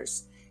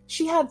 Peters.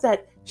 She had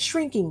that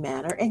shrinking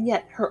manner, and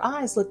yet her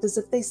eyes looked as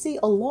if they see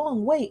a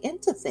long way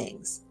into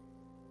things.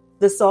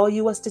 "This all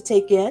you was to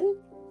take in?"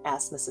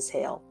 asked Mrs.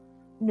 Hale.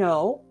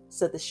 "No,"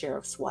 said the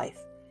sheriff's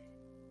wife.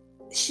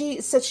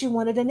 "She said she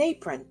wanted an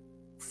apron."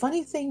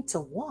 Funny thing to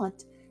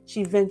want,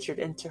 she ventured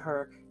in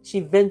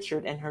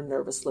her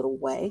nervous little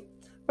way,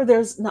 "for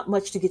there's not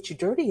much to get you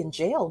dirty in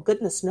jail,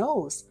 goodness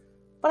knows.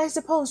 But I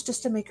suppose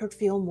just to make her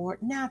feel more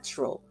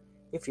natural,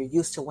 if you're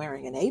used to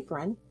wearing an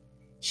apron."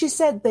 She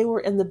said they were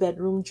in the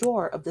bedroom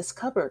drawer of this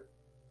cupboard.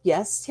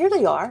 "Yes, here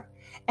they are."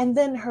 And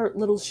then her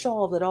little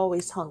shawl that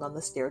always hung on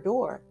the stair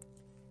door.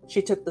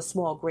 She took the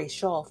small gray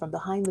shawl from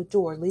behind the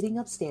door leading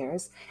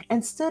upstairs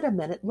and stood a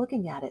minute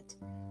looking at it.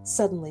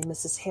 Suddenly,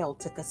 Mrs. Hale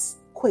took a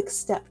quick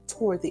step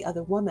toward the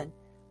other woman.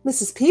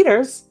 "Mrs.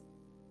 Peters?"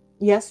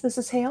 "Yes,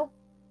 Mrs. Hale?"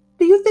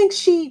 "Do you think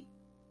she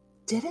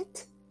did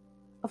it?"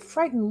 A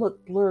frightened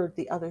look blurred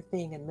the other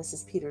thing in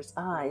Mrs. Peters'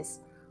 eyes.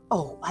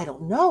 "Oh, I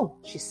don't know,"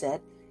 she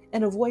said,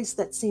 in a voice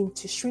that seemed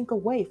to shrink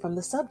away from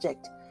the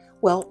subject.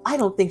 "Well, I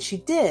don't think she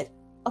did,"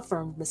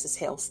 affirmed Mrs.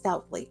 Hale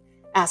stoutly,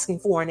 asking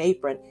for an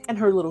apron and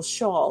her little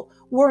shawl,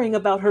 worrying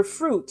about her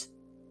fruit.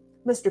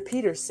 "Mr.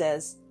 Peters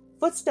says—"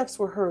 Footsteps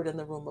were heard in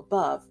the room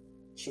above.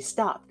 She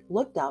stopped,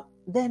 looked up,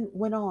 then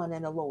went on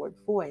in a lowered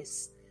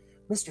voice.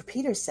 "Mr.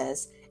 Peters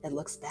says it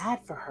looks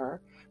bad for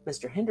her.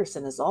 Mr.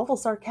 Henderson is awful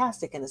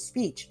sarcastic in his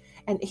speech,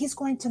 and he's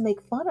going to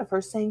make fun of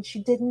her, saying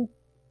she didn't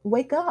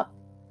wake up."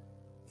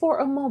 For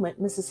a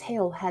moment, Mrs.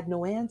 Hale had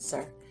no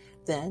answer.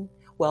 Then,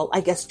 "Well,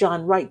 I guess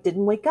John Wright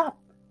didn't wake up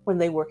when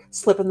they were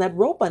slipping that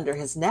rope under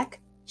his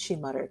neck," she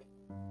muttered.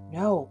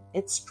 "No,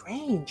 it's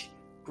strange,"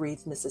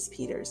 breathed Mrs.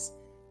 Peters.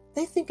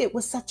 "They think it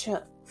was such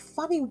a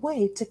funny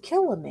way to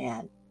kill a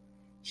man."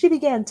 She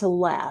began to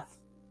laugh.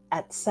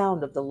 At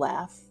sound of the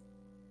laugh,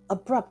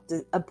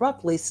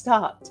 abruptly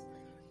stopped.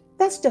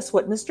 "That's just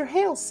what Mr.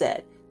 Hale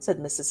said," said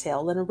Mrs.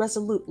 Hale in a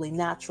resolutely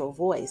natural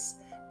voice.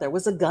 "There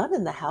was a gun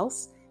in the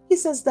house. He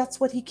says that's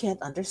what he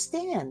can't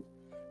understand.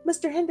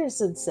 Mr.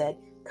 Henderson said,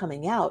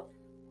 coming out,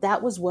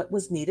 That was what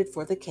was needed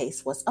for the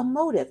case, was a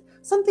motive,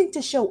 something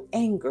to show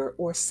anger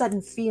or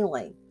sudden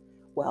feeling.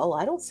 Well,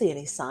 I don't see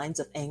any signs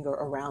of anger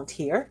around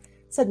here,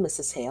 said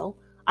Mrs. Hale.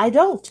 I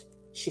don't.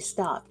 She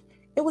stopped.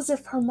 It was as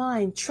if her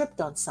mind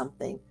tripped on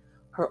something.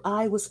 Her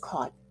eye was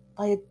caught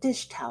by a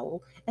dish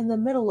towel in the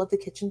middle of the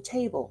kitchen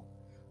table.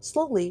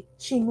 Slowly,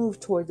 she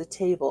moved toward the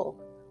table.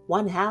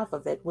 One half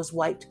of it was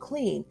wiped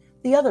clean,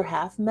 the other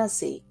half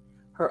messy.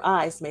 Her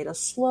eyes made a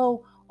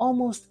slow,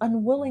 almost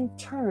unwilling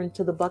turn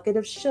to the bucket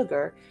of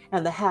sugar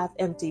and the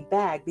half-empty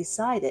bag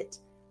beside it.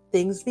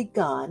 Things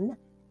begun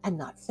and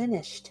not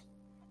finished.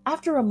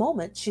 After a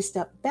moment, she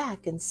stepped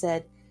back and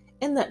said,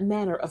 in that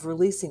manner of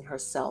releasing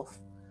herself,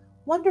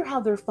 "Wonder how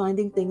they're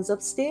finding things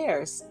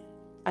upstairs.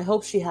 I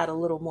hope she had a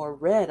little more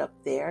red up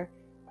there.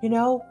 You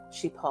know,"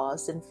 she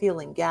paused and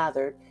feeling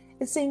gathered,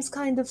 "it seems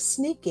kind of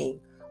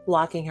sneaking,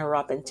 locking her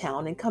up in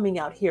town and coming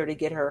out here to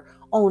get her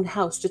own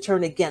house to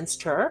turn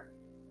against her."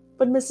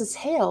 "But Mrs.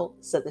 Hale,"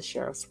 said the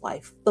sheriff's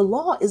wife, "the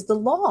law is the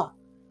law."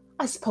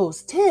 "I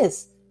suppose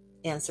 'tis,"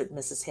 answered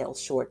Mrs. Hale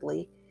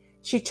shortly.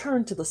 She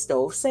turned to the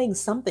stove, saying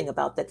something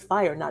about that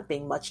fire not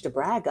being much to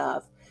brag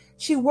of.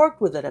 She worked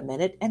with it a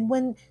minute, and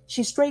when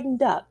she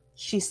straightened up,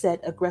 she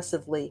said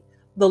aggressively,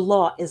 "The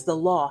law is the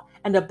law,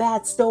 and a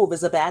bad stove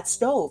is a bad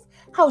stove.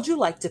 How'd you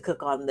like to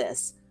cook on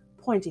this?"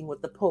 pointing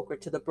with the poker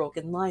to the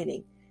broken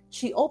lining.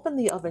 She opened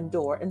the oven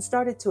door and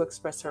started to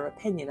express her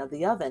opinion of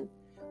the oven.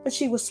 But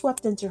she was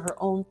swept into her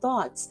own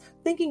thoughts,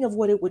 thinking of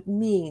what it would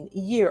mean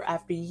year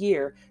after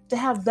year to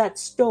have that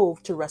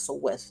stove to wrestle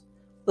with.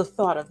 The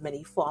thought of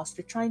Minnie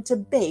Foster trying to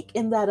bake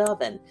in that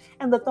oven,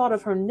 and the thought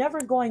of her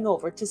never going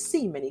over to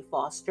see Minnie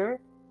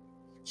Foster.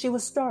 She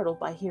was startled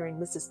by hearing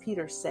Mrs.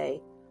 Peters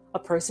say, "A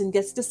person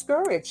gets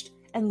discouraged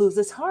and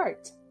loses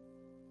heart."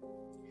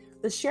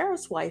 The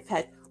sheriff's wife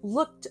had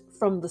looked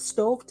from the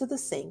stove to the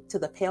sink to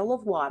the pail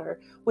of water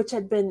which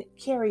had been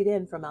carried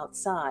in from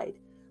outside.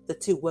 The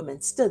two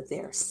women stood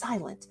there,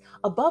 silent.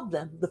 Above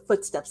them, the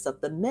footsteps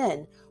of the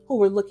men who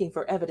were looking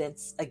for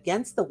evidence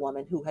against the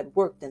woman who had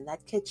worked in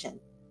that kitchen.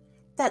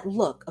 That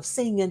look of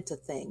seeing into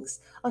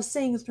things, of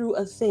seeing through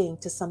a thing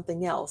to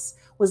something else,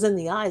 was in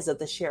the eyes of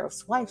the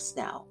sheriff's wife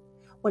now.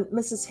 When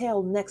Mrs.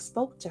 Hale next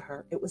spoke to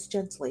her, it was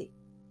gently.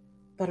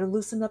 "Better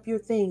loosen up your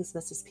things,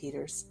 Mrs.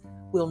 Peters.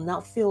 We'll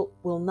not feel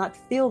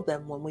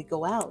them when we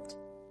go out."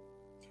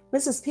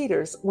 Mrs.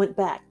 Peters went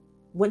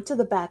to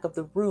the back of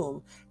the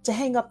room to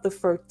hang up the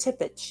fur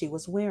tippet she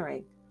was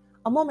wearing.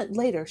 A moment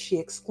later she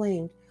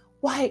exclaimed,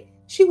 "Why,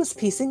 she was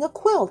piecing a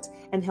quilt,"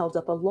 and held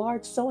up a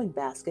large sewing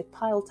basket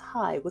piled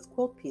high with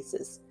quilt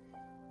pieces.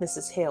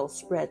 Mrs. Hale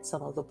spread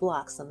some of the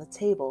blocks on the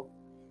table.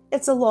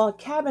 "It's a log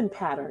cabin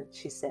pattern,"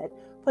 she said,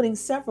 putting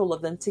several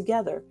of them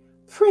together.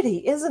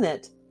 "Pretty, isn't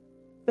it?"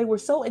 They were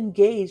so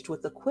engaged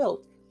with the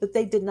quilt that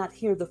they did not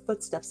hear the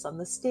footsteps on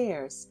the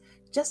stairs.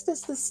 Just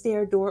as the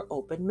stair door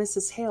opened,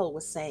 Mrs. Hale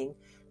was saying,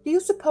 "Do you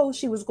suppose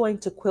she was going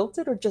to quilt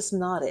it or just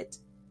knot it?"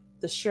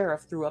 The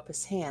sheriff threw up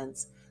his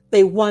hands.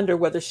 "They wonder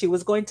whether she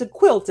was going to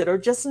quilt it or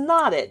just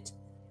knot it."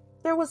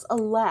 There was a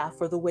laugh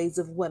for the ways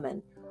of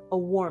women, a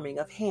warming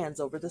of hands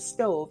over the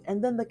stove,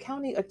 and then the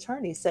county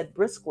attorney said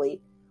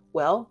briskly,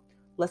 "Well,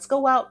 let's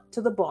go out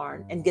to the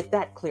barn and get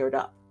that cleared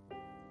up."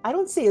 "I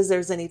don't see as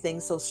there's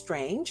anything so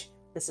strange,"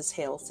 Mrs.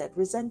 Hale said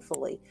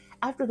resentfully,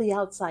 after the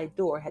outside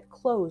door had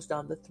closed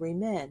on the three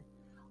men.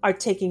 "Are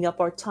taking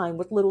up our time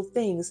with little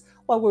things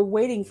while we're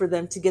waiting for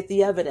them to get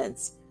the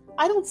evidence.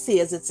 I don't see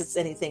as it's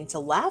anything to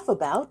laugh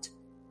about."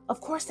 "Of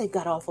course they've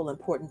got awful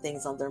important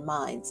things on their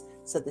minds,"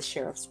 said the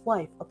sheriff's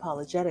wife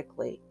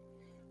apologetically.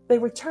 They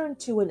returned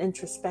to an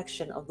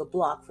introspection of the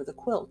block for the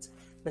quilt.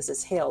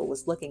 Mrs. Hale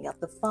was looking at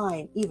the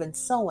fine, even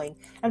sewing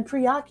and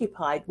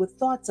preoccupied with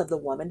thoughts of the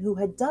woman who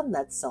had done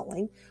that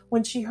sewing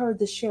when she heard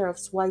the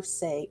sheriff's wife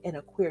say in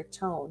a queer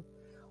tone,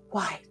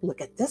 "Why,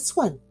 look at this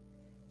one."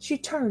 She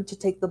turned to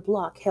take the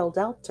block held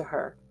out to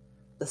her.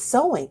 "The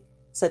sewing,"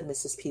 said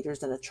Mrs.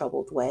 Peters in a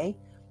troubled way.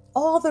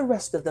 "All the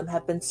rest of them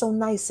have been so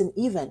nice and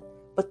even,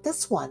 but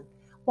this one,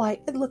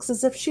 why, it looks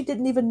as if she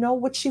didn't even know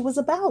what she was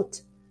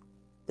about."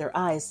 Their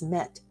eyes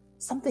met.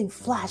 Something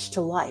flashed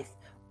to life,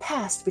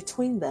 passed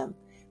between them.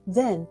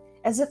 Then,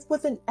 as if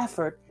with an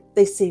effort,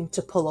 they seemed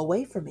to pull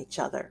away from each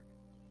other.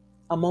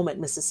 A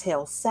moment Mrs.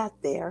 Hale sat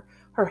there,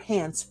 her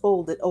hands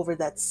folded over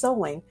that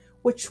sewing,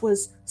 which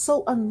was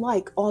so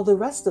unlike all the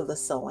rest of the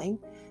sewing.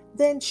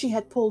 Then she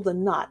had pulled a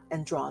knot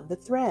and drawn the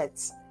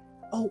threads.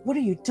 "Oh, what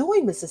are you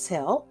doing, Mrs.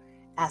 Hale?"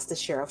 asked the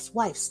sheriff's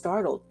wife,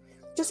 startled.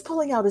 "Just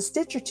pulling out a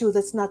stitch or two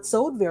that's not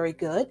sewed very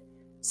good,"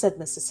 said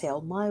Mrs.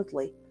 Hale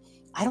mildly.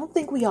 "I don't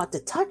think we ought to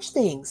touch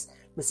things,"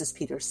 Mrs.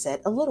 Peters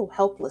said, a little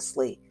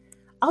helplessly.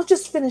 "I'll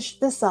just finish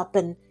this up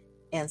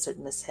answered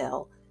Miss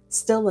Hale,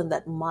 still in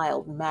that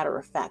mild,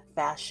 matter-of-fact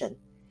fashion.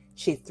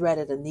 She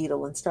threaded a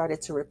needle and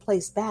started to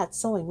replace bad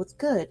sewing with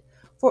good.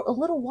 For a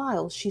little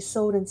while she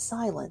sewed in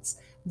silence.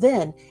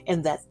 Then,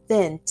 in that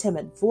thin,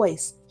 timid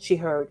voice, she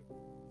heard,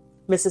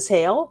 "Mrs.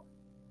 Hale?"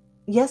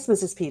 "Yes,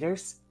 Mrs.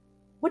 Peters."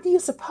 "What do you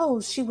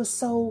suppose she was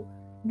so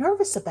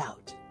nervous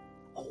about?"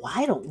 "Oh,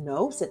 I don't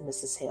know, said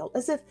Mrs. Hale,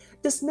 as if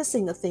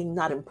dismissing a thing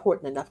not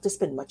important enough to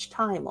spend much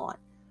time on.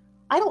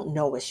 I don't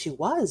know as she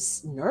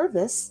was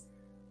nervous.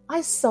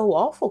 I so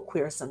awful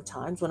queer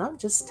sometimes when I'm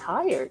just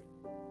tired.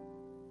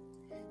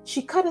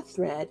 She cut a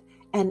thread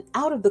and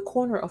out of the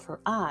corner of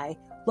her eye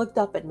looked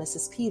up at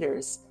Mrs.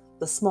 Peters.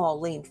 The small,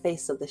 lean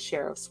face of the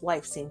sheriff's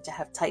wife seemed to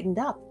have tightened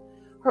up.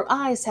 Her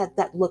eyes had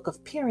that look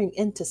of peering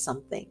into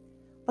something.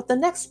 But the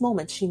next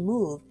moment she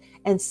moved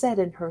and said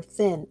in her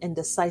thin,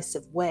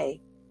 indecisive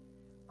way,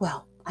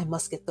 "Well, I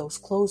must get those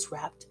clothes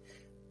wrapped.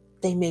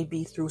 They may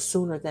be through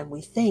sooner than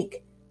we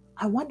think.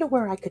 I wonder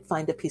where I could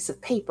find a piece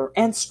of paper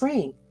and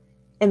string.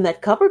 In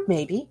that cupboard,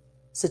 maybe,"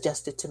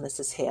 suggested to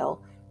Mrs.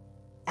 Hale,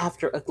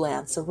 after a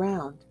glance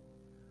around.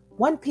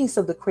 One piece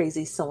of the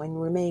crazy sewing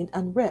remained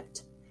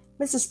unripped.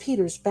 Mrs.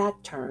 Peters'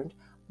 back turned.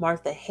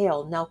 Martha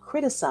Hale now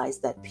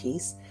criticized that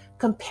piece,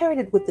 compared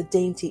it with the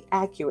dainty,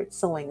 accurate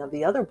sewing of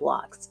the other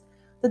blocks.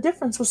 The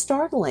difference was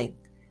startling.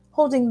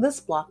 Holding this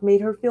block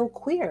made her feel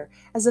queer,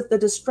 as if the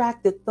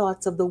distracted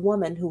thoughts of the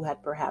woman who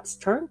had perhaps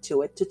turned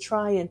to it to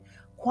try and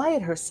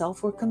quiet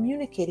herself were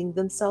communicating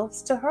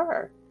themselves to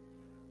her.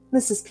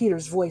 Mrs.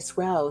 Peters' voice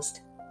roused.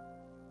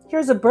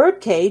 "Here's a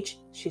bird cage,"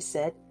 she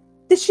said.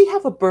 "Did she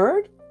have a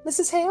bird,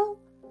 Mrs. Hale?"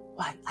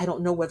 "Why, I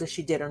don't know whether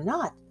she did or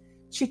not."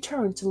 She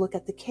turned to look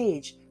at the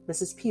cage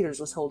Mrs. Peters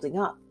was holding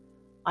up.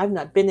 "I've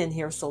not been in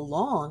here so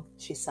long,"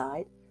 she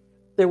sighed.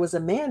 "There was a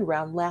man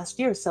round last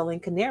year selling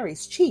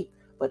canaries cheap,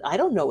 but I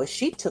don't know as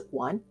she took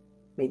one.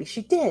 Maybe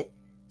she did.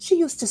 She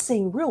used to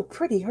sing real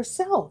pretty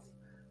herself."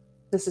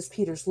 Mrs.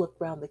 Peters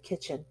looked round the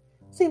kitchen.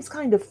 "Seems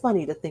kind of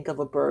funny to think of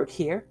a bird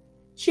here."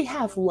 She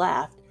half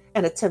laughed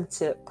and attempted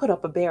to put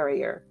up a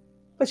barrier.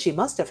 "But she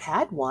must have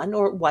had one,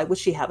 or why would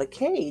she have a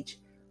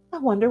cage? I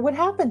wonder what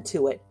happened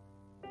to it."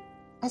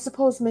 "I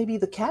suppose maybe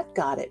the cat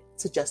got it,"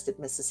 suggested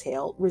Mrs.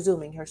 Hale,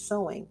 resuming her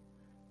sewing.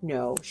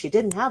 "No, she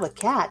didn't have a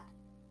cat.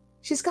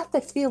 She's got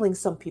that feeling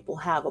some people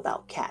have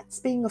about cats,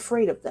 being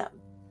afraid of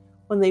them.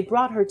 When they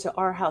brought her to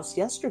our house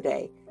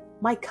yesterday,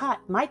 my cat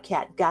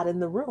got in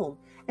the room,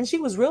 and she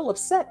was real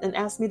upset and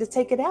asked me to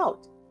take it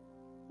out."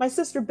 "My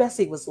sister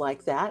Bessie was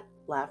like that,"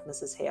 laughed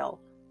Mrs. Hale.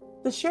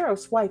 The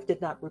sheriff's wife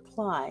did not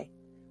reply.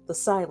 The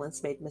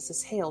silence made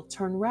Mrs. Hale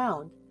turn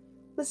round.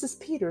 Mrs.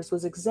 Peters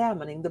was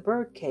examining the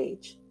bird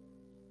cage.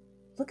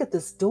 "Look at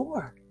this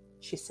door,"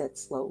 she said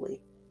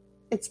slowly.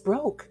 "It's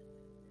broke.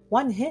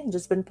 One hinge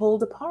has been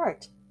pulled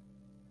apart."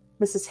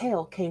 Mrs.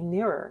 Hale came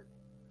nearer.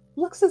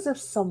 "Looks as if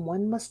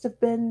someone must have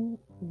been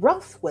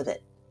rough with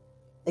it."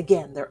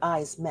 Again their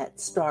eyes met,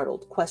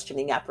 startled,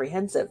 questioning,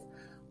 apprehensive.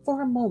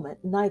 For a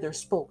moment neither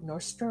spoke nor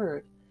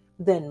stirred.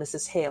 Then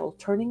Mrs. Hale,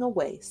 turning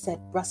away,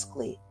 said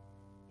brusquely,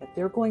 "If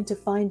they're going to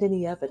find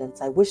any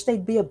evidence, I wish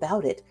they'd be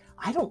about it.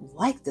 I don't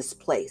like this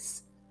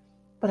place.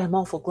 But I'm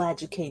awful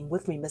glad you came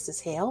with me,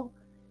 Mrs. Hale."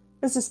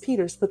 Mrs.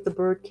 Peters put the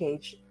bird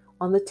cage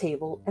on the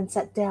table and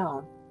sat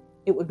down.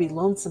 "It would be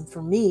lonesome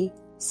for me,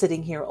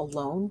 sitting here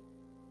alone."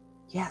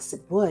 "Yes,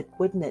 it would,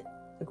 wouldn't it?"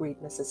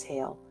 agreed Mrs.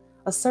 Hale,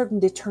 a certain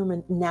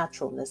determined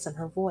naturalness in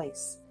her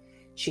voice.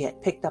 She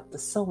had picked up the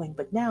sewing,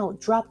 but now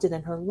dropped it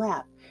in her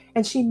lap,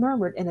 and she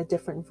murmured in a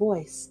different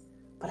voice,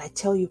 "But I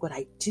tell you what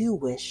I do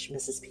wish,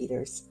 Mrs.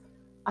 Peters.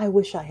 I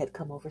wish I had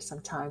come over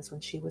sometimes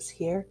when she was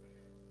here.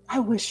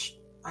 I wish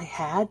I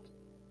had.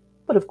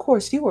 But of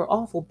course you were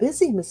awful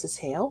busy, Mrs.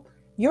 Hale.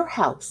 Your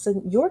house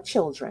and your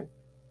children."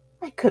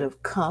 "I could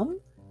have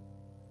come,"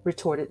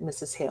 retorted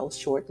Mrs. Hale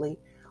shortly.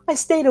 "I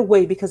stayed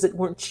away because it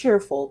weren't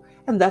cheerful,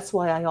 and that's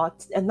why I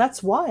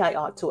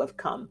ought to have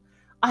come.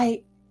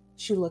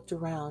 She looked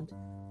around.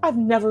 "I've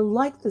never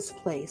liked this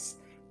place.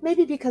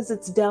 Maybe because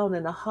it's down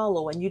in a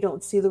hollow and you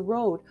don't see the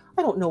road.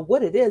 I don't know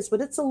what it is,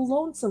 but it's a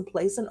lonesome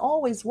place and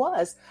always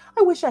was.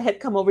 I wish I had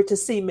come over to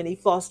see Minnie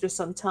Foster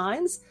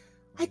sometimes.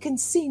 I can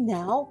see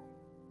now."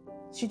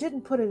 She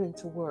didn't put it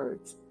into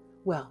words.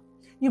 "Well,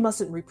 you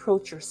mustn't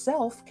reproach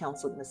yourself,"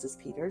 counseled Mrs.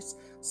 Peters.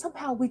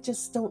 "Somehow we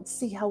just don't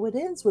see how it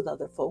is with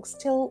other folks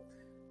till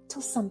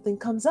something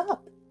comes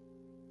up."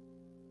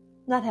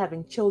 "Not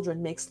having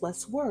children makes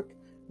less work,"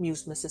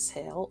 mused Mrs.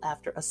 Hale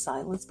after a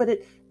silence, "but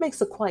it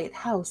makes a quiet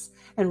house,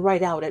 and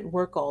Wright out at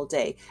work all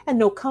day, and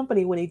no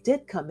company when he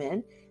did come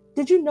in.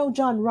 Did you know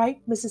John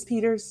Wright, Mrs.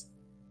 Peters?"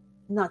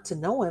 "Not to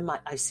know him.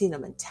 I've seen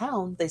him in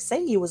town. They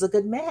say he was a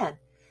good man."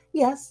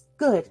 "Yes,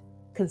 good,"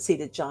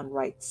 conceded John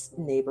Wright's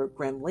neighbor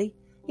grimly.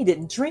 "He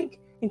didn't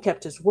drink, and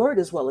kept his word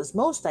as well as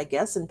most, I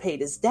guess, and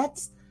paid his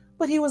debts.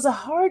 But he was a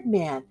hard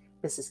man,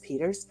 Mrs.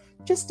 Peters,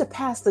 just to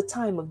pass the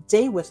time of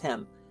day with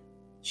him."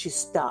 She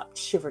stopped,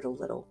 shivered a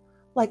little,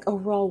 like a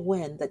raw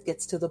wind that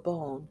gets to the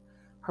bone.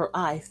 Her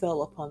eye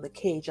fell upon the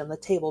cage on the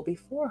table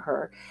before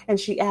her, and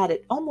she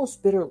added,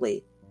 almost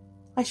bitterly,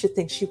 "I should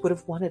think she would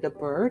have wanted a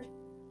bird."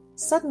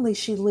 Suddenly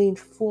she leaned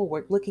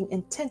forward, looking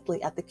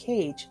intently at the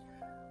cage.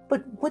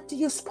 "But what do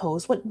you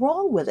suppose went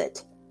wrong with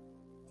it?"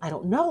 "I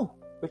don't know,"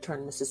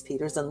 returned Mrs.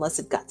 Peters, "unless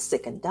it got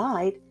sick and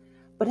died."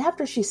 But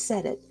after she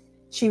said it,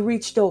 she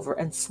reached over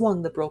and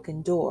swung the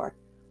broken door.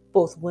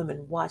 Both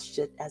women watched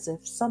it as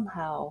if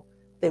somehow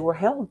they were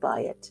held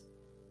by it.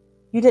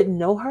 "You didn't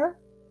know her?"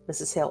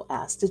 Mrs. Hale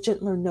asked, a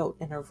gentler note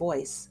in her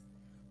voice.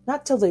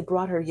 Not till they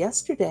brought her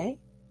yesterday,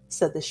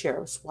 said the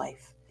sheriff's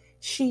wife.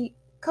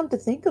 Come to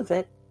think of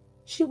it,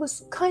 she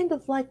was kind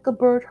of like a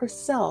bird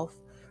herself,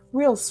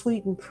 real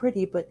sweet and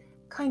pretty, but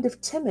kind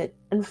of timid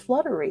and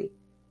fluttery.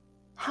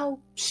 How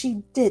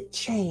she did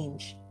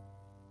change!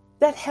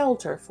 That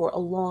held her for a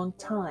long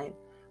time.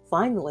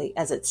 Finally,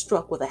 as it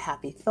struck with a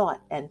happy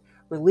thought and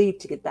relieved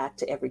to get back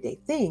to everyday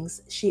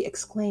things, she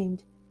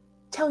exclaimed,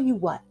 Tell you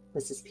what,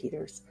 Mrs.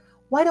 Peters,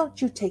 why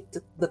don't you take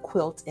the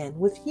quilt in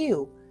with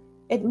you?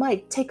 It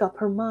might take up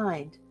her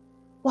mind.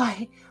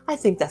 Why, I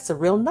think that's a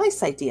real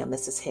nice idea,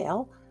 Mrs.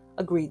 Hale,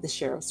 agreed the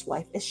sheriff's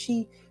wife, as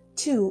she,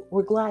 too,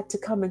 were glad to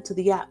come into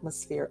the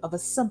atmosphere of a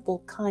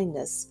simple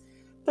kindness.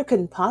 There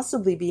couldn't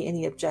possibly be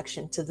any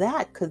objection to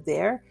that, could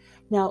there?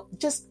 Now,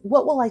 just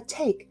what will I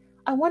take?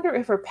 I wonder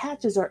if her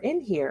patches are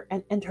in here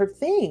and her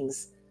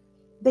things.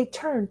 They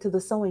turned to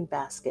the sewing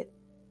basket.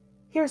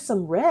 Here's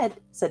some red,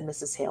 said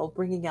Mrs. Hale,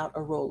 bringing out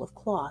a roll of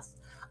cloth.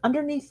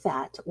 Underneath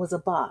that was a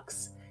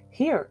box.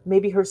 Here,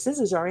 maybe her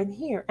scissors are in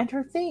here, and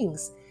her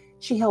things.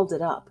 She held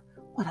it up.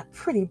 What a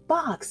pretty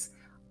box!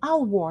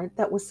 I'll warrant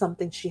that was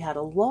something she had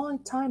a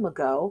long time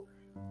ago,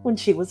 when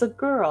she was a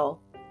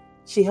girl.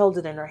 She held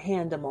it in her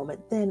hand a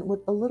moment, then,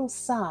 with a little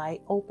sigh,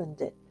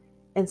 opened it.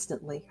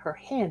 Instantly, her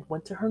hand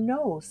went to her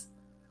nose.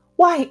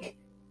 Why!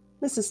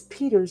 Mrs.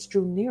 Peters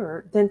drew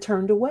nearer, then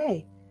turned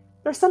away.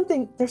 There's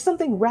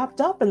something wrapped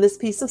up in this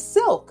piece of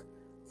silk,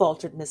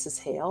 faltered Mrs.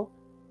 Hale.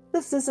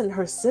 This isn't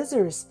her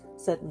scissors,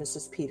 said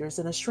Mrs. Peters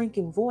in a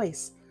shrinking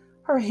voice.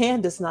 Her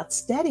hand is not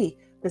steady.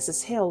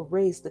 Mrs. Hale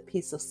raised the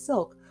piece of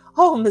silk.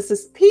 Oh,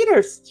 Mrs.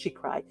 Peters, she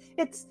cried.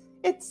 It's...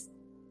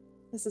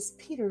 Mrs.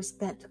 Peters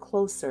bent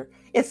closer.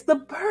 It's the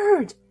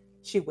bird,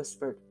 she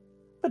whispered.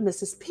 But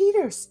Mrs.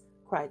 Peters,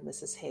 cried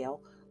Mrs.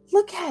 Hale,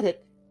 look at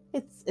it.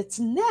 Its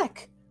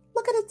neck.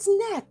 Look at its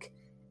neck.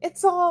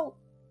 It's all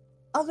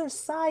other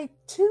side,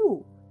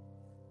 too.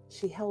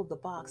 She held the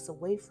box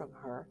away from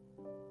her.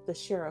 The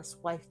sheriff's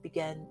wife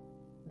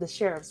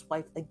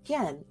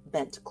again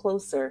bent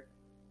closer.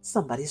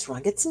 Somebody's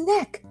wrung its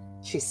neck,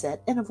 she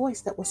said in a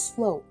voice that was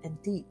slow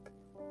and deep.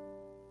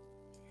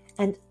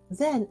 And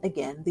then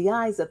again the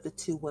eyes of the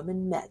two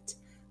women met,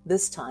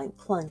 this time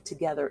clung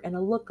together in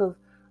a look of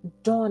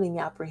dawning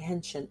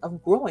apprehension,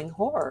 of growing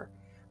horror.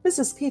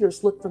 Mrs.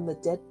 Peters looked from the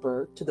dead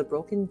bird to the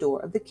broken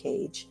door of the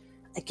cage.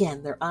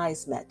 Again their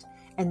eyes met,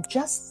 and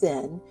just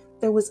then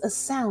there was a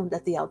sound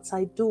at the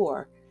outside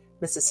door.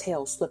 Mrs.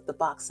 Hale slipped the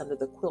box under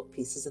the quilt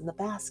pieces in the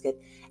basket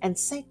and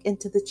sank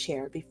into the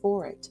chair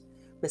before it.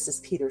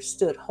 Mrs. Peters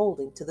stood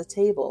holding to the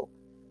table.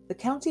 The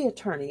county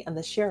attorney and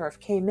the sheriff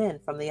came in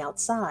from the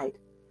outside.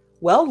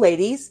 Well,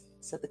 ladies,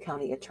 said the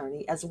county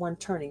attorney, as one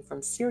turning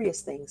from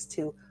serious things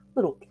to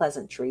little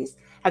pleasantries,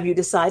 have you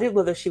decided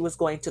whether she was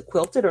going to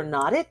quilt it or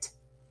knot it?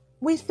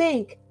 We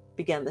think,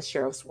 began the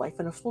sheriff's wife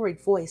in a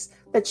flurried voice,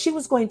 that she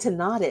was going to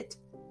knot it.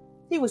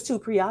 He was too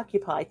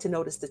preoccupied to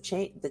notice the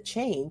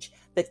change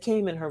that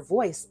came in her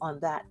voice on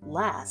that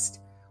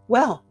last.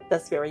 Well,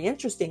 that's very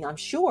interesting, I'm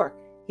sure,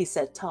 he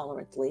said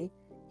tolerantly.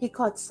 He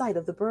caught sight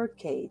of the bird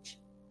cage.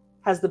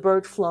 Has the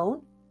bird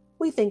flown?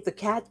 We think the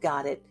cat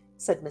got it,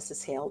 said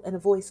Mrs. Hale in a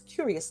voice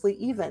curiously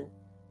even.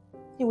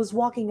 He was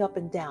walking up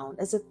and down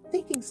as if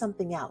thinking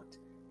something out.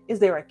 Is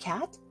there a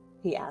cat?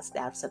 He asked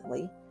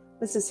absently.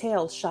 Mrs.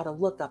 Hale shot a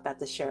look up at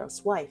the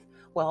sheriff's wife.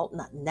 Well,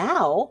 not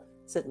now,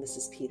 said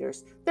Mrs.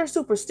 Peters. They're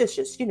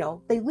superstitious, you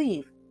know. They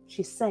leave.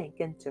 She sank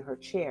into her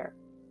chair.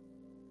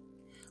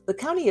 The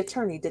county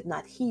attorney did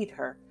not heed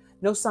her.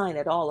 No sign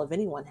at all of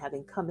anyone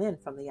having come in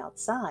from the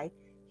outside,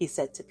 he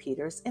said to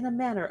Peters in a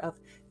manner of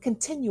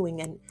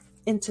continuing an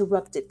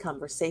interrupted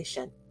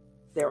conversation.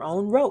 Their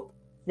own rope.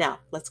 Now,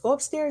 let's go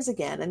upstairs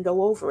again and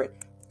go over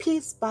it,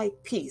 piece by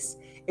piece.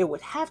 It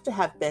would have to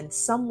have been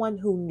someone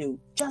who knew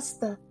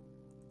just the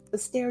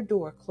stair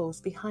door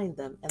closed behind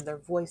them, and their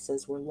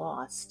voices were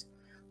lost.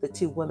 The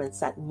two women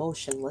sat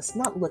motionless,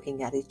 not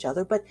looking at each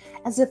other, but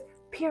as if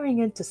peering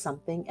into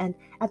something and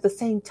at the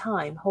same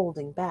time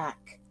holding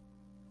back.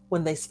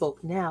 When they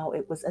spoke now,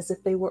 it was as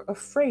if they were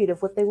afraid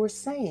of what they were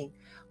saying,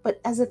 but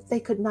as if they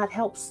could not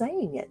help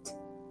saying it.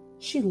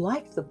 She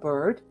liked the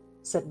bird,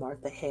 said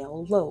Martha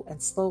Hale, low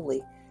and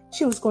slowly.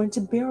 She was going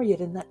to bury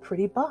it in that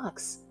pretty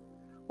box.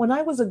 When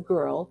I was a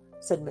girl,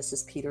 said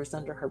Mrs. Peters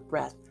under her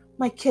breath,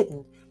 my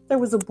kitten, there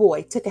was a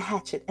boy took a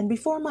hatchet, and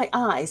before my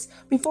eyes,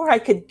 before I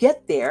could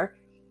get there,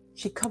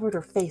 she covered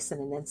her face in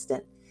an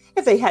instant.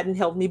 If they hadn't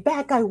held me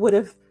back, I would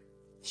have...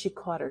 She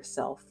caught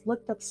herself,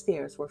 looked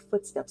upstairs where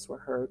footsteps were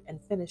heard,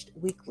 and finished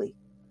weakly.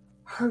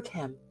 Hurt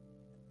him.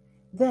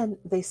 Then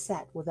they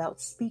sat without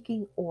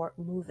speaking or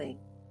moving.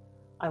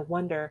 I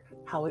wonder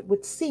how it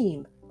would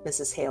seem,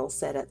 Mrs. Hale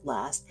said at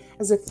last,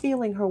 as if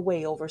feeling her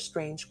way over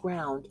strange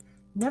ground,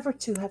 never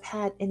to have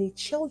had any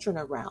children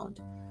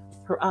around.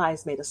 Her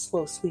eyes made a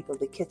slow sweep of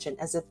the kitchen,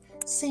 as if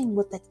seeing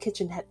what that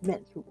kitchen had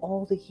meant through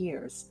all the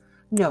years.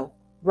 No,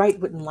 Wright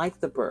wouldn't like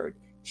the bird,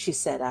 she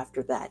said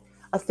after that,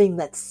 a thing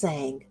that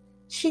sang.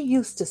 She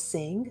used to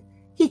sing.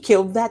 He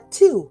killed that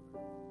too.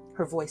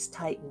 Her voice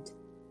tightened.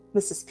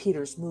 Mrs.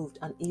 Peters moved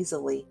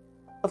uneasily.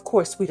 Of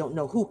course, we don't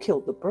know who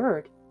killed the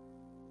bird.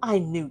 I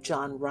knew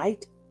John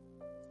Wright,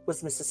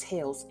 was Mrs.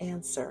 Hale's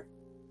answer.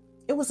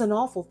 It was an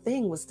awful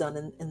thing was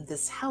done in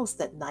this house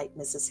that night,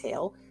 Mrs.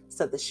 Hale,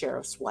 said the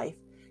sheriff's wife.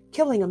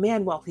 Killing a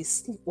man while he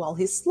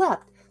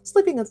slept,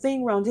 slipping a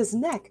thing round his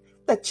neck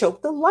that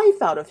choked the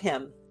life out of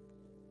him.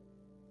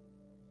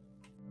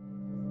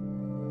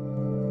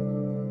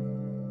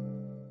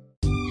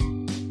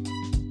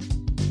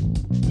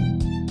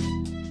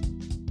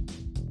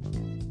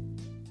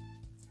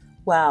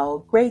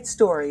 Wow, great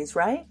stories,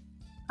 right?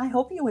 I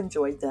hope you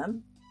enjoyed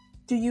them.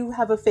 Do you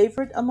have a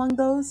favorite among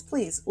those?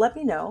 Please let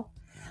me know.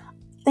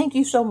 Thank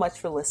you so much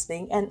for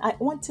listening. And I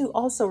want to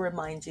also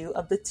remind you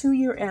of the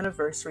 2-year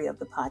anniversary of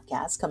the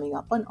podcast coming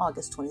up on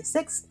August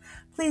 26th.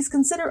 Please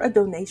consider a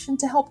donation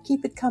to help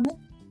keep it coming.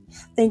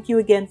 Thank you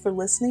again for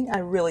listening. I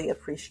really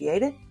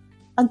appreciate it.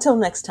 Until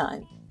next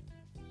time.